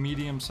was like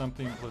medium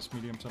something plus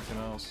medium something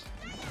else.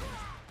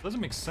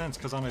 Doesn't make sense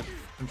because on a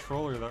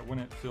controller that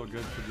wouldn't feel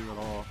good to do at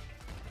all.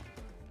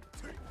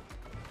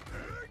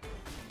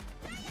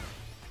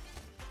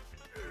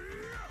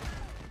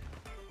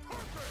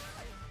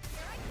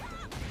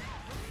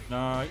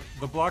 Nah,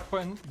 the block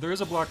button, there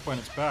is a block button,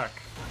 it's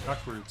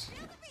backwards.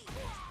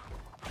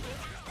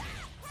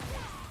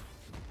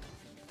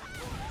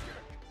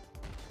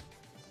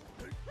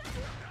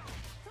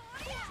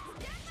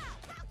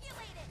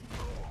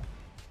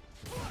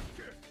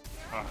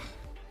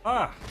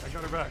 Ah, I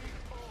got her back.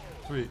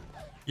 Sweet.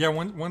 Yeah,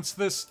 once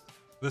this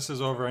is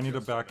over, I need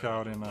to back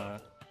out and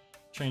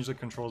change the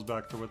controls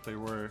back to what they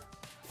were.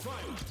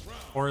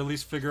 Or at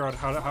least figure out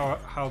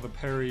how the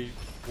parry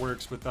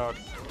works without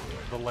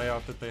the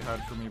layout that they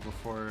had for me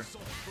before.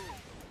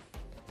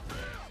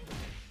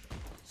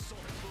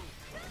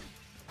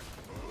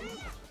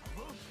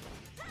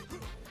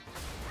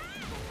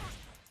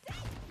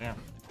 Damn,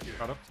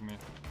 caught up to me.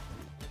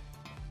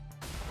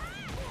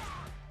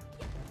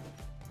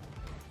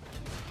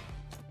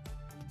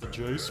 The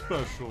J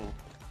special.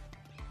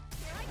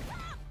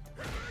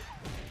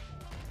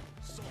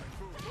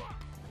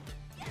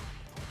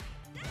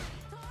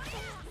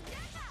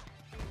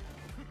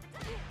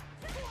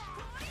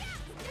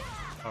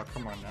 Oh,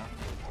 come on now.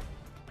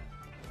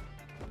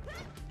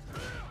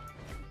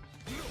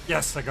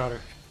 Yes, I got her.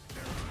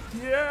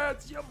 Yeah,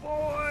 it's your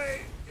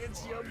boy.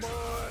 It's your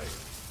boy.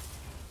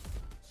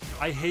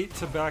 I hate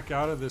to back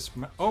out of this.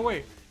 Oh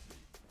wait,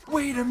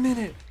 wait a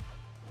minute.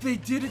 They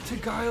did it to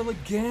Guile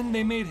again.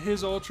 They made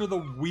his ultra the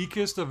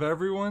weakest of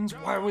everyone's.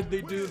 Why would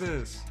they do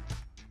this?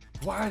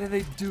 Why do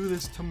they do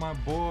this to my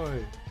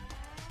boy?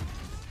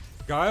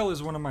 Guile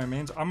is one of my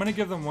mains. I'm gonna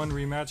give them one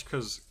rematch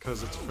because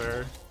it's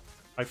fair.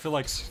 I feel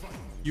like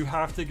you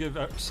have to give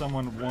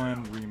someone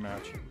one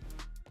rematch,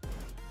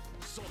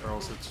 or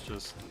else it's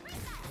just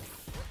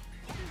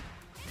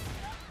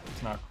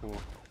it's not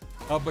cool.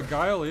 But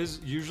Guile is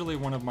usually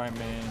one of my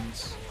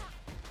mains.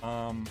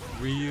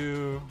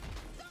 Ryu.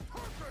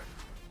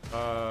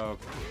 I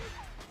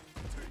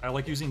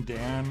like using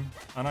Dan.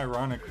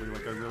 Unironically,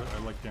 like I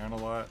like Dan a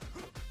lot.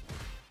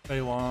 Fei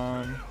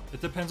Long.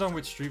 It depends on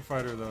which Street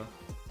Fighter though.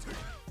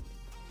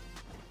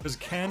 Because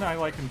Ken I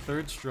like in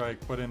Third Strike,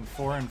 but in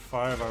 4 and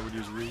 5 I would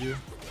use Ryu.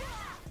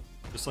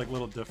 Just like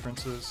little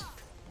differences.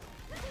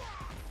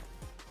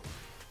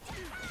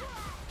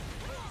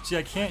 See,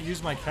 I can't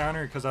use my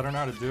counter because I don't know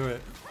how to do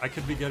it. I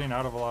could be getting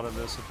out of a lot of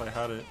this if I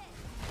had it.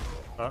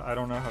 I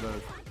don't know how to.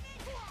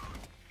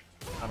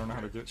 I don't know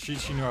how to do it. She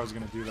knew I was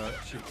gonna do that.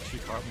 She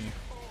caught me.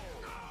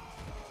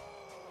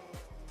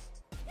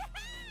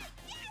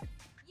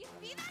 You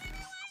see that,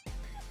 everyone?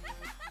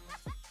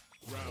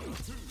 Round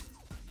 2.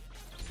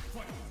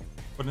 Fight.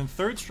 But in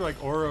Third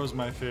Strike, Oro's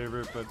my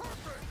favorite, but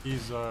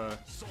he's well,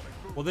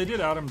 they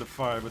did add him to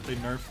 5, but they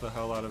nerfed the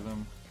hell out of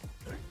him.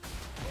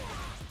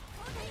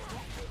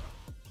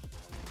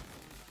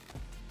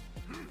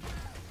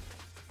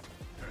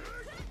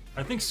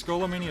 I think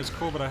Skullomania is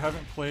cool, but I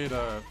haven't played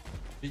the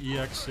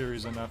EX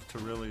series enough to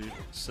really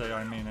say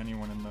I main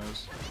anyone in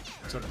those.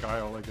 Except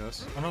Guile, I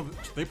guess. I know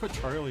they put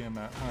Charlie in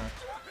that, huh?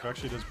 It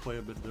actually does play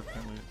a bit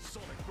differently.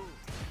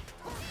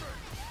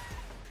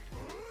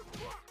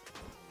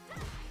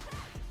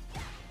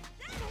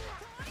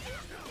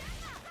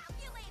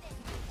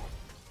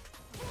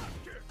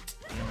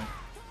 Damn it.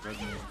 Red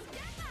move.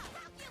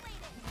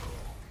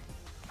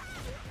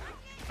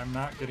 I'm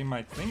not getting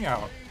my thing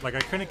out. Like, I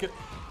couldn't get...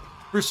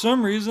 For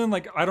some reason,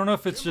 like, I don't know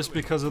if it's just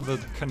because of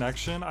the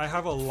connection, I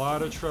have a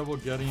lot of trouble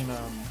getting,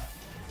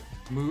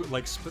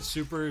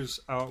 supers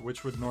out,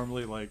 which would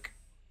normally, like,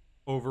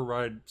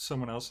 override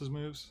someone else's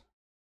moves.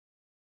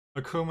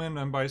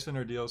 Akumen and Bison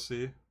or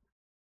DLC.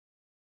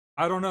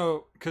 I don't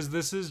know, because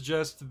this is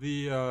just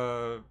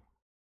the,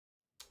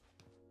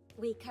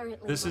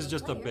 this is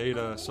just a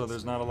beta, so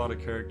there's not a lot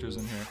of characters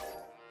in here.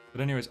 But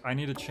anyways, I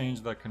need to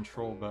change that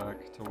control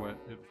back to what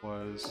it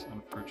was,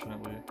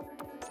 unfortunately.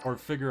 Or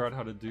figure out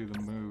how to do the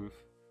move.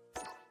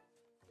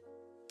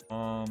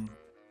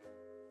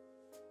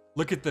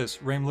 Look at this,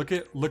 Raim,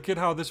 look at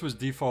how this was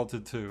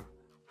defaulted to.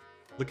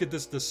 Look at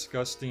this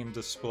disgusting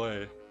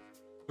display.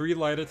 3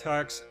 light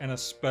attacks and a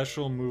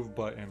special move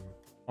button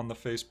on the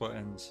face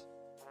buttons.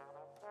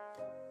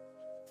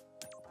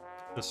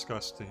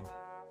 Disgusting.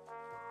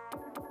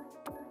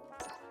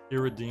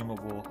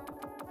 Irredeemable.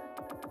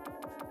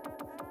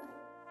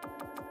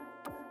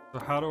 So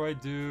how do I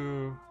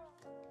do...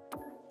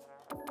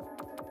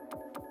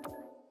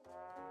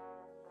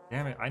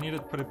 Damn it, I need to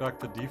put it back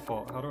to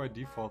default. How do I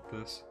default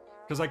this?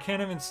 Because I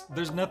can't even...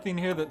 There's nothing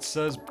here that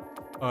says...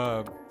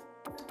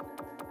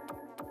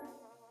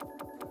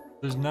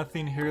 There's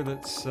nothing here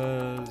that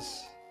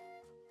says...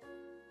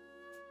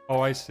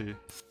 Oh, I see.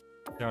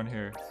 Down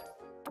here.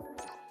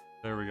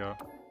 There we go.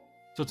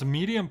 So it's a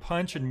medium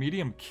punch and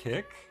medium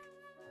kick?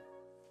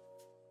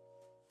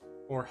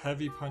 Or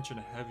heavy punch and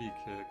heavy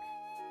kick?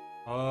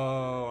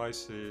 Oh, I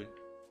see.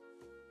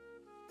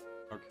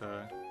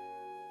 Okay.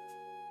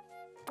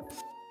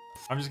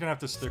 I'm just gonna have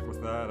to stick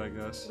with that, I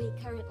guess. We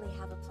currently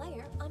have a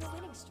player on a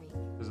winning streak.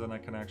 Because then I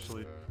can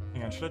actually...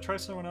 Hang on, should I try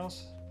someone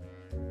else?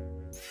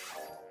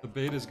 The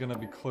beta's gonna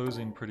be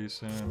closing pretty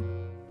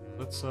soon.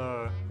 Let's,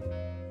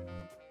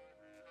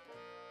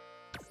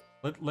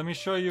 Let me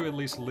show you at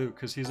least Luke,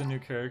 because he's a new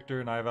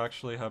character and I've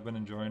actually have been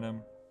enjoying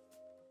him.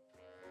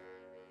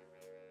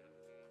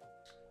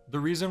 The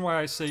reason why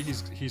I say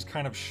he's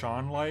kind of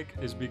Sean-like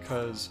is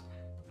because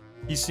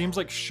he seems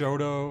like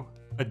Shoto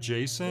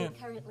adjacent,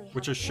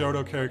 which is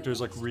Shoto characters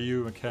like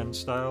Ryu and Ken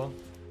style,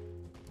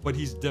 but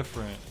he's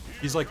different.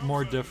 He's like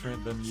more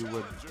different than you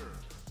would.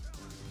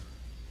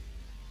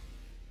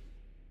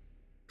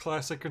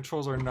 Classic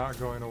controls are not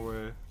going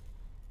away.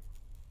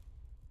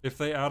 If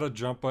they add a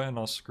jump button,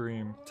 I'll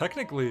scream.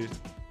 Technically,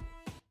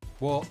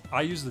 well,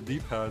 I use the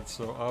D-pad,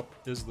 so up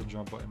is the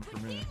jump button for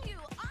me.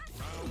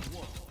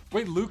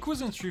 Wait, Luke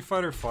was in Street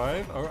Fighter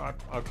 5? Oh,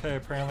 okay,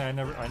 apparently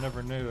I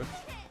never knew.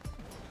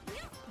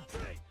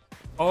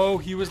 Oh,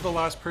 he was the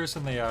last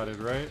person they added,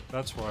 right?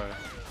 That's why.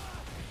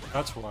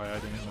 That's why I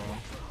didn't know.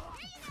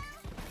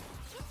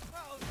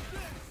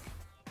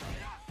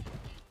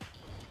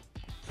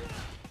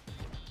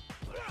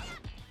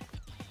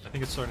 I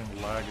think it's starting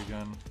to lag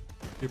again.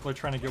 People are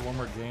trying to get one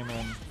more game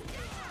in.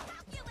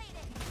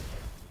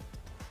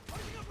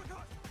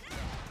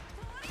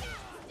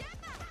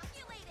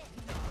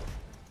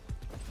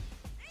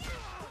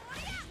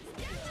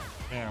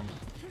 Damn.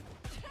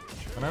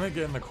 When I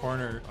get in the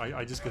corner,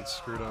 I just get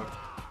screwed up.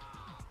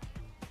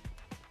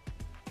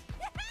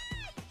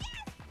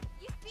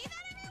 You see that,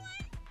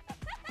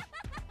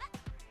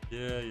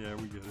 everyone? Yeah,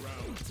 we get it.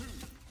 Round 2.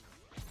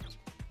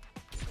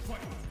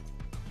 Fight.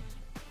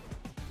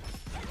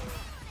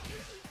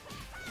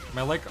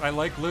 I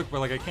like Luke, but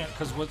like I can't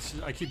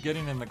because I keep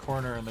getting in the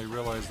corner and they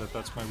realize that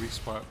that's my weak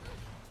spot.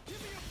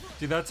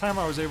 See, that time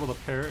I was able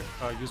to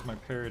use my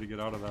parry to get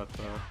out of that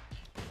though.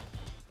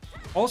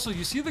 Also,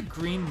 you see the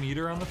green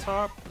meter on the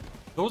top?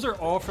 Those are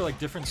all for like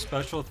different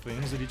special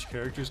things that each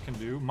characters can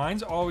do.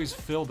 Mine's always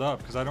filled up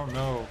because I don't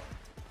know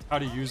how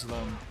to use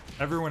them.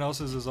 Everyone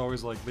else's is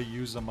always like they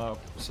use them up.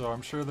 So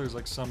I'm sure there's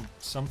like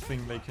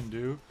something they can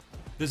do.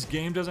 This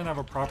game doesn't have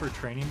a proper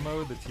training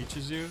mode that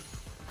teaches you.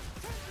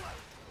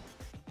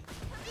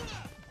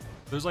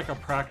 There's like a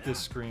practice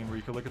screen where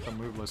you can look at the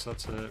move list,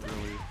 that's it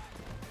really.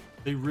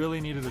 They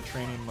really needed a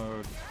training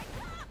mode.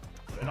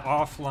 An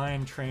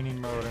offline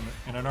training mode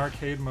and an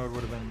arcade mode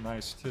would have been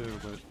nice too,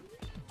 but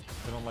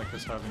they don't like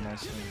us having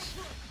nice things.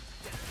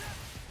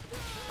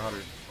 Got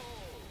her.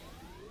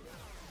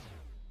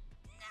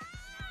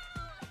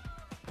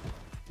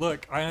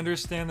 Look, I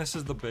understand this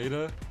is the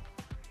beta,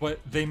 but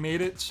they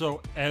made it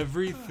so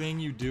everything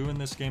you do in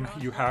this game,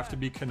 you have to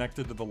be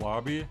connected to the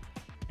lobby,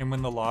 and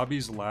when the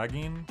lobby's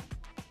lagging,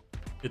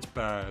 it's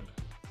bad.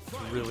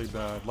 It's really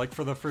bad. Like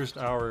for the first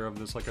hour of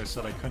this, like I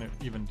said, I couldn't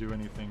even do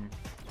anything.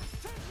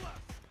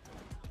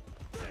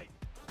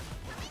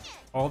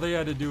 All they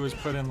had to do was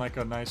put in like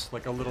a nice,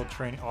 like a little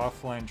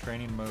offline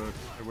training mode.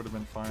 It would have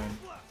been fine.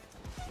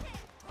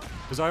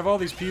 Because I have all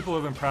these people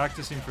who have been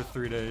practicing for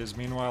 3 days.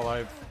 Meanwhile,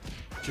 I've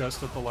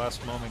just at the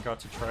last moment got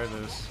to try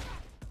this.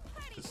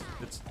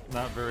 It's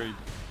not very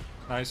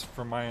nice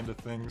from my end of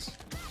things.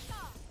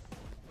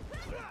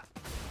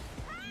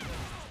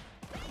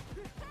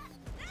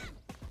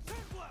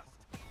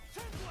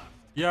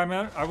 Yeah, I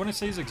mean, I wouldn't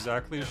say he's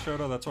exactly a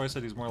Shoto. That's why I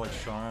said he's more like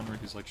Sean, where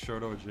he's like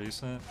Shoto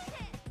adjacent.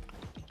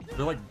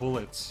 They're like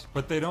bullets,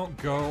 but they don't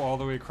go all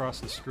the way across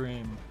the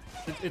screen.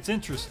 It's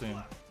interesting.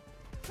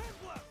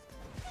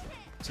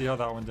 See how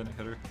that one didn't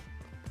hit her?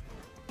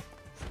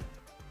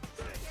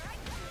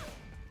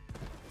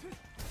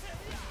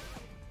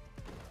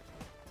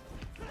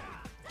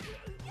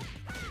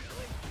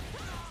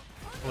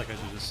 I feel like I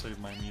should just save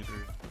my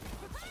meter.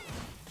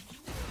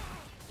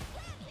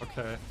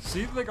 Okay.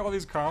 See, like all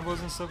these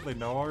combos and stuff they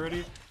know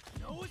already?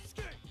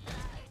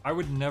 I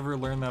would never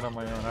learn that on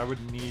my own. I would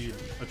need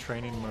a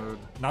training mode.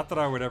 Not that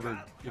I would ever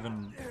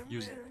even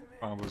use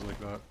combos like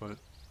that, but...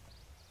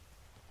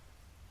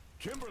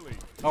 Kimberly.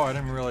 Oh, I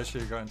didn't realize she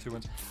had gotten 2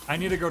 wins. I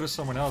need to go to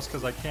someone else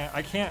because I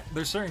can't...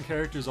 There's certain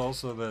characters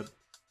also that...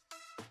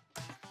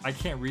 I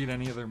can't read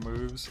any of their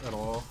moves at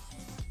all.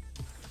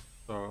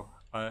 So,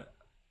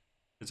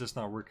 it's just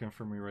not working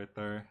for me right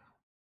there.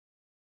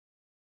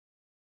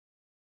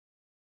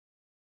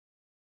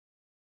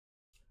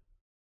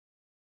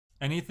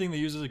 Anything that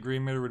uses a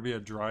green meter would be a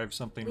drive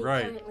something,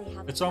 right?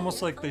 It's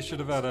almost like they should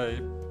have had a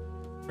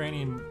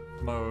training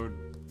mode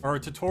or a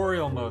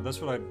tutorial mode.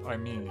 That's what I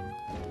mean.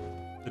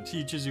 It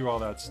teaches you all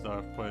that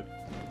stuff, but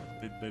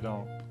they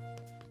don't,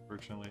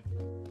 unfortunately.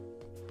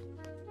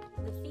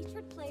 The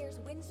featured player's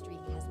win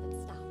streak has been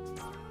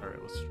stopped.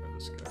 Alright, let's try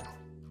this guy.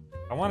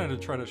 I wanted to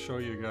try to show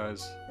you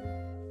guys,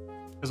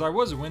 because I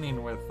was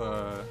winning with,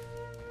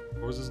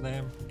 what was his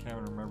name? I can't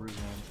even remember his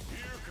name.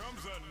 Here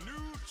comes a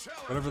new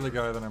challenge. Whatever the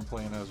guy that I'm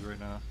playing as right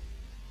now.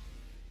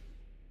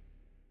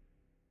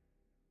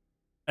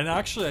 And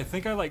actually, I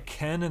think I like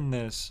Ken in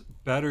this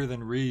better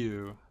than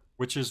Ryu,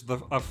 which is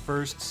a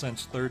first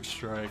since Third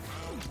Strike.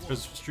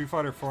 Because Street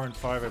Fighter 4 and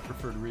 5, I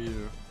preferred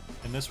Ryu.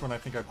 In this one, I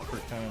think I prefer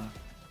Ken.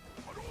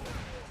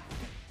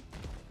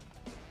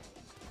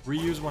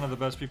 Ryu's one of the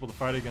best people to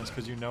fight against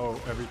because you know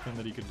everything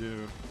that he could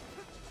do.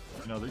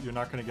 You know that you're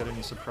not going to get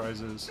any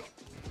surprises.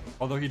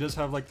 Although he does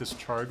have like this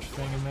charge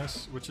thing in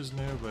this, which is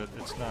new, but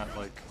it's not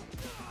like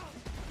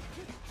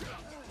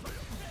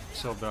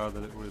so bad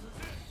that it would...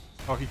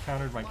 Oh, he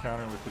countered my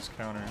counter with his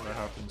counter. That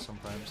happens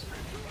sometimes.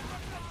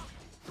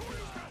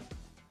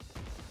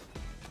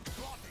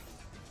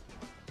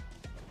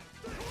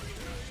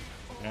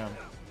 Damn.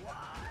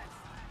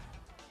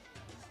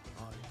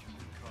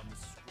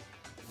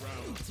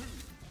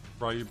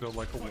 Ryu built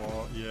like a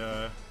wall,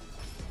 yeah.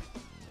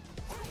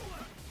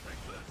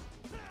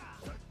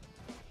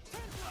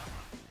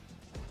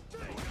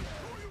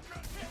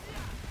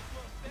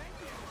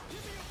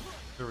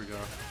 There we go.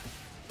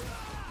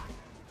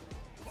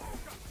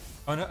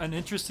 An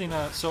interesting,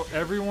 so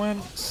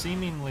everyone,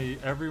 seemingly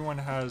everyone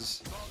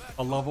has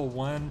a level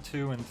 1,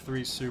 2, and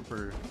 3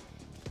 super.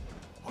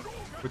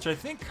 Which I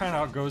think kind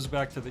of goes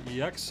back to the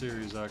EX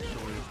series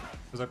actually.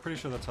 Because I'm pretty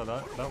sure that's how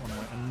that one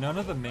went. And none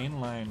of the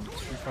mainline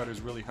Street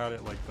Fighters really had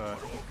it like that.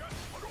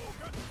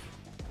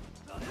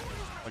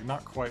 Like,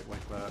 not quite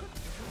like that.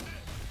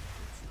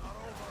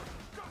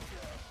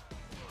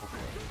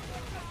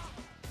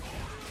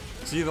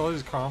 See, all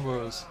these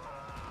combos.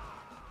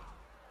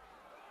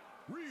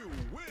 Ryu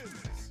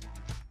wins.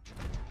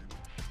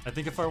 I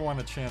think if I want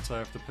a chance, I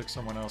have to pick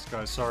someone else,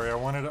 guys. Sorry, I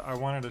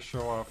wanted to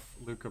show off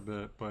Luke a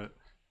bit, but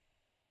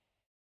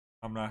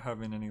I'm not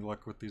having any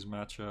luck with these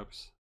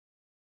matchups.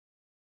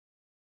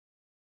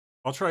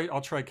 I'll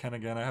try Ken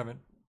again. I haven't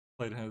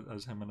played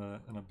as him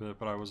in a bit,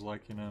 but I was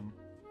liking him.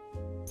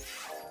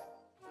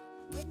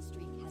 Win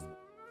streak has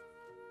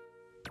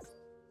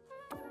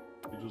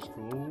You just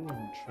go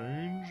and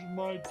change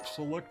my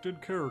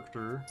selected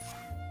character.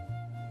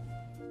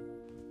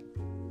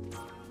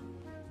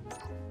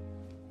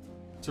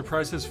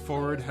 Surprise his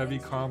forward heavy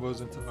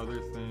combos into other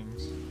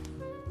things.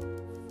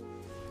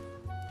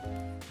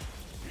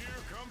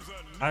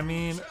 I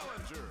mean,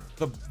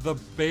 the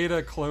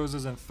beta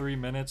closes in 3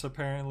 minutes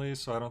apparently,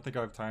 so I don't think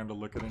I have time to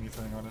look at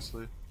anything,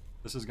 honestly.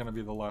 This is gonna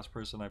be the last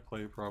person I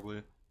play,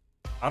 probably.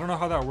 I don't know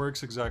how that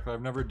works exactly.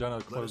 I've never done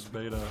a closed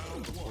beta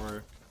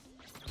before.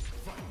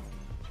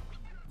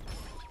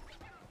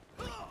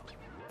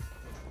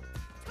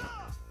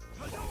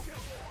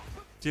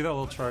 See that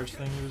little charge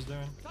thing he was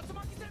doing?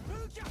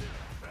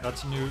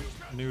 That's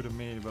new to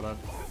me, but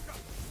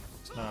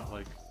it's not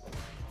like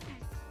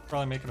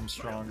probably making him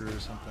stronger or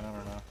something. I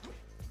don't know.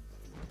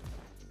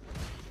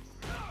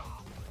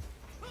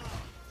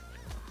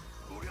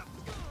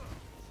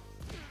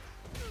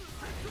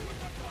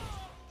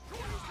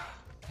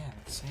 Man,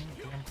 same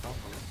damn combo.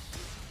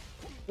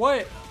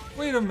 What?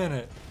 Wait a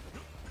minute.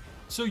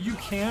 So you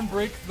can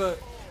break the...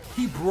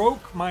 He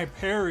broke my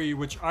parry,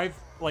 which I've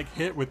like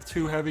hit with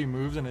 2 heavy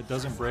moves and it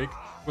doesn't break,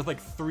 with like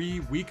 3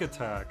 weak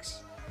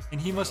attacks.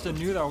 And he must have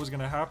knew that was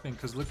gonna happen,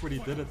 because look what he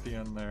did at the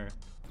end there.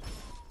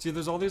 See,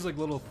 there's all these like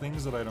little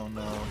things that I don't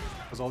know,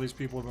 because all these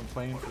people have been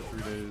playing for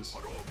 3 days.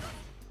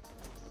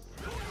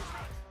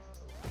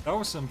 That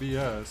was some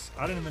BS.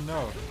 I didn't even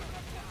know.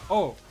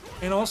 Oh,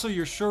 and also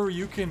your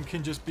Shoryuken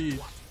can just be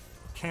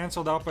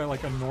cancelled out by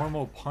like a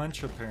normal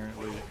punch,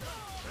 apparently.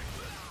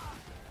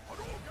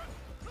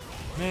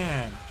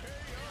 Man.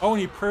 Oh,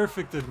 and he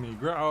perfected me.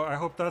 I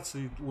hope that's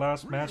the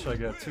last match I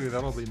get too.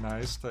 That'll be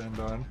nice to end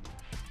on.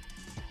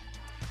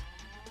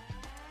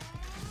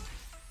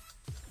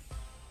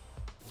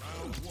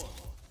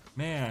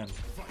 Man.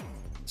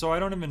 So I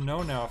don't even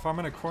know now. If I'm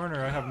in a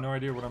corner, I have no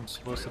idea what I'm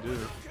supposed to do.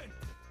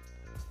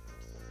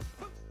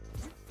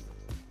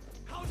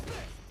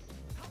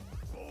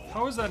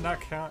 How does that not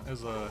count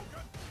as a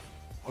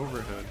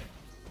overhead?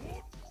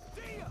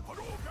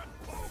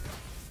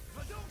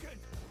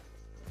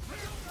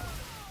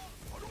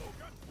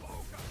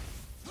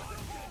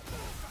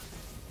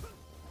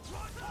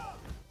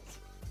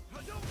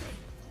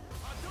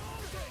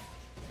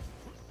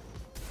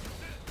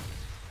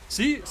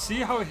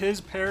 See how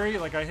his parry,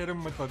 like I hit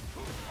him with a,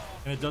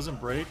 and it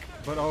doesn't break,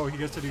 but oh, he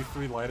gets to do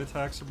 3 light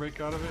attacks to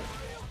break out of it?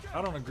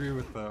 I don't agree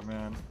with that,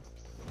 man.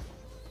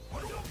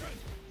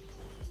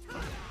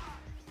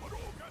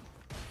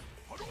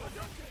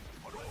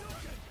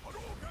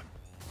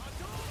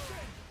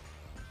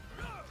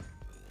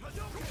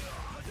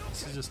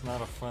 This is just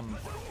not a fun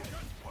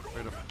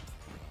way to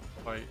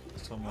fight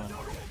someone.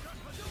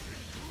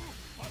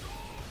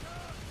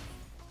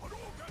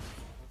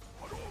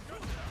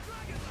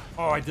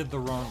 Oh, I did the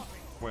wrong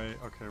way.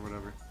 Okay,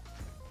 whatever.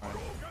 Fine.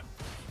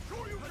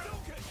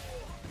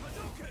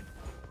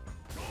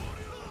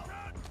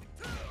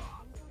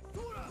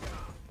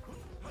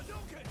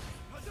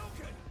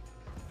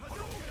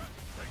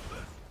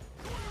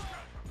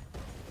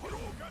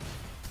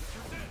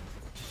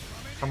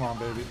 Come on,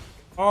 baby.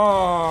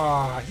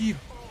 Oh, he...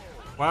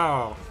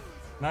 Wow.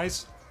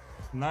 Nice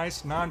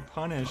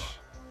non-punish.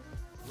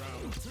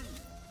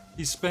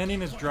 He's spending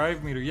his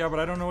drive meter. Yeah, but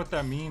I don't know what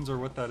that means or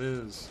what that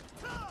is.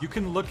 You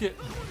can look at,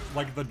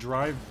 like, the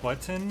drive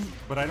button,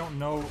 but I don't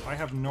know, I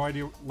have no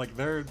idea, like,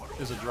 there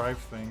is a drive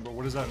thing, but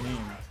what does that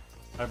mean?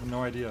 I have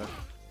no idea.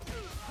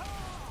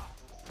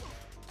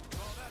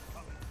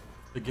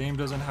 The game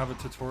doesn't have a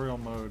tutorial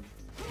mode.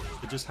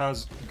 It just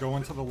has go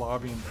into the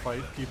lobby and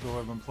fight people who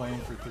have been playing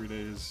for 3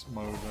 days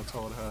mode, that's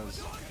all it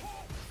has.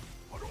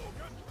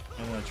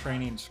 And a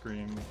training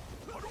screen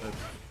that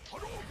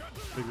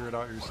figure it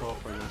out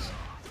yourself, I guess.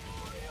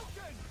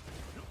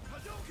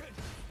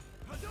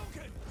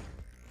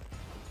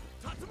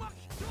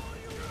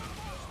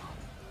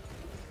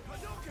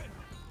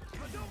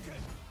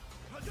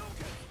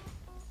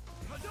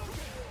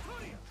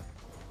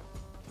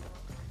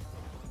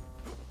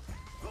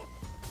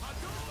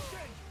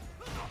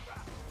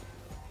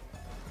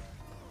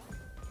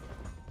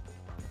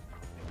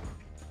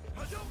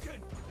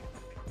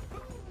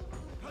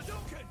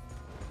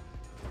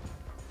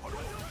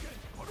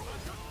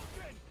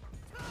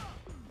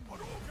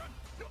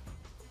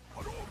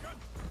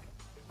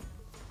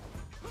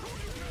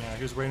 Yeah,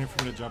 he was waiting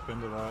for me to jump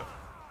into that.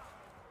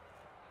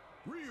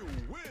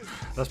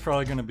 That's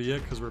probably gonna be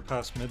it because we're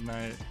past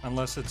midnight.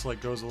 Unless it's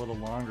like goes a little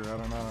longer, I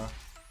don't know.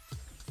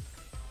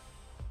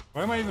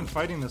 Why am I even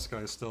fighting this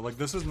guy still? Like,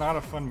 this is not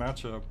a fun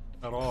matchup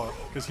at all.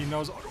 Because he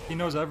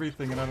knows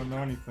everything and I don't know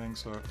anything,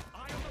 so.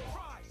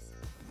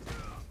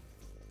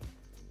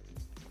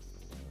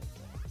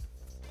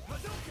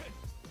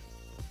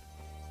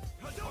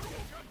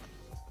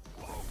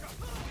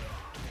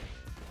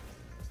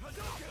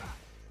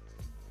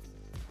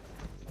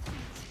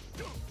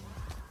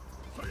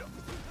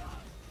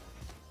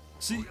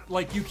 See,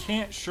 like you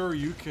can't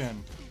Shoryuken.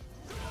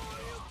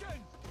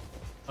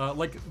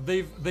 Like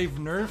they've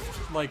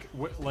nerfed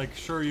like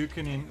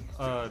Shoryuken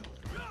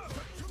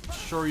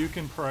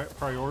Shoryuken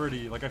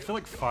priority. Like I feel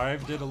like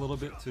 5 did a little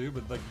bit too,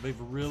 but like they've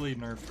really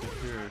nerfed it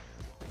here.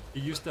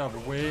 It used to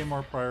have way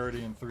more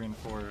priority in 3 and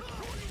 4.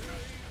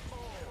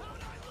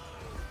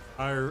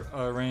 Hi,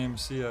 Raim,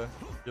 see ya.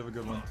 You have a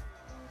good one.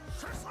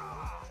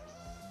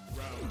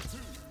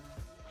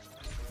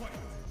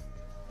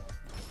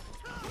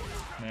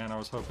 Man, I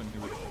was hoping he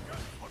would.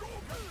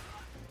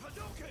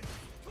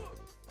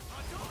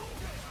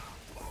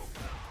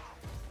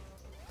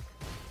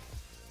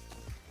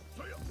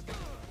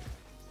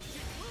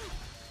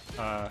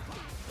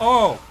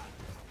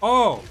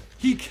 Oh!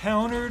 He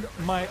countered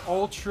my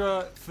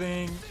ultra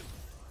thing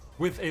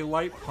with a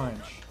light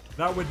punch.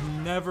 That would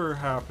never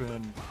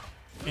happen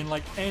in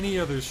like any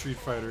other Street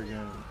Fighter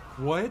game.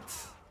 What?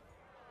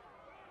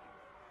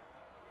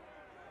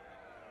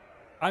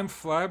 I'm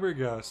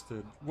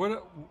flabbergasted.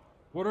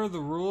 What are the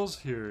rules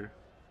here?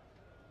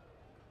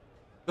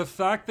 The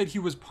fact that he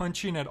was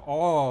punching at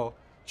all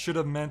should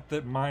have meant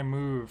that my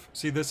move...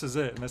 See, this is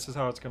it, and this is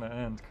how it's gonna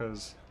end,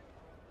 because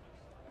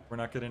we're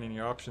not getting any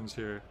options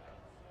here.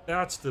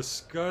 That's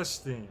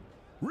disgusting.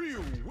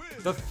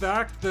 The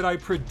fact that I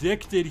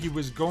predicted he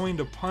was going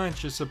to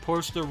punch is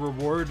supposed to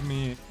reward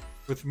me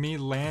with me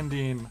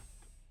landing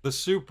the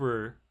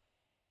super,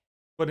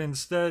 but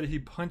instead he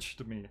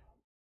punched me.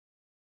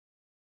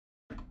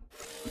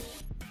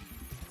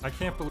 I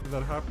can't believe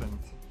that happened.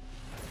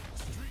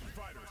 Street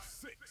Fighter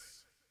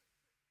 6.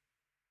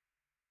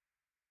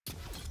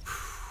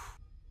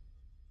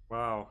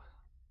 Wow.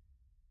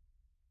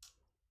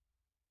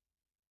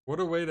 What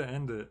a way to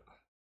end it.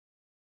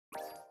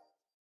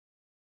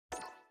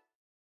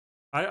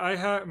 I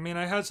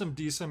had some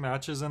decent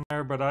matches in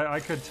there, but I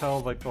could tell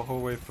like the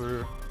whole way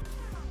through.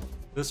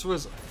 This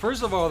was,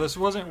 first of all, this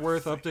wasn't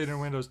worth updating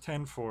Windows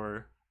 10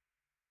 for.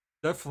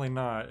 Definitely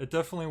not. It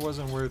definitely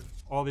wasn't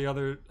worth all the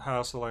other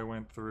hassle I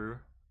went through.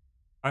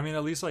 I mean,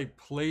 at least I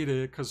played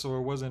it, so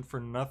it wasn't for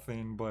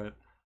nothing. But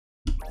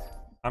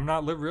I'm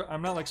not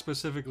like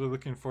specifically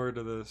looking forward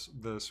to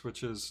this,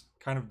 which is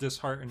kind of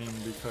disheartening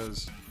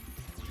because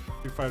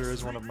Street Fighter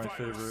is one of my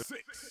favorites.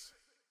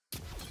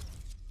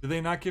 Did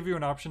they not give you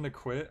an option to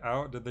quit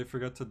out? Did they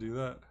forget to do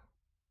that?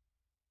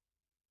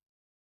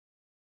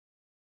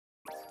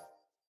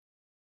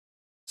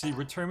 See,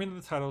 return me to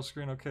the title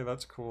screen. Okay,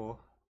 that's cool.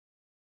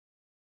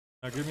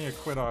 Now give me a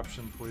quit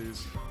option, please.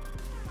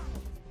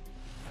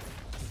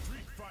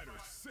 Street Fighter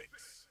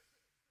 6.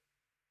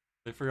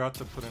 They forgot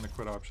to put in a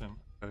quit option.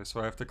 Okay, so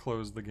I have to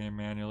close the game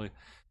manually.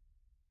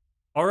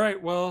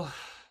 Alright, well,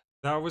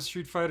 that was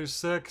Street Fighter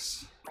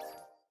 6.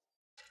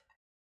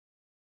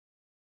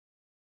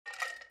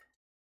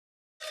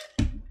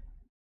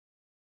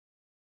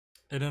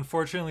 It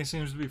unfortunately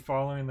seems to be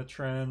following the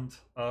trend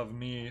of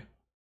me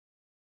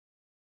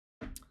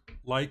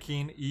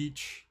liking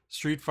each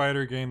Street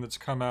Fighter game that's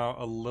come out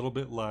a little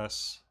bit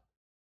less.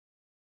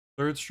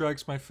 Third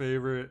Strike's my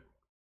favorite.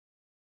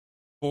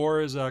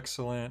 4 is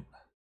excellent.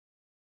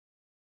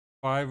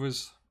 5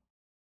 was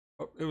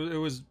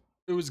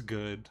it was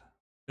good.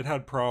 It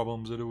had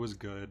problems, but it was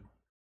good.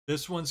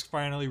 This one's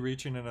finally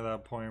reaching into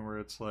that point where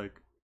it's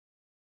like,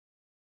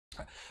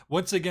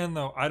 once again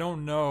though, I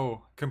don't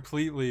know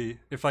completely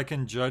if I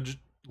can judge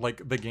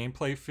like the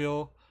gameplay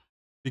feel,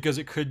 because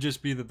it could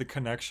just be that the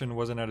connection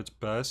wasn't at its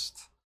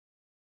best.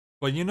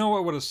 But you know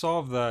what would have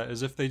solved that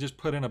is if they just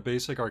put in a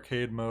basic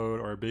arcade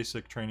mode or a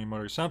basic training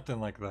mode or something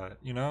like that,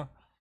 you know?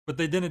 But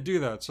they didn't do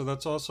that, so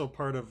that's also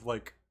part of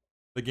like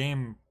the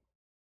game,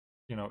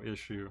 you know,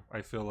 issue,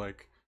 I feel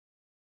like.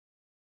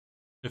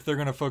 If they're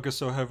gonna focus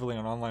so heavily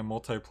on online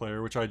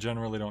multiplayer, which I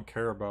generally don't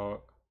care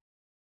about,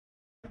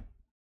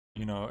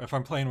 you know, if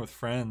I'm playing with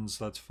friends,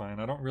 that's fine.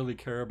 I don't really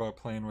care about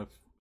playing with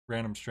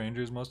random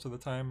strangers most of the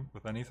time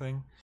with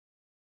anything.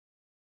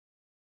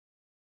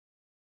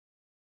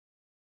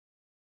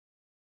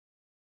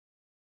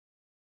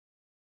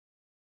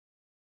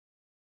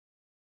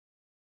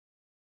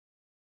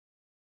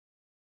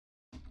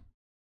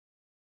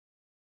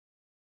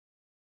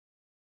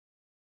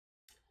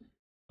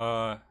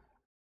 Sorry,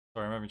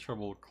 I'm having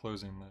trouble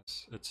closing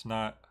this. It's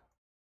not...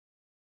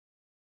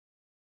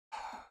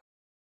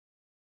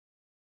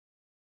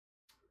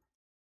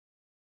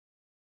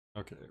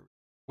 Okay.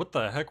 What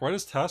the heck? Why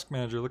does Task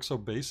Manager look so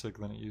basic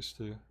than it used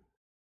to?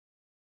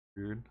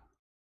 Weird.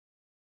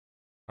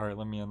 Alright,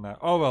 let me end that.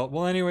 Oh well.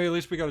 Well, anyway, at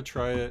least we gotta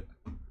try it.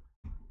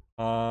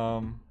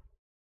 But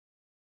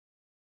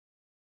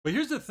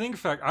here's the thing,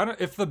 fact. I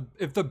don't... If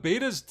the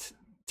beta's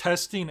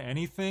testing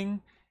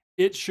anything,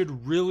 it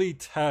should really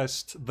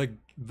test the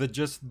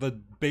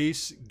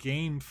base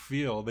game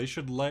feel. They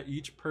should let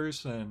each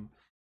person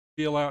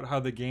feel out how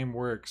the game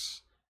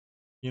works.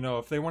 You know,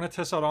 if they want to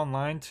test out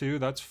online too,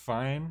 that's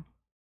fine.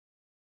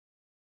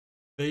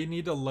 They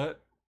need to let,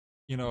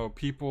 you know,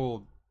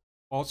 people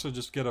also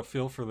just get a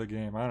feel for the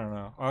game. I don't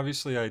know.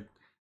 Obviously, I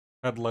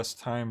had less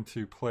time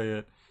to play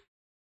it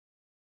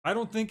I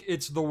don't think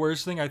it's the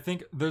worst thing. I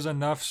think there's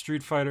enough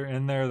Street Fighter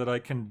in there that I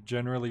can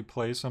generally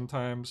play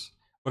sometimes.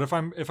 But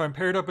if I'm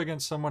paired up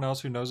against someone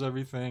else who knows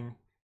everything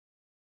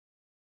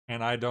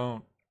and I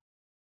don't,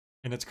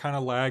 and it's kind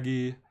of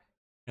laggy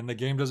and the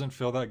game doesn't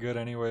feel that good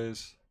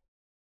anyways,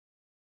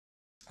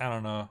 I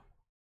don't know.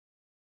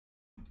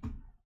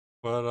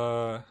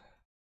 But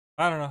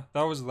I don't know.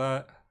 That was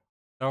that.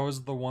 That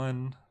was the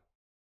one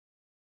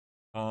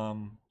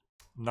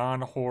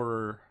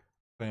non-horror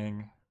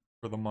thing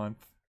for the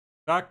month.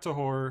 Back to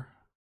horror.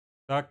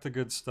 Back to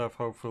good stuff,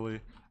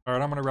 hopefully.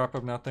 Alright, I'm gonna wrap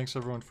up now. Thanks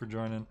everyone for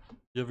joining.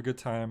 You have a good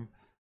time.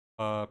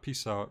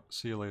 Peace out.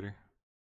 See you later.